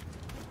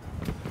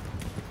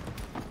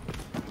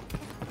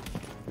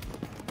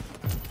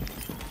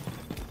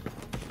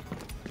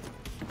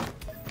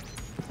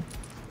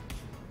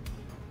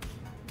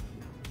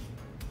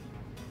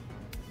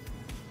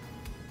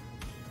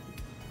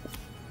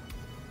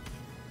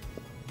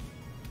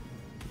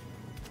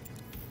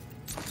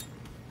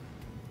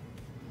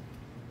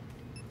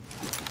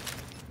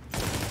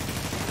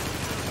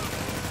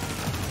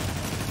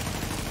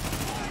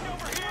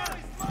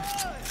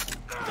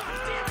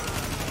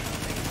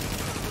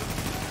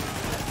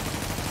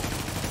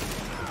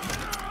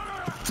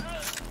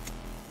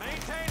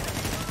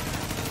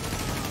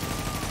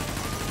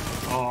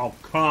 Oh,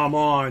 come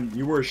on.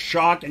 You were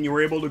shot and you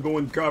were able to go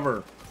in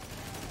cover.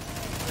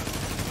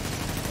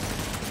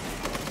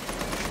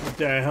 What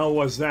the hell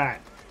was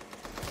that?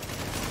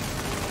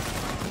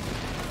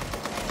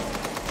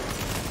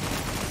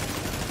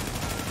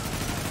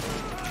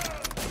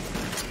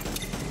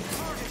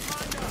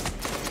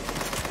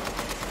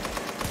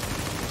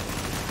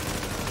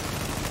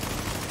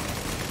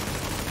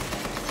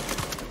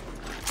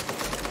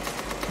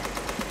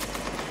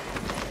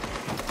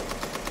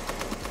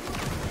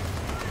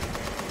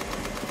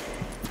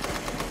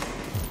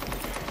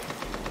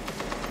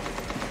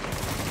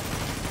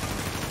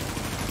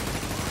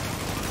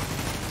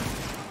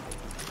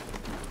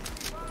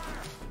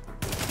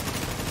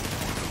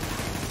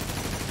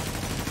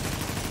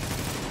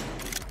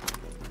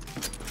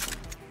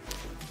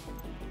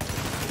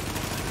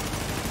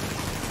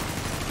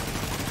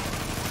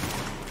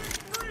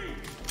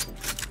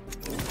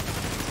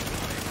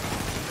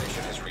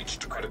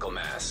 Critical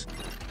mass.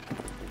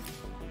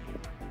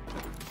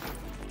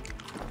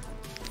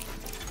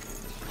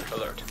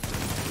 Alert.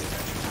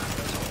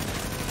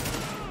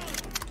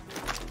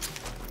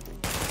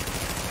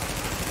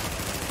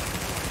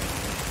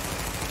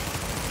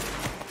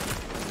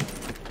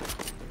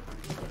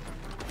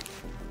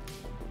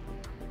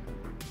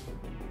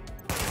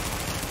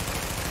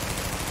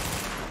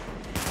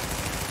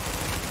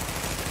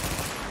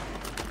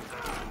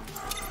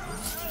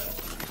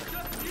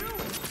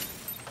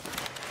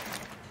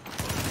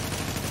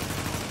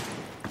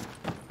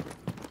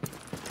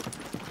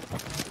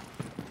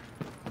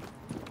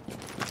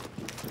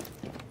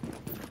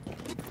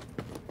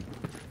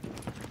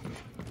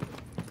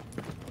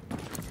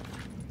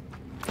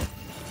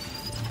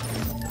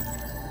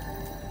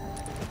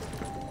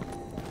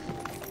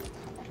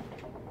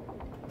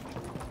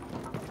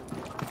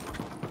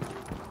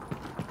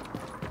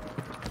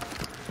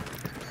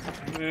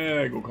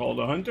 Yeah, go call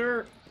the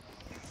hunter.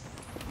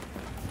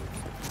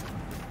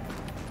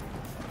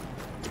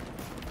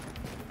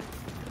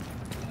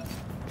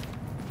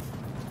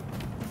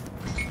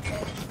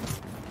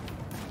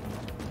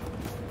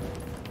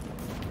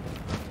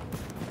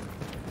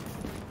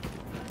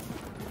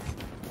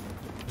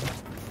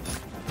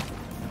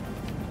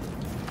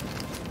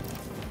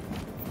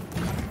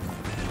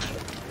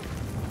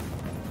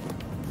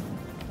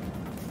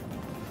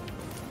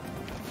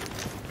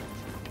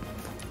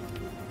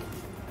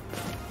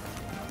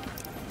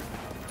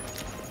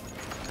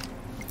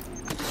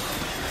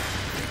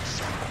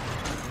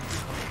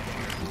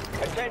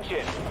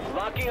 Attention,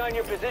 locking on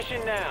your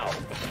position now.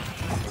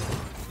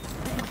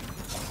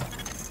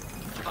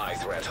 High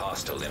threat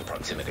hostile in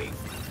proximity.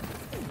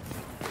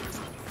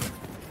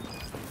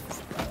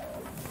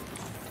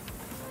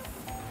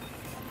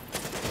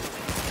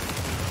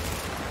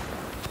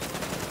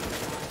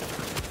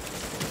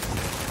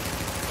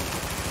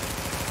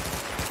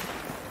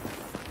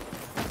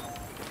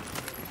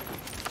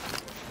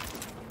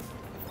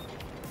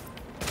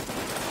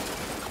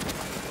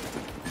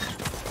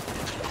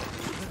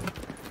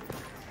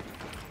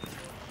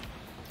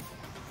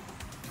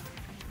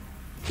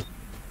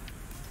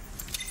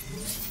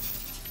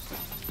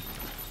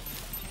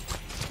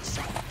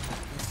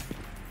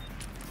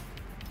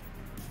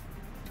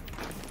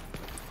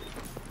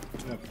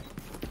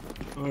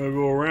 I'm gonna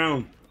go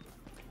around.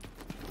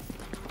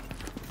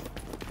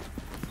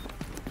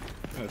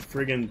 That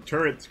friggin'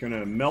 turret's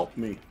gonna melt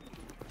me.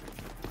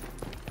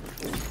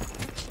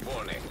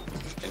 Warning.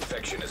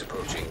 Infection is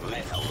approaching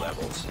lethal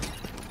levels.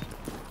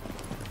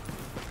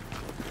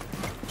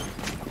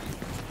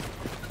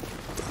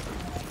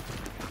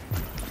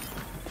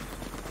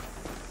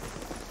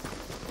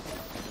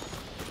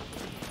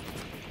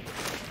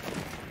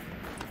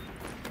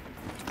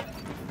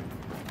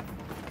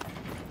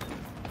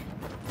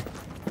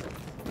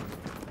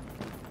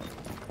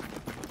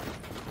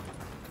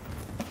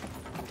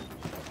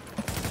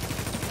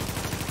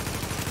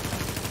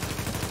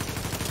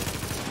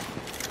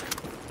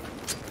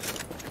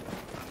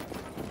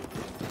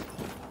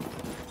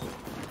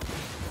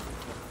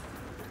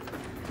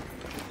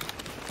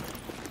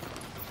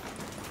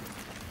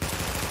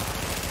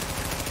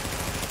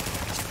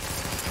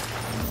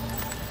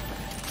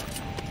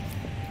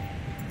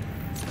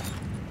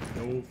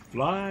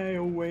 Fly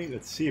away.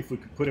 Let's see if we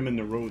could put him in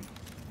the road.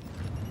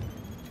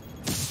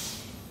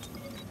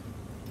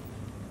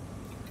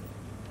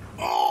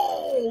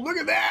 Oh, look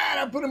at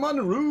that! I put him on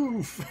the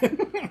roof.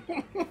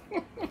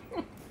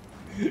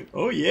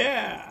 Oh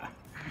yeah.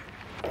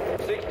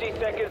 60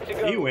 seconds to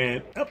go. He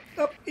went up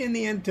in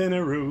the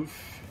antenna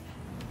roof.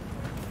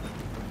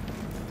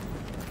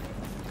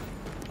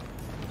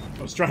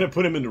 I was trying to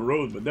put him in the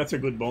road, but that's a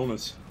good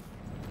bonus.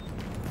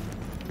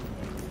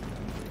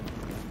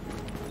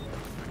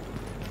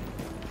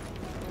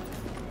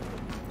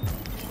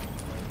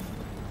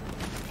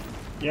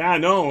 Yeah, I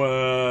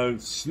know.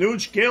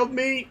 Snooch killed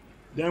me.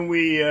 Then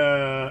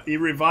he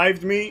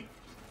revived me.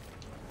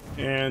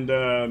 And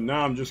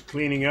now I'm just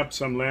cleaning up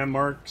some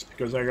landmarks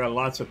because I got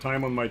lots of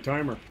time on my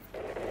timer.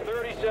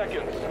 30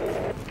 seconds.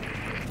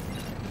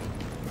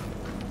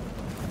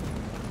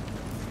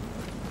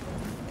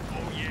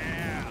 Oh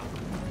yeah.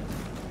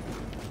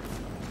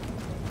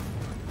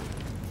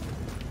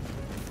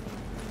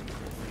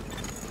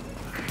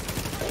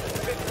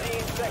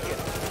 15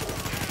 seconds.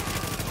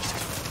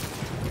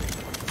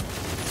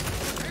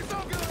 It's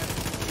all good.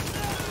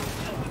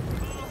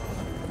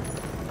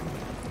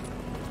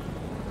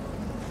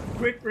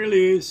 Quick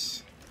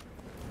release.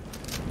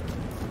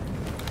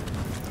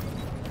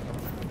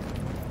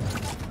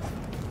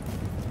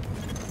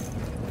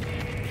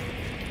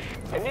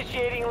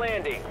 Initiating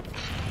landing.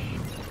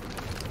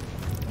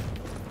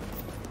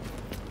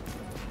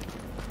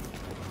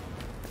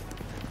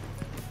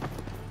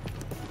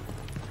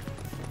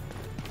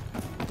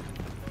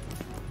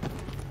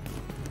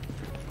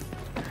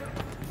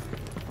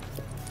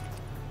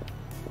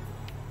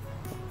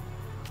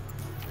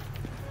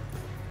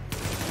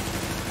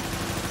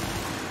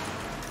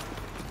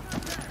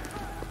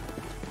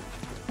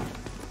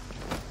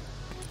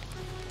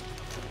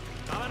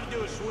 Time to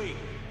do a sweep.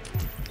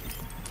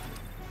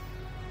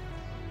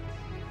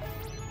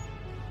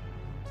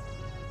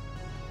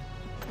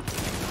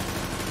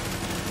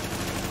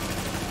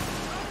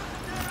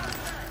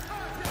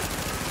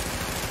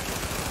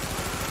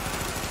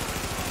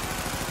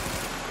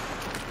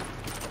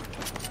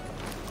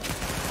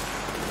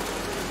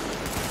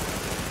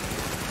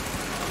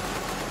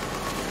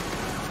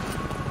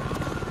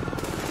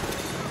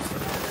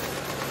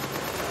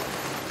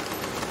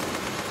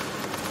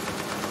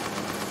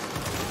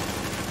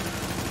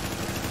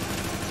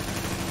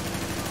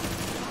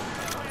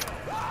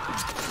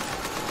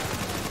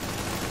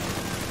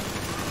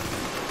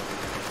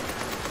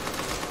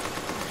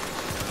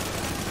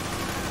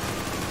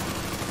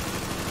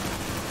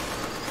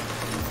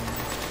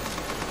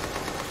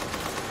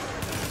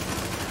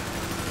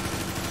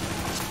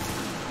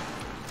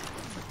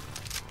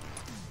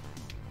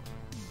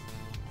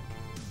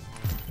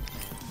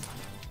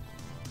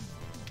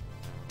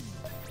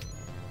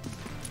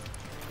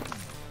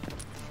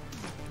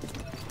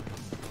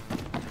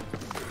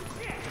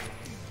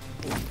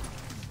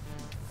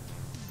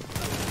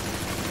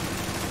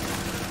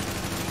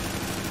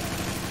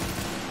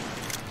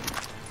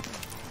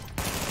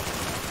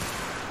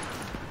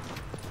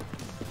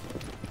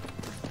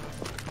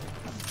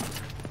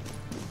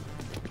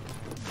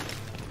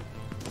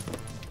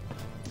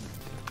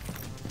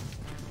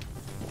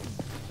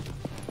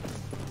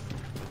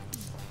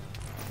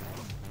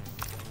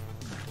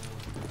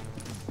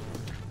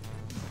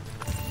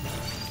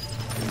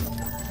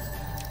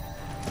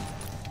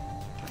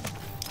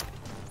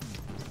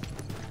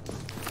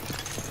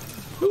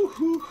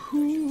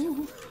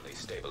 Temporarily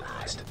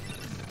stabilized.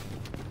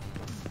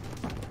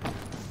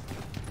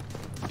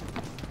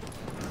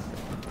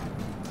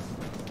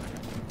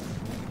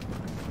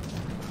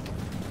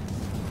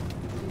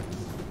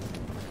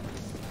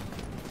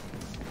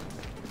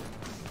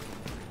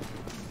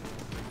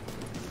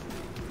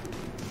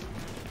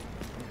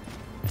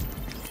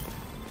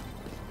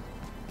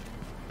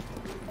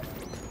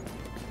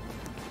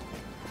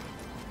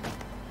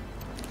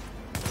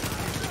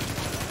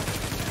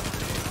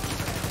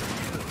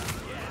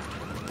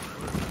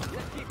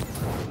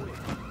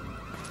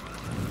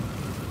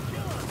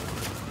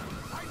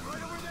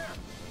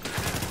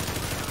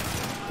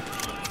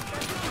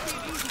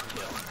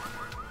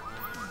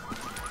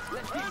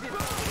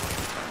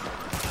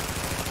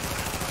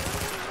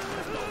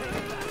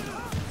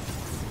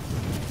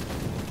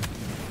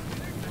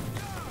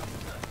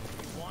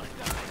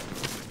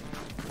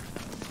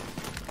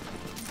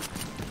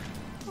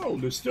 Oh,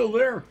 they're still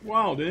there.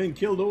 Wow, they didn't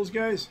kill those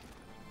guys.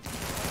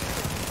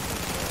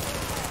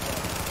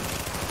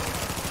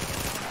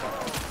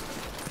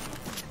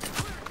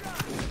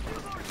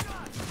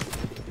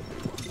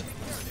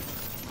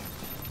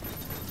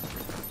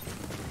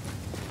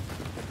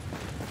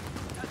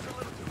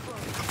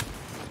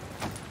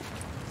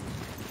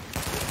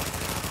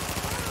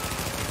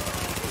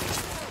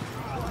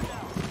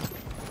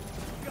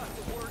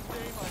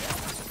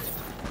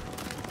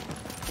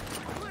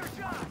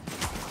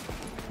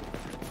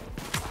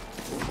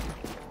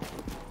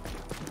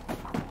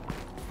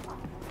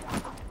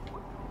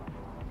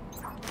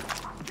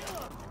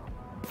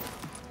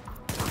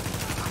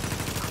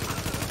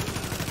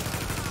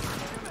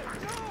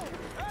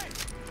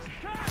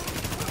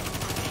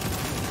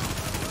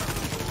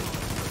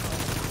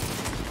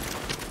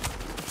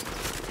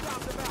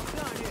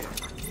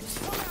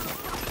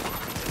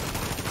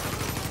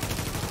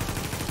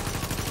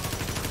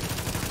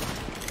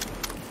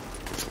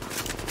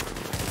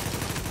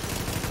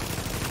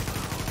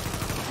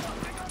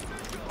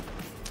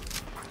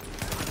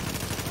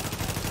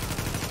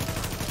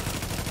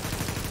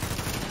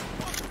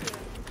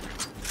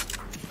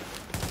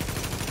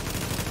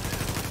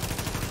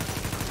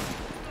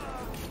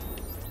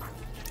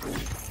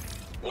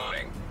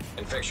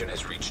 Infection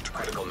has reached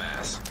critical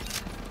mass.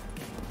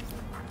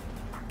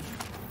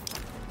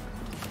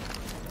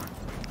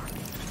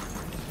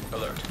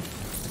 Alert.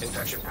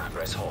 Infection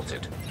progress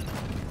halted.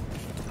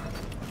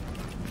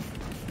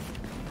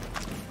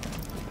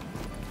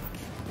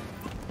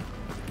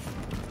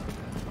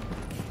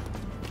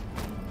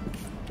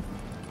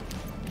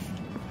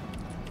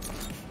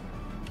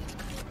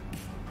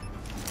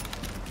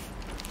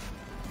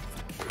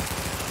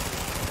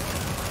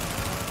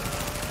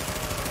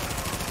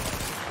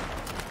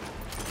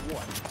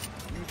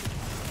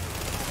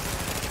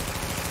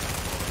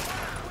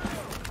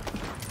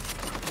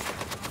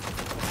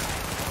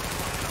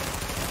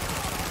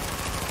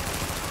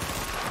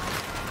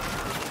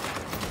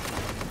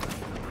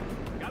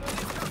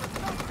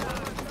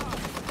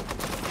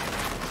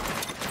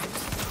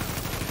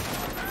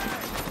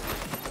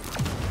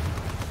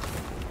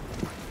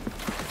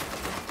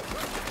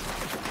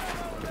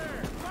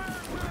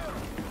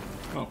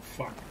 Oh,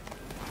 fuck.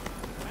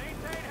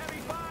 Maintain heavy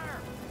fire.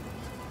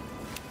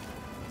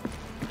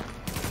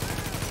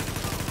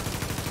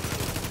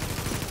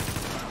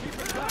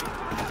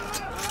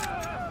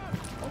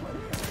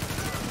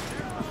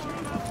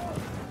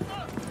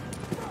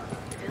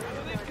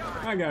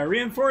 I got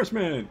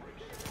reinforcement.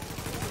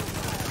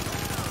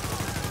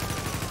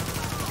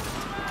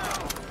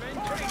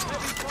 Maintain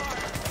heavy fire.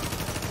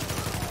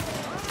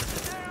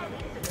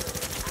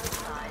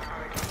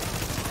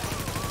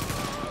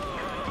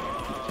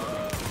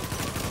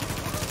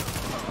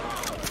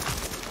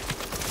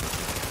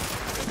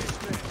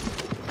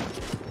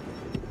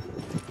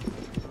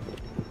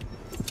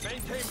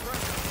 Maintain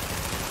pressure.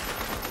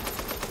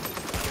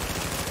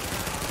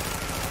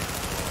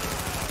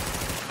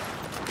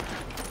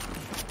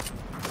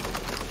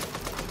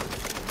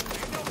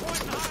 Ain't no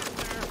point in hiding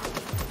there.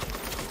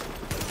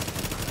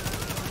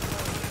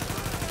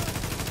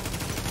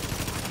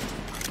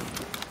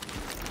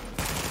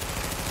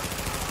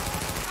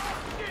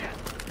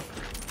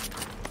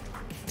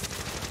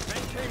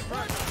 Maintain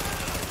pressure.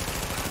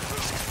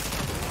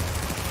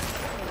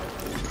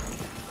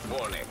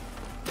 Warning.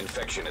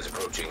 Infection is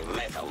approaching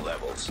lethal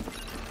levels.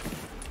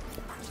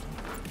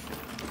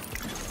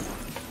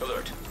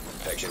 Alert.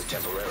 Infection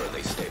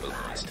temporarily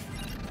stabilized.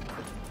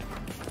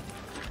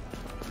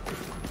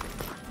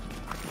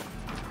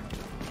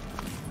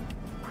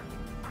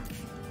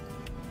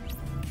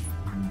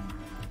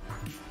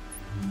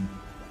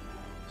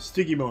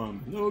 Sticky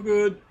bomb. No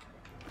good.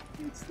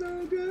 It's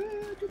no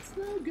good. It's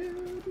no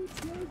good.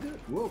 It's no good.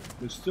 Whoa,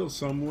 there's still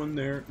someone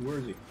there. Where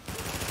is he?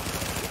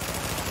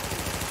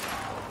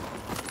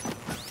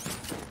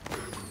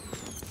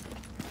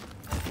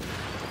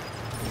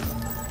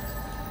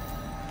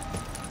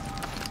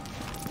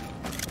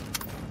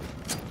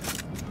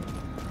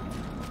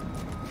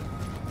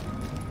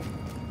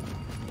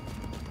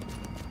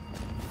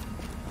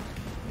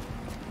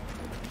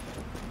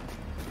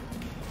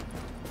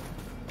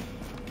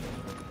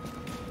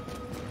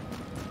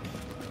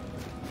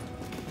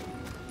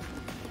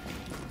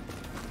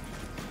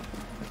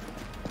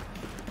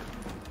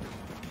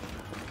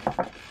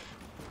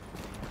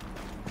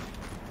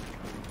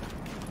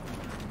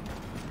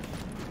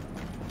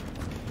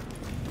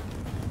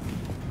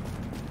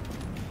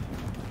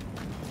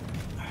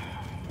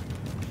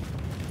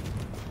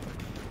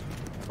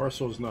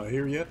 Parcel's not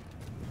here yet.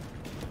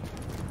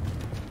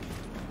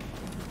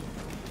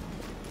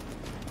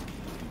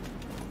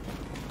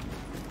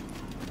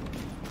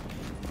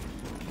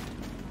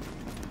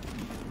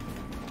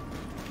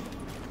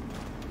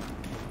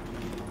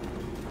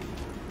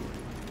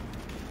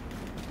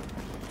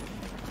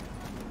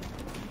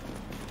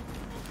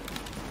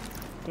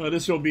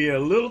 This will be a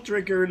little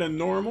trickier than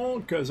normal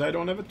because I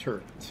don't have a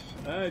turret.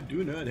 I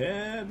do not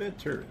have a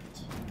turret.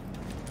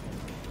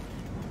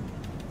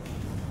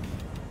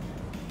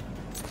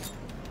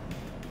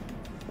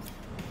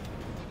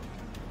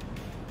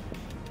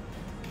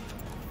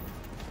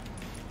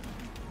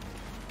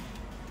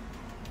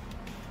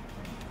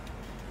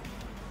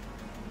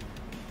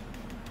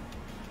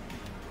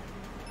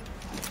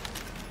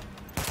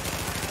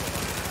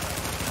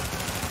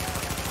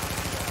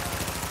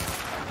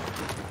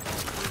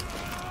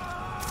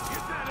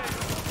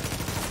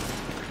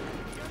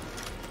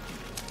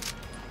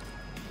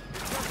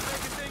 Just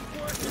make it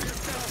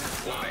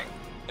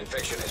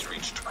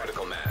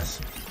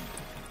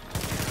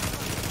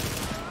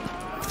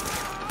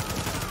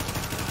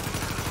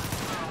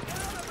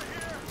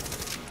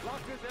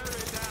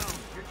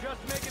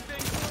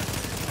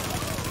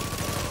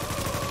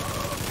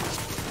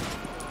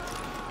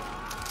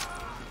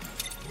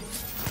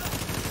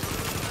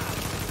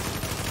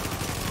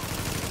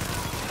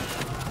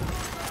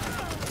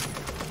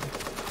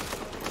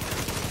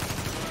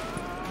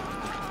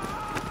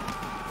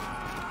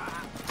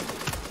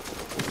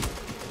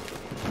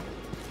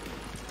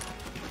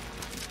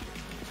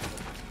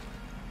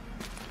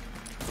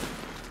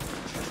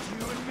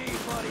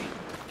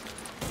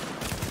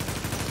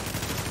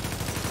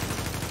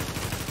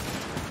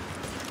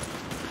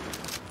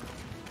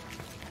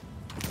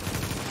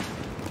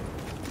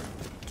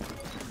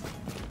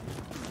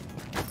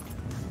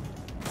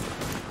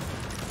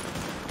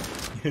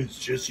It's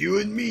just you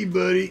and me,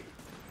 buddy.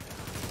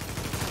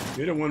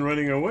 You're the one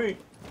running away.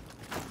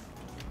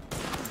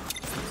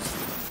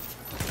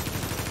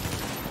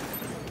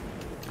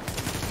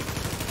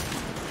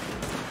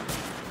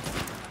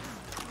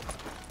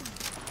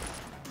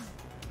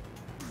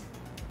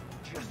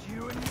 Just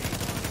you and me.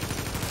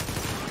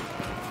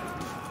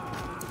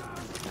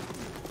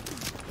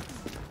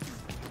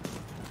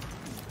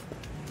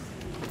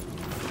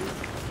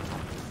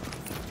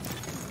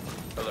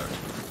 Alert.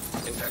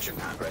 Infection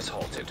progress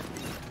halted.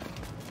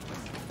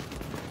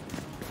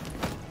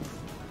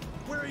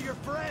 Where are your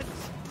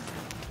friends?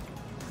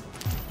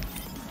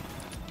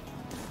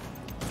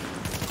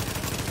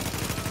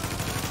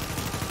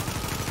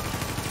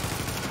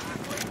 I'm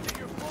wasting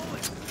your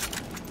bullets.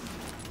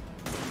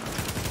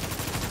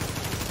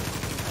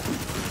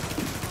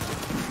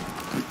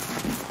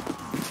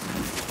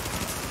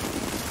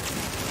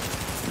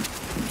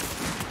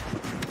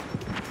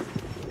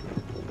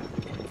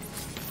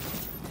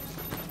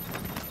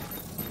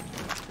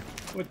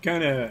 What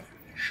kind of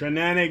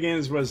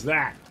shenanigans was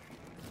that?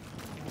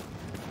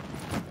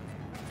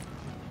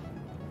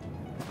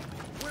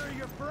 Where are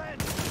your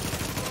friends?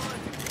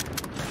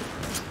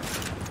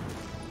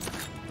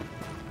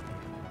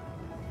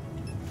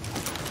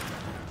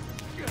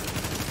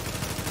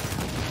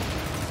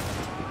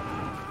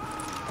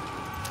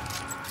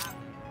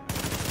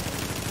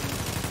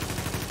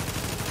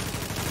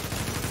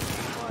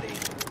 Buddy.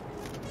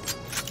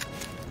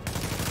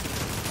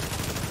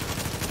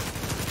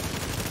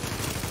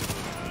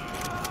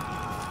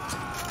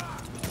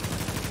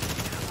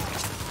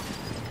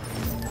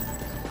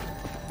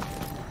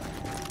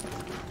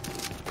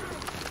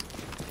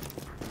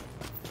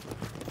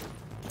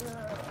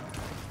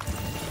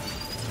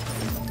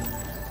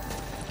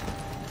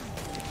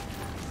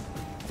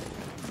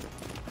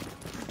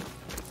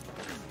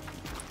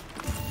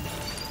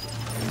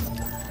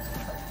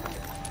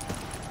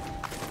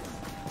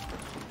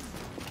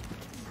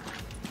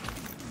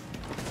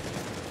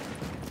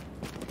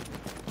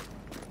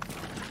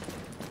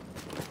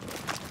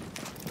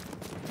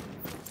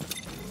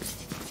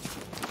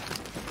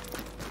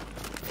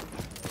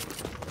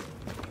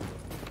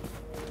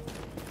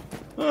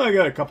 Oh, I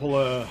got a couple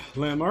of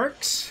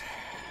landmarks.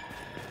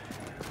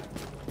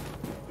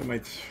 Got my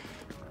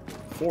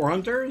 4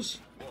 hunters.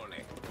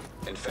 Warning.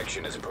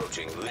 Infection is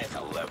approaching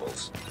lethal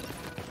levels.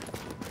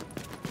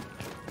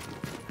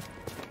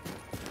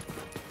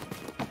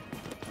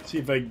 See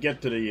if I can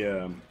get to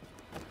the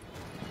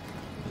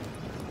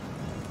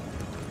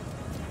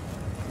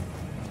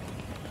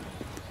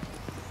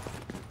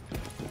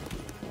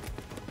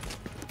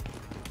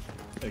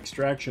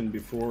extraction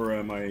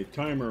before my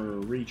timer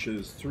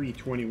reaches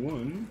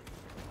 3:21.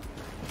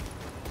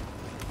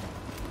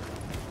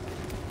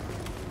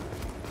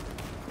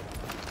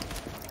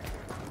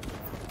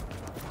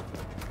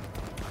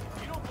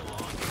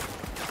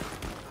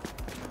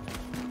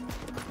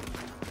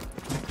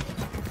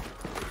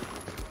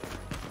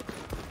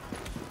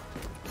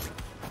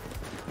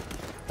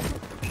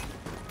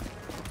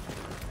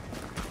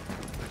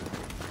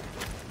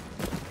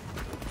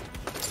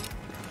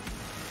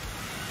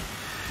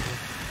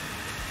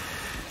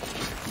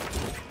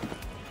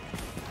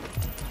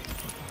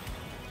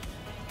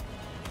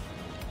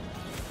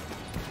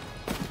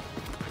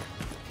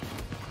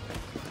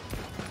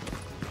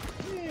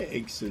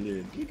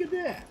 Excellent. Look at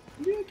that.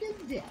 Look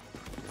at that.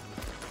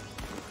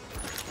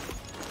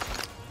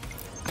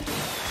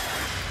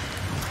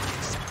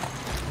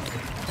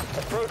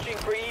 Approaching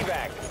for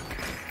evac.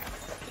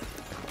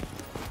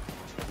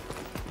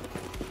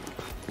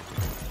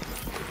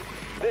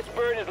 This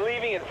bird is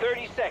leaving in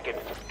 30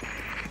 seconds.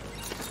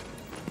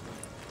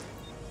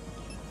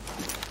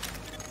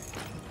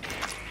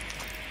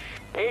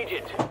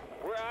 Agent,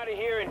 we're out of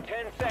here in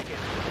 10 seconds.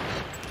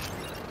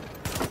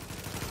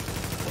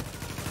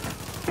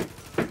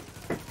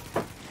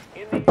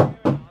 In the air,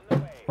 on the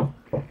way.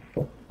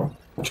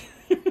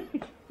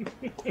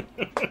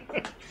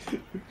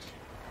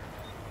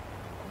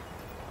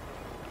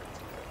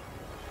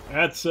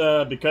 That's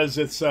because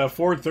it's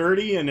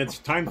 4:30 and it's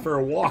time for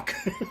a walk.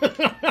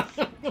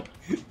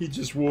 He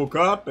just woke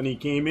up and he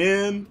came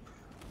in.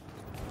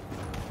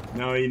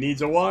 Now he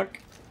needs a walk,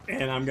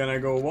 and I'm gonna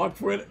go walk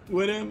with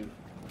him.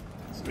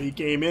 So he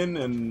came in,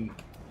 and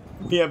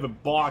we have a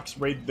box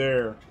right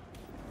there.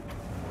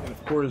 And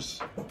of course,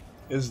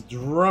 his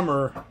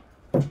drummer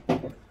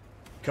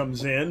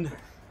comes in.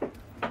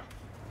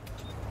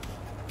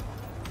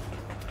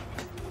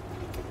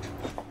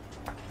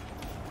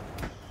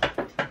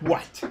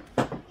 What?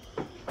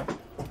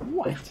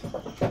 What? Come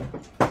on.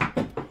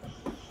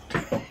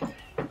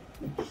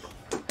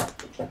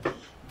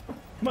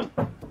 Come on.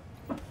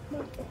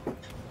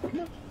 Come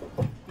on.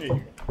 There you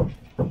go.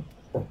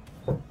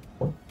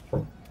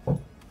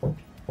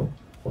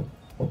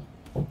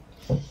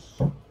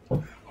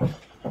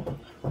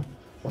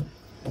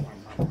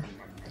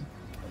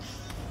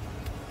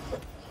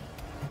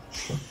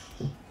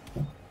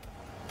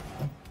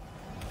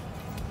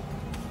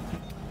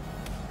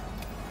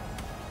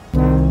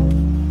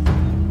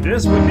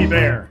 This would be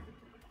Bear.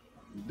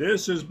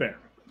 This is Bear.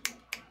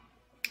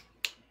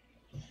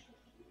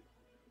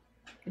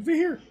 Over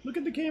here. Look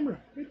at the camera.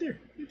 Right there.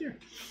 Right there.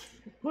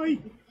 Hi.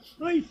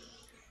 Hi.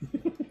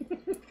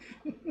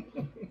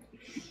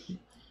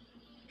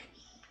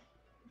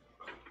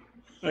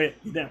 Okay,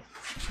 get down.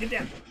 Get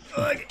down.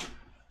 Okay.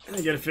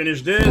 I gotta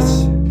finish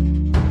this.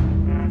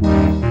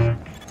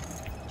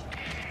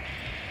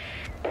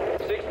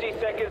 60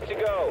 seconds to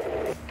go.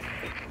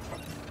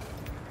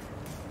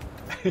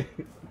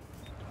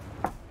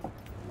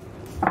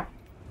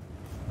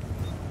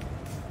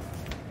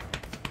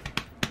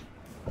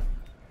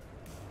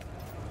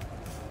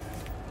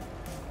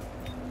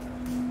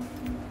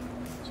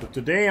 So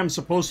today I'm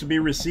supposed to be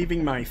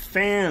receiving my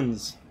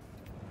fans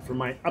for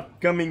my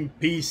upcoming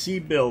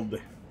PC build.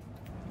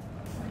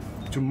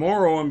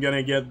 Tomorrow I'm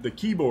gonna get the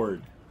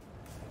keyboard.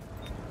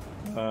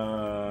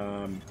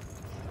 30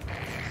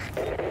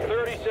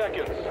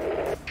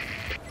 seconds.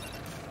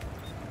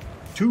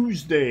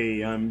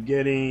 Tuesday I'm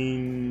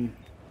getting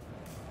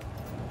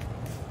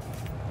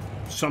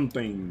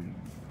something.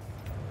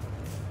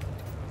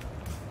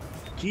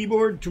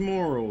 Keyboard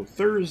tomorrow.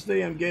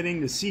 Thursday I'm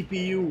getting the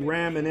CPU,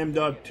 RAM, and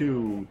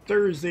M.2.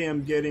 Thursday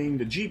I'm getting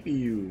the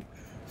GPU.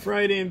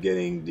 Friday I'm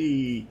getting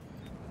the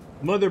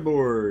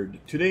motherboard.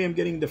 Today I'm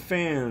getting the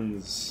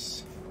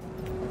fans.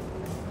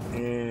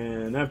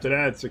 And after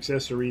that it's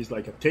accessories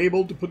like a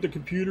table to put the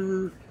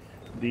computer,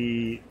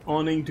 the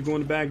awning to go on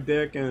the back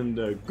deck, and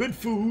good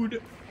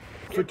food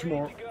for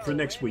tomorrow, for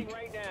next week.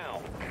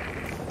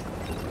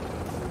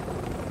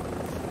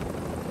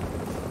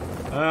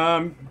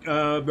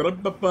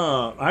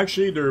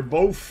 Actually, they're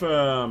both.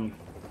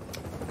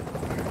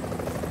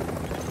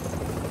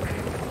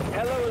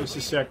 Just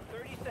a sec.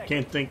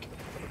 Can't think.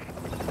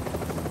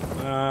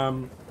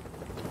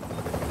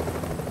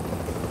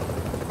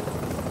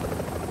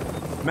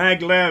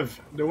 Maglev,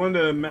 the one,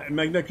 the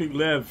magnetic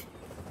lev.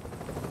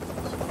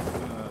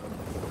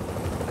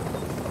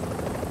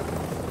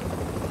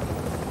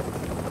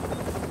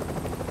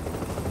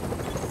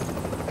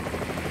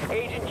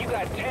 Agent, you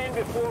got 10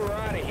 before we're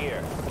out of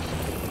here.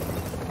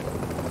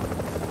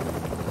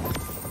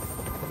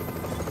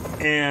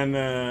 And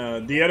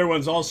the other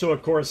one's also a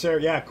Corsair.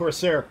 Yeah,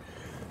 Corsair.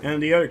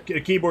 And the other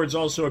keyboard's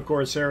also a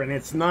Corsair, and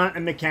it's not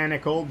a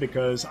mechanical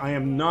because I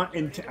am not.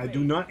 I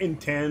do not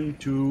intend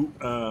to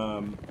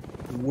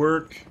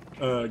work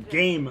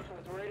game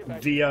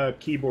via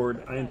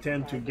keyboard. I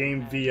intend to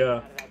game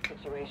via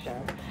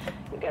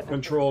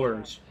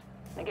controllers.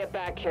 Get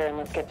back here and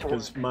let's get to work.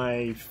 Because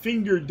my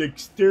finger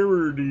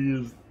dexterity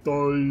is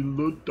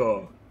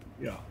diluta.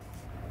 Yeah.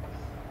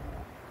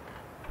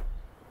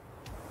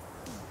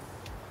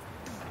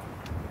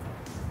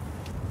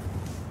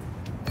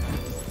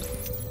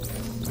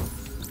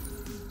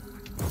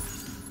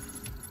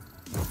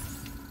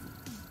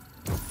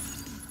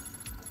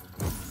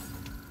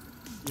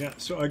 Yeah,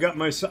 so I got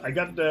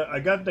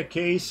the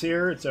case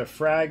here. It's a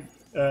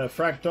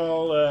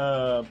fractal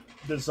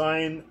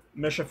design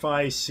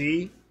Meshify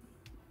C.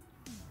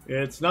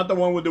 It's not the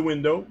one with the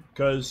window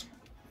because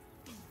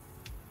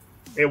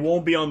it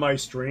won't be on my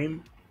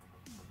stream.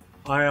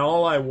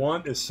 All I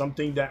want is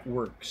something that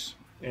works,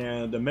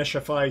 and the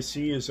Meshify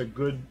C is a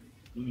good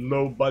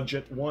low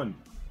budget one.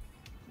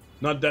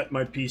 Not that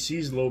my PC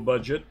is low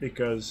budget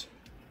because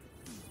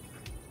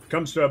it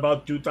comes to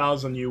about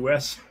 2,000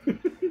 US.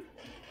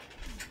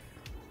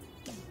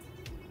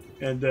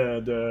 And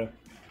the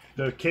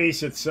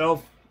case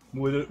itself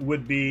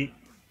would be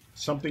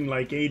something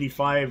like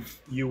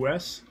 85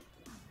 US.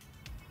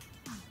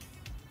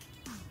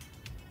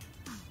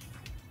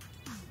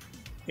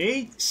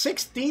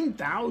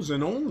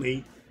 16,000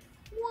 only.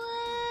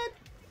 What?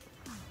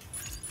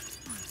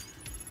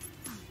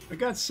 I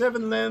got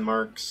 7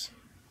 landmarks.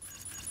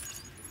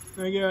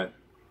 I got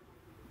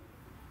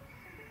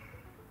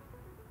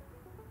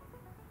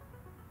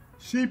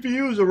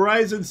CPU is a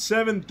Ryzen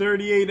 7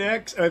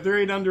 38X,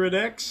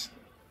 3800X.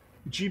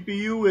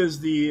 GPU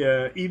is the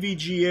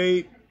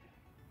EVGA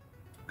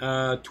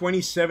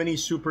 2070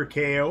 Super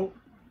KO.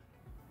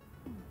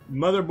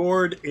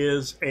 Motherboard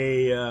is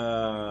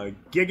a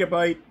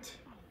Gigabyte,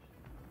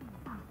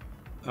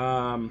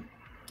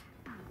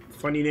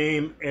 funny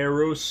name,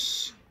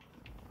 Aeros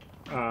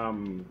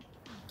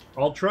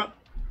Ultra.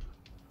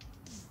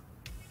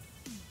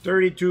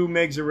 32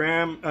 megs of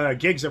RAM,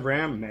 gigs of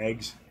RAM,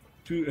 megs.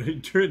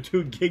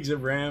 2 gigs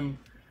of RAM,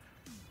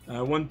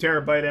 1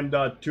 terabyte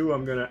M.2.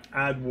 I'm gonna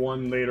add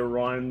one later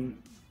on,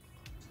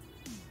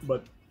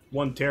 but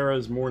 1 tera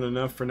is more than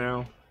enough for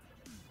now.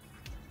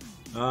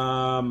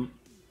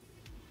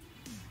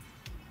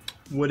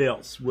 What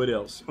else? What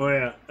else? Oh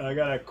yeah, I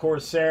got a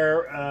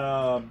Corsair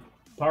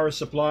power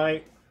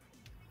supply.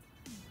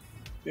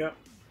 Yeah,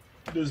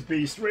 this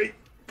beast right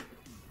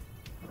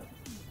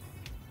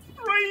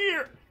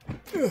here.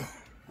 Ugh.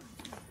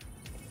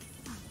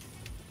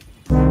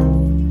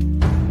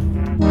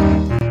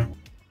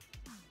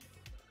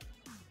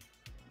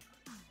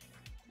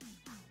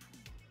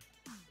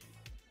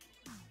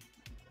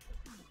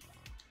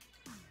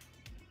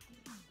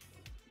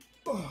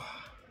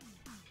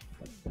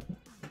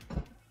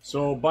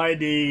 So by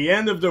the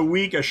end of the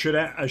week, I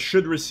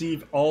should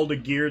receive all the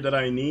gear that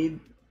I need.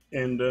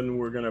 and then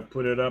we're gonna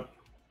put it up.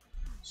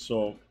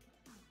 So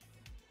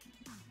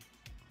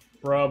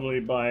probably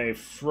by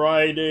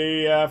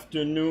Friday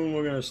afternoon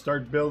we're gonna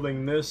start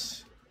building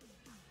this.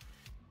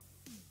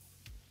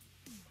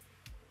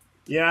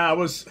 Yeah, I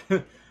was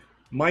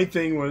my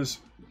thing was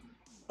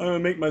I'm gonna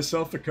make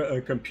myself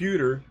a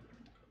computer,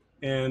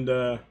 and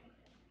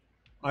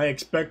I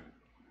expect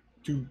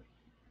to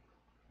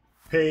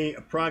pay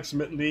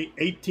approximately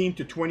 18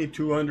 to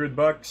 2,200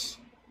 bucks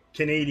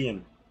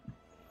Canadian.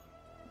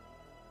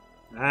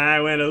 I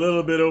went a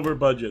little bit over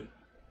budget,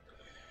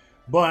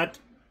 but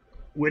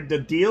with the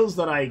deals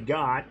that I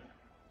got,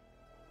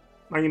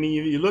 I mean,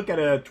 you look at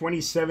a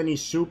 2070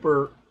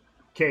 Super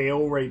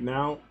KO right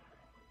now,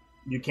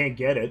 you can't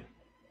get it.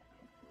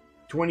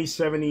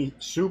 2070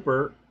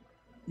 Super,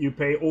 you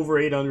pay over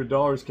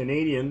 $800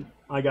 Canadian.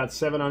 I got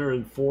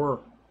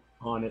 704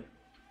 on it.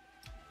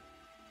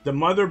 The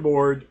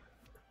motherboard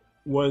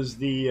was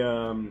the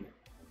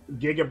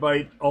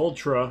Gigabyte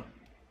Ultra,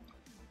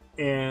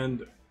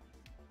 and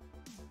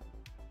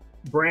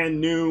brand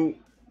new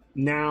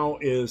now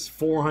is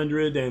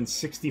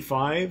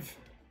 465.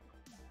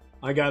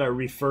 I got a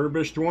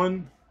refurbished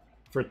one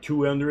for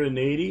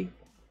 280.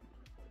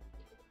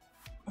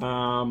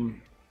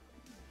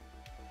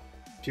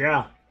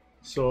 Yeah,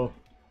 so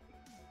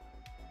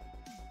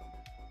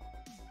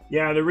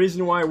yeah, the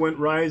reason why I went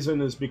Ryzen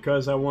is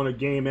because I want to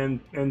game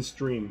and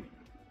stream.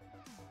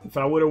 If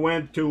I would have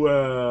went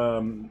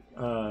to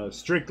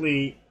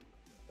strictly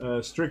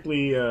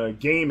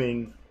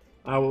gaming,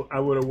 I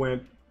would have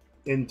went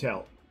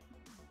Intel.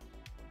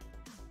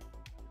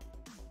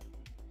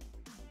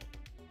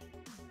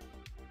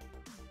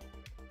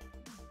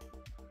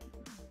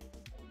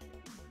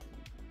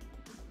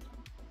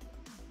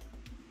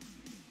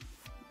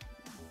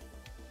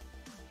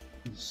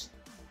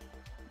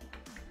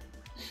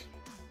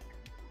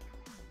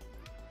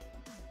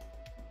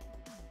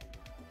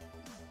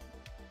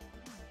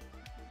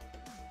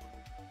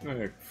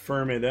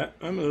 Firm it up.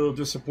 I'm a little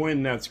disappointed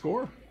in that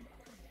score.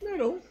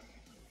 No,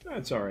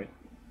 that's all right.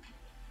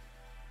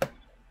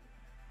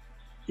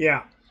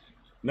 Yeah,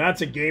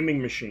 that's a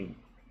gaming machine.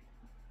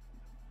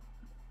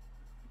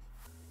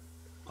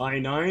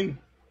 i9.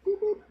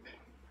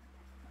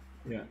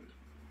 Yeah.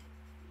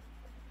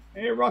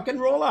 Hey, rock and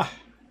roller.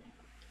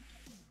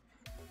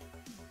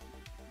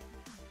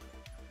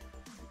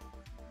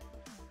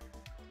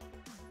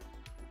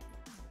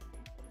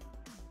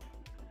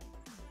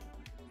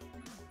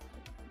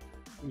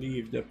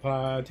 Leave the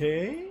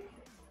party.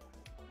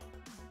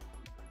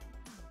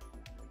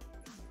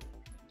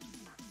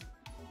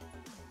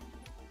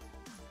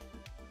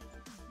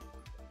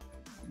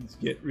 Let's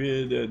get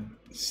rid of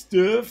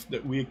stuff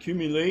that we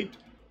accumulate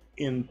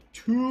in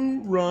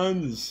 2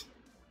 runs.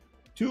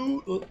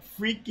 2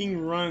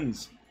 freaking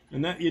runs.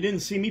 And that you didn't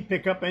see me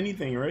pick up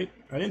anything, right?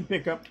 I didn't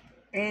pick up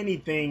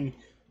anything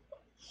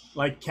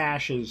like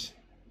caches.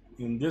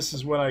 And this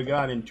is what I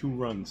got in 2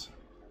 runs.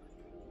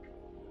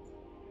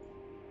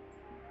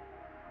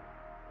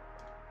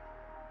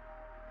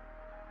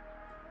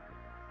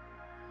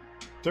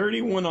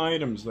 $31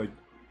 items, like.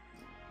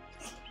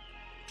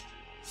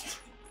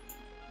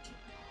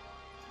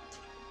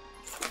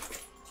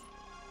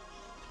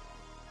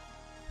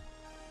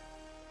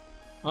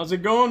 How's it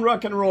going,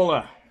 rock and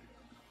roller?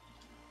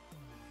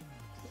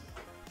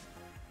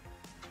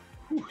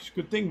 Whew, it's a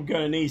good thing we've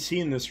got an AC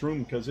in this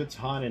room because it's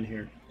hot in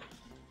here.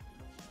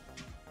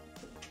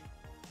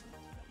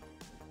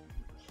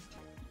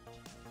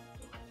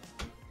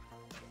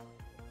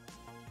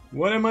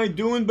 What am I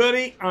doing,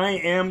 buddy? I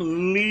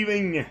am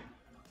leaving.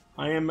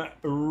 I am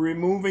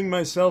removing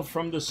myself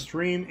from the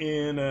stream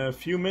in a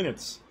few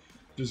minutes.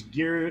 Just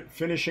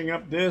finishing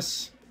up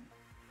this,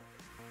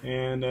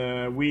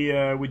 and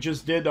we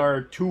just did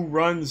our 2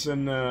 runs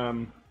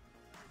in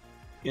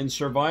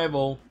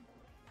survival.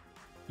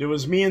 It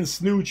was me and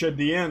Snooch at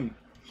the end,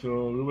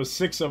 so it was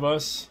 6 of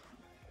us: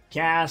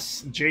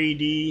 Cass,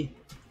 JD,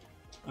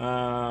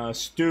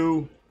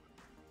 Stu,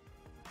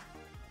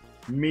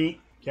 me.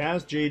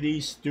 Cass,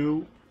 JD,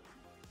 Stu,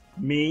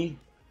 me,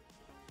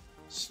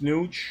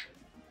 Snooch.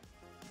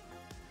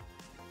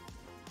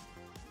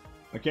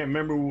 I can't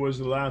remember who was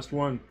the last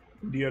one,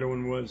 who the other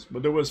one was,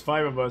 but there was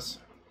 5 of us.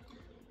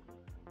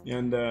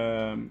 And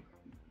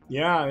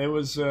yeah, it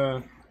was.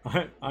 I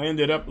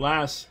ended up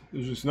last. It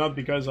was just not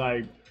because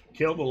I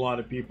killed a lot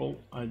of people.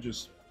 I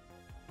just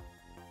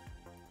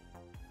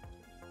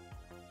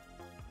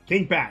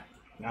King Pat,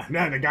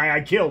 not the guy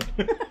I killed.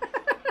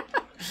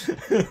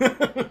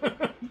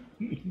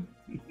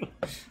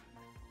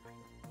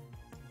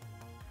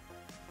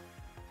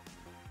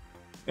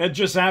 It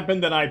just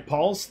happened that I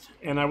pulsed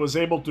and I was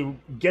able to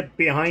get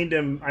behind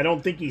him. I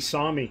don't think he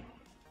saw me.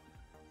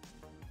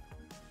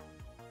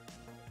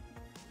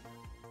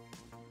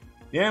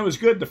 Yeah, it was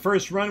good. The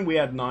first run we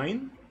had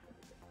 9.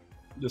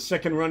 The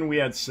second run we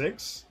had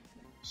 6.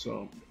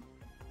 So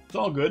it's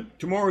all good.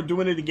 Tomorrow we're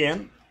doing it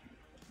again.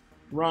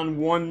 Run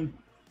 1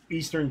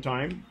 Eastern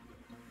time.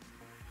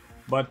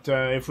 But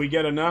if we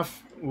get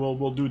enough,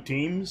 we'll do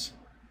teams.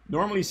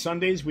 Normally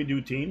Sundays we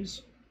do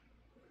teams.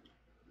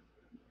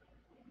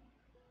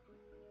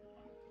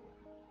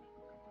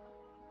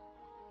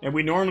 And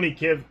we normally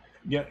give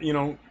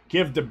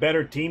the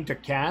better team to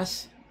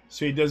Cass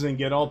so he doesn't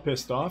get all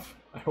pissed off.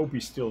 I hope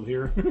he's still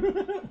here.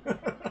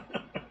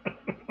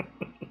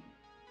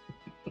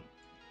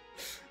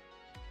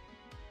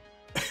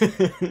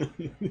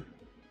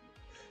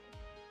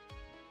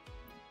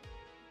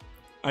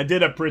 I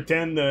did a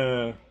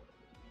pretend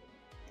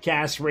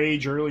Cass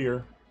rage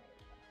earlier.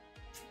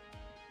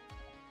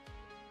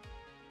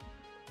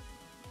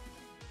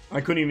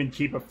 I couldn't even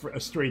keep a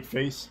straight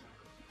face.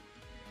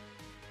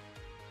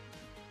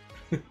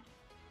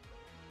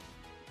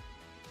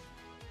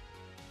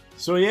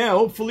 So yeah,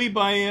 hopefully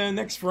by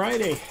next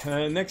Friday,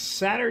 next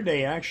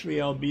Saturday,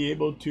 actually, I'll be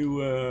able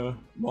to,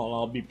 well,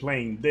 I'll be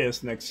playing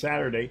this next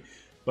Saturday,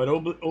 but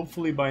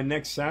hopefully by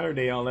next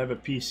Saturday, I'll have a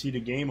PC to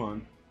game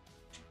on.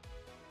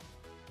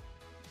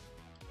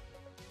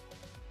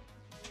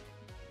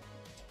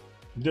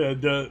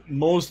 The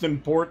most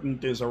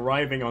important is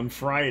arriving on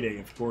Friday,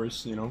 of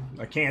course, you know.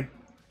 I can't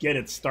get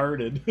it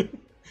started.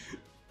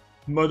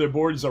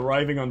 Motherboard's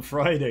arriving on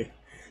Friday.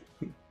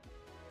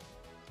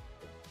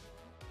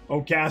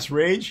 Oh, Cass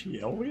Rage?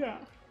 Yeah, oh yeah.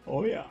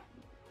 Oh yeah.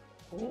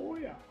 Oh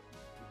yeah.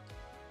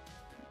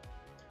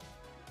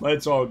 But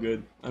it's all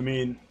good. I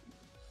mean,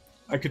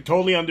 I could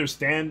totally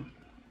understand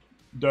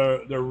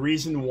the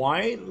reason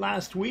why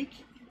last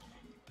week.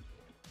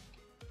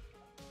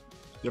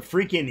 The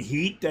freaking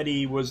heat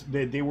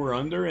that they were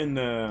under in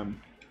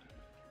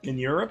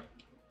Europe.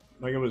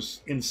 Like, it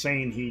was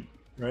insane heat,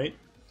 right?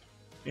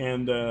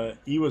 And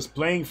he was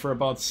playing for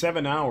about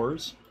 7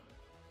 hours.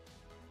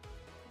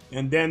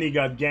 And then he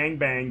got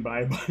gangbanged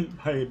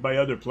by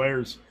other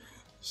players.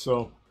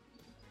 So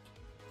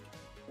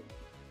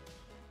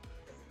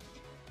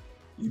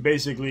he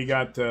basically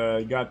got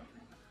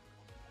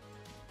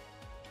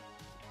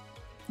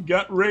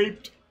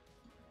raped.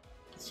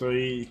 So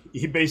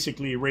he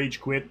basically rage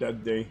quit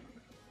that day.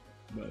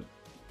 But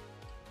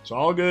it's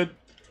all good.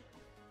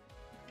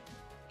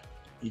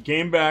 He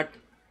came back.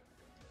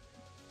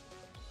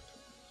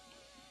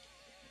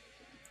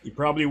 You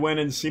probably went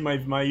and see my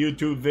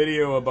YouTube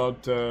video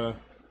about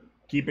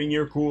keeping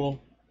your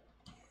cool.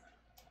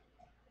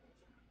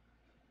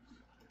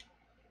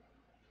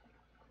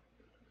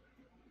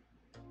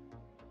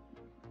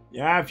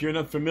 Yeah, if you're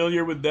not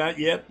familiar with that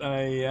yet,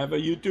 I have a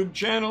YouTube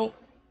channel.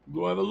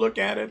 Go have a look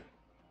at it.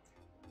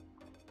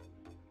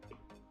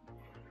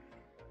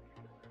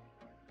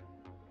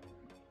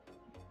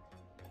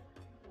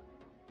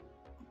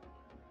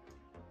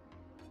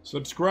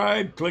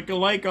 Subscribe, click a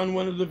like on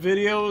one of the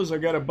videos. I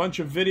got a bunch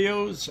of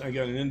videos. I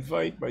got an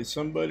invite by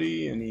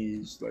somebody and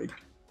he's like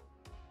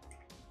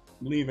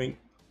leaving.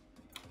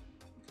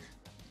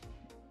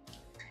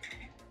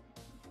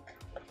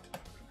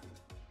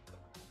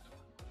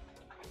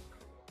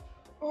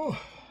 Oh.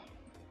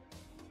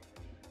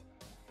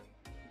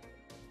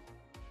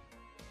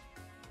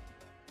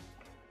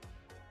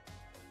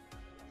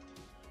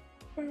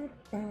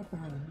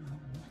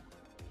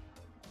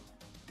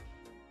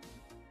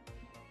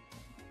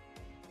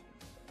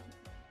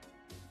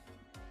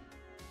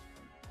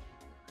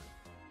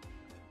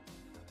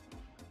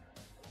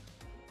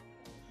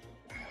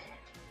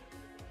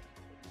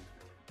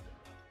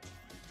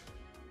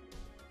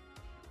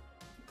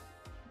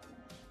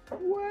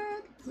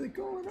 What's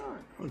going on?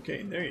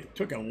 Okay, there it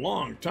took a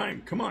long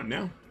time. Come on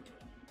now.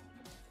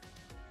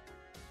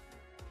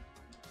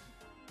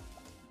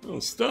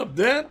 I'll stop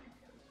that.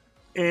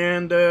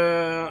 And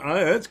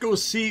let's go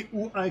see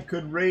who I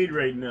could raid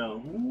right now.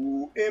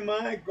 Who am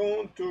I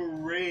going to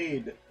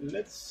raid?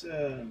 Let's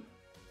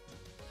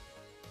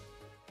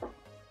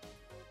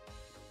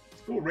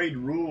go raid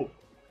Rule.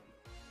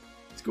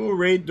 Let's go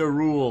raid the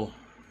Rule.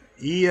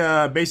 He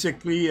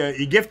basically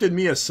he gifted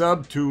me a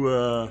sub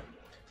to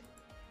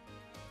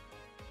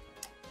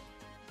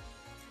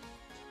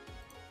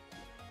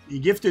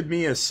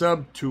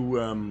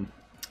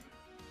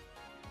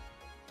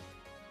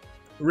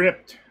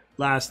Ripped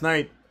last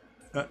night.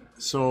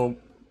 So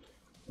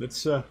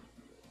let's there.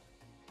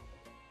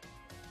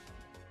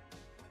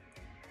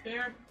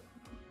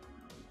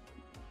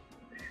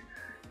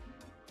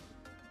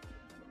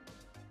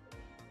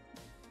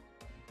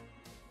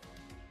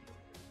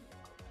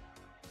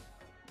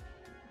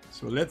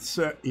 So let's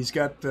he's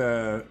got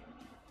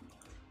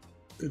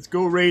let's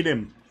go raid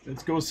him.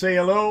 Let's go say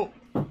hello.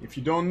 If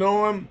you don't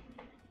know him,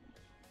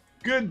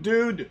 good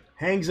dude,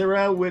 hangs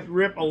around with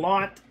Rip a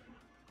lot.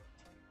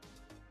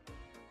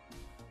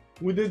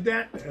 Who did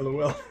that?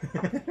 LOL.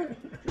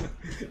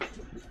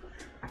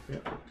 Yeah.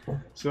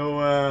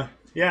 So,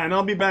 yeah, and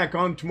I'll be back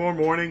on tomorrow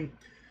morning.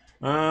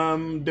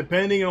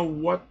 Depending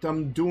on what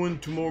I'm doing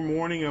tomorrow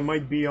morning, I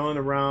might be on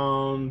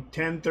around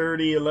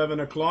 10:30, 11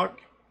 o'clock.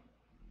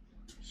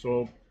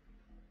 So,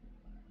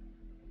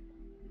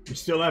 you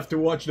still have to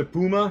watch the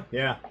Puma?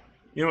 Yeah.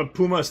 You know what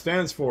Puma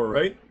stands for,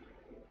 right?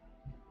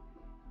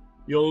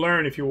 You'll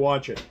learn if you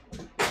watch it.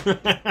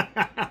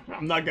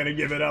 I'm not gonna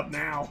give it up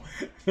now.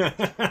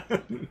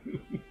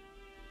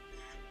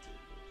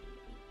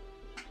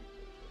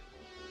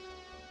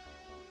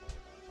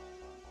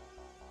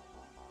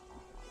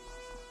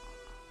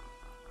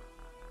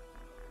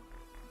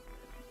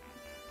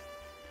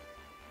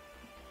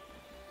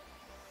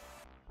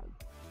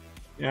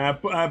 Yeah,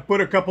 I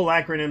put a couple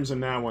acronyms in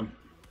that one.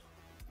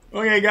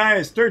 Okay,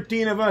 guys,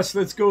 13 of us.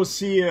 Let's go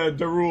see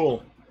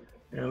Darul.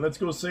 And let's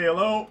go say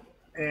hello.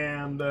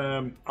 And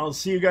I'll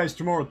see you guys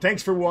tomorrow.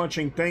 Thanks for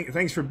watching.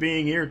 Thanks for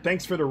being here.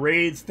 Thanks for the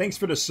raids. Thanks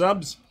for the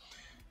subs.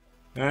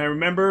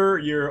 Remember,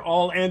 you're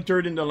all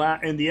entered in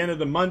the end of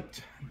the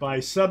month by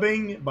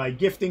subbing, by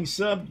gifting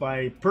sub,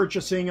 by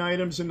purchasing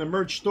items in the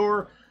merch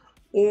store,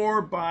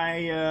 or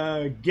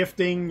by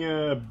gifting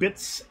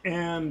bits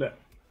and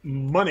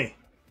money.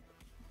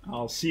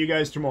 I'll see you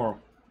guys tomorrow.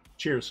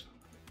 Cheers.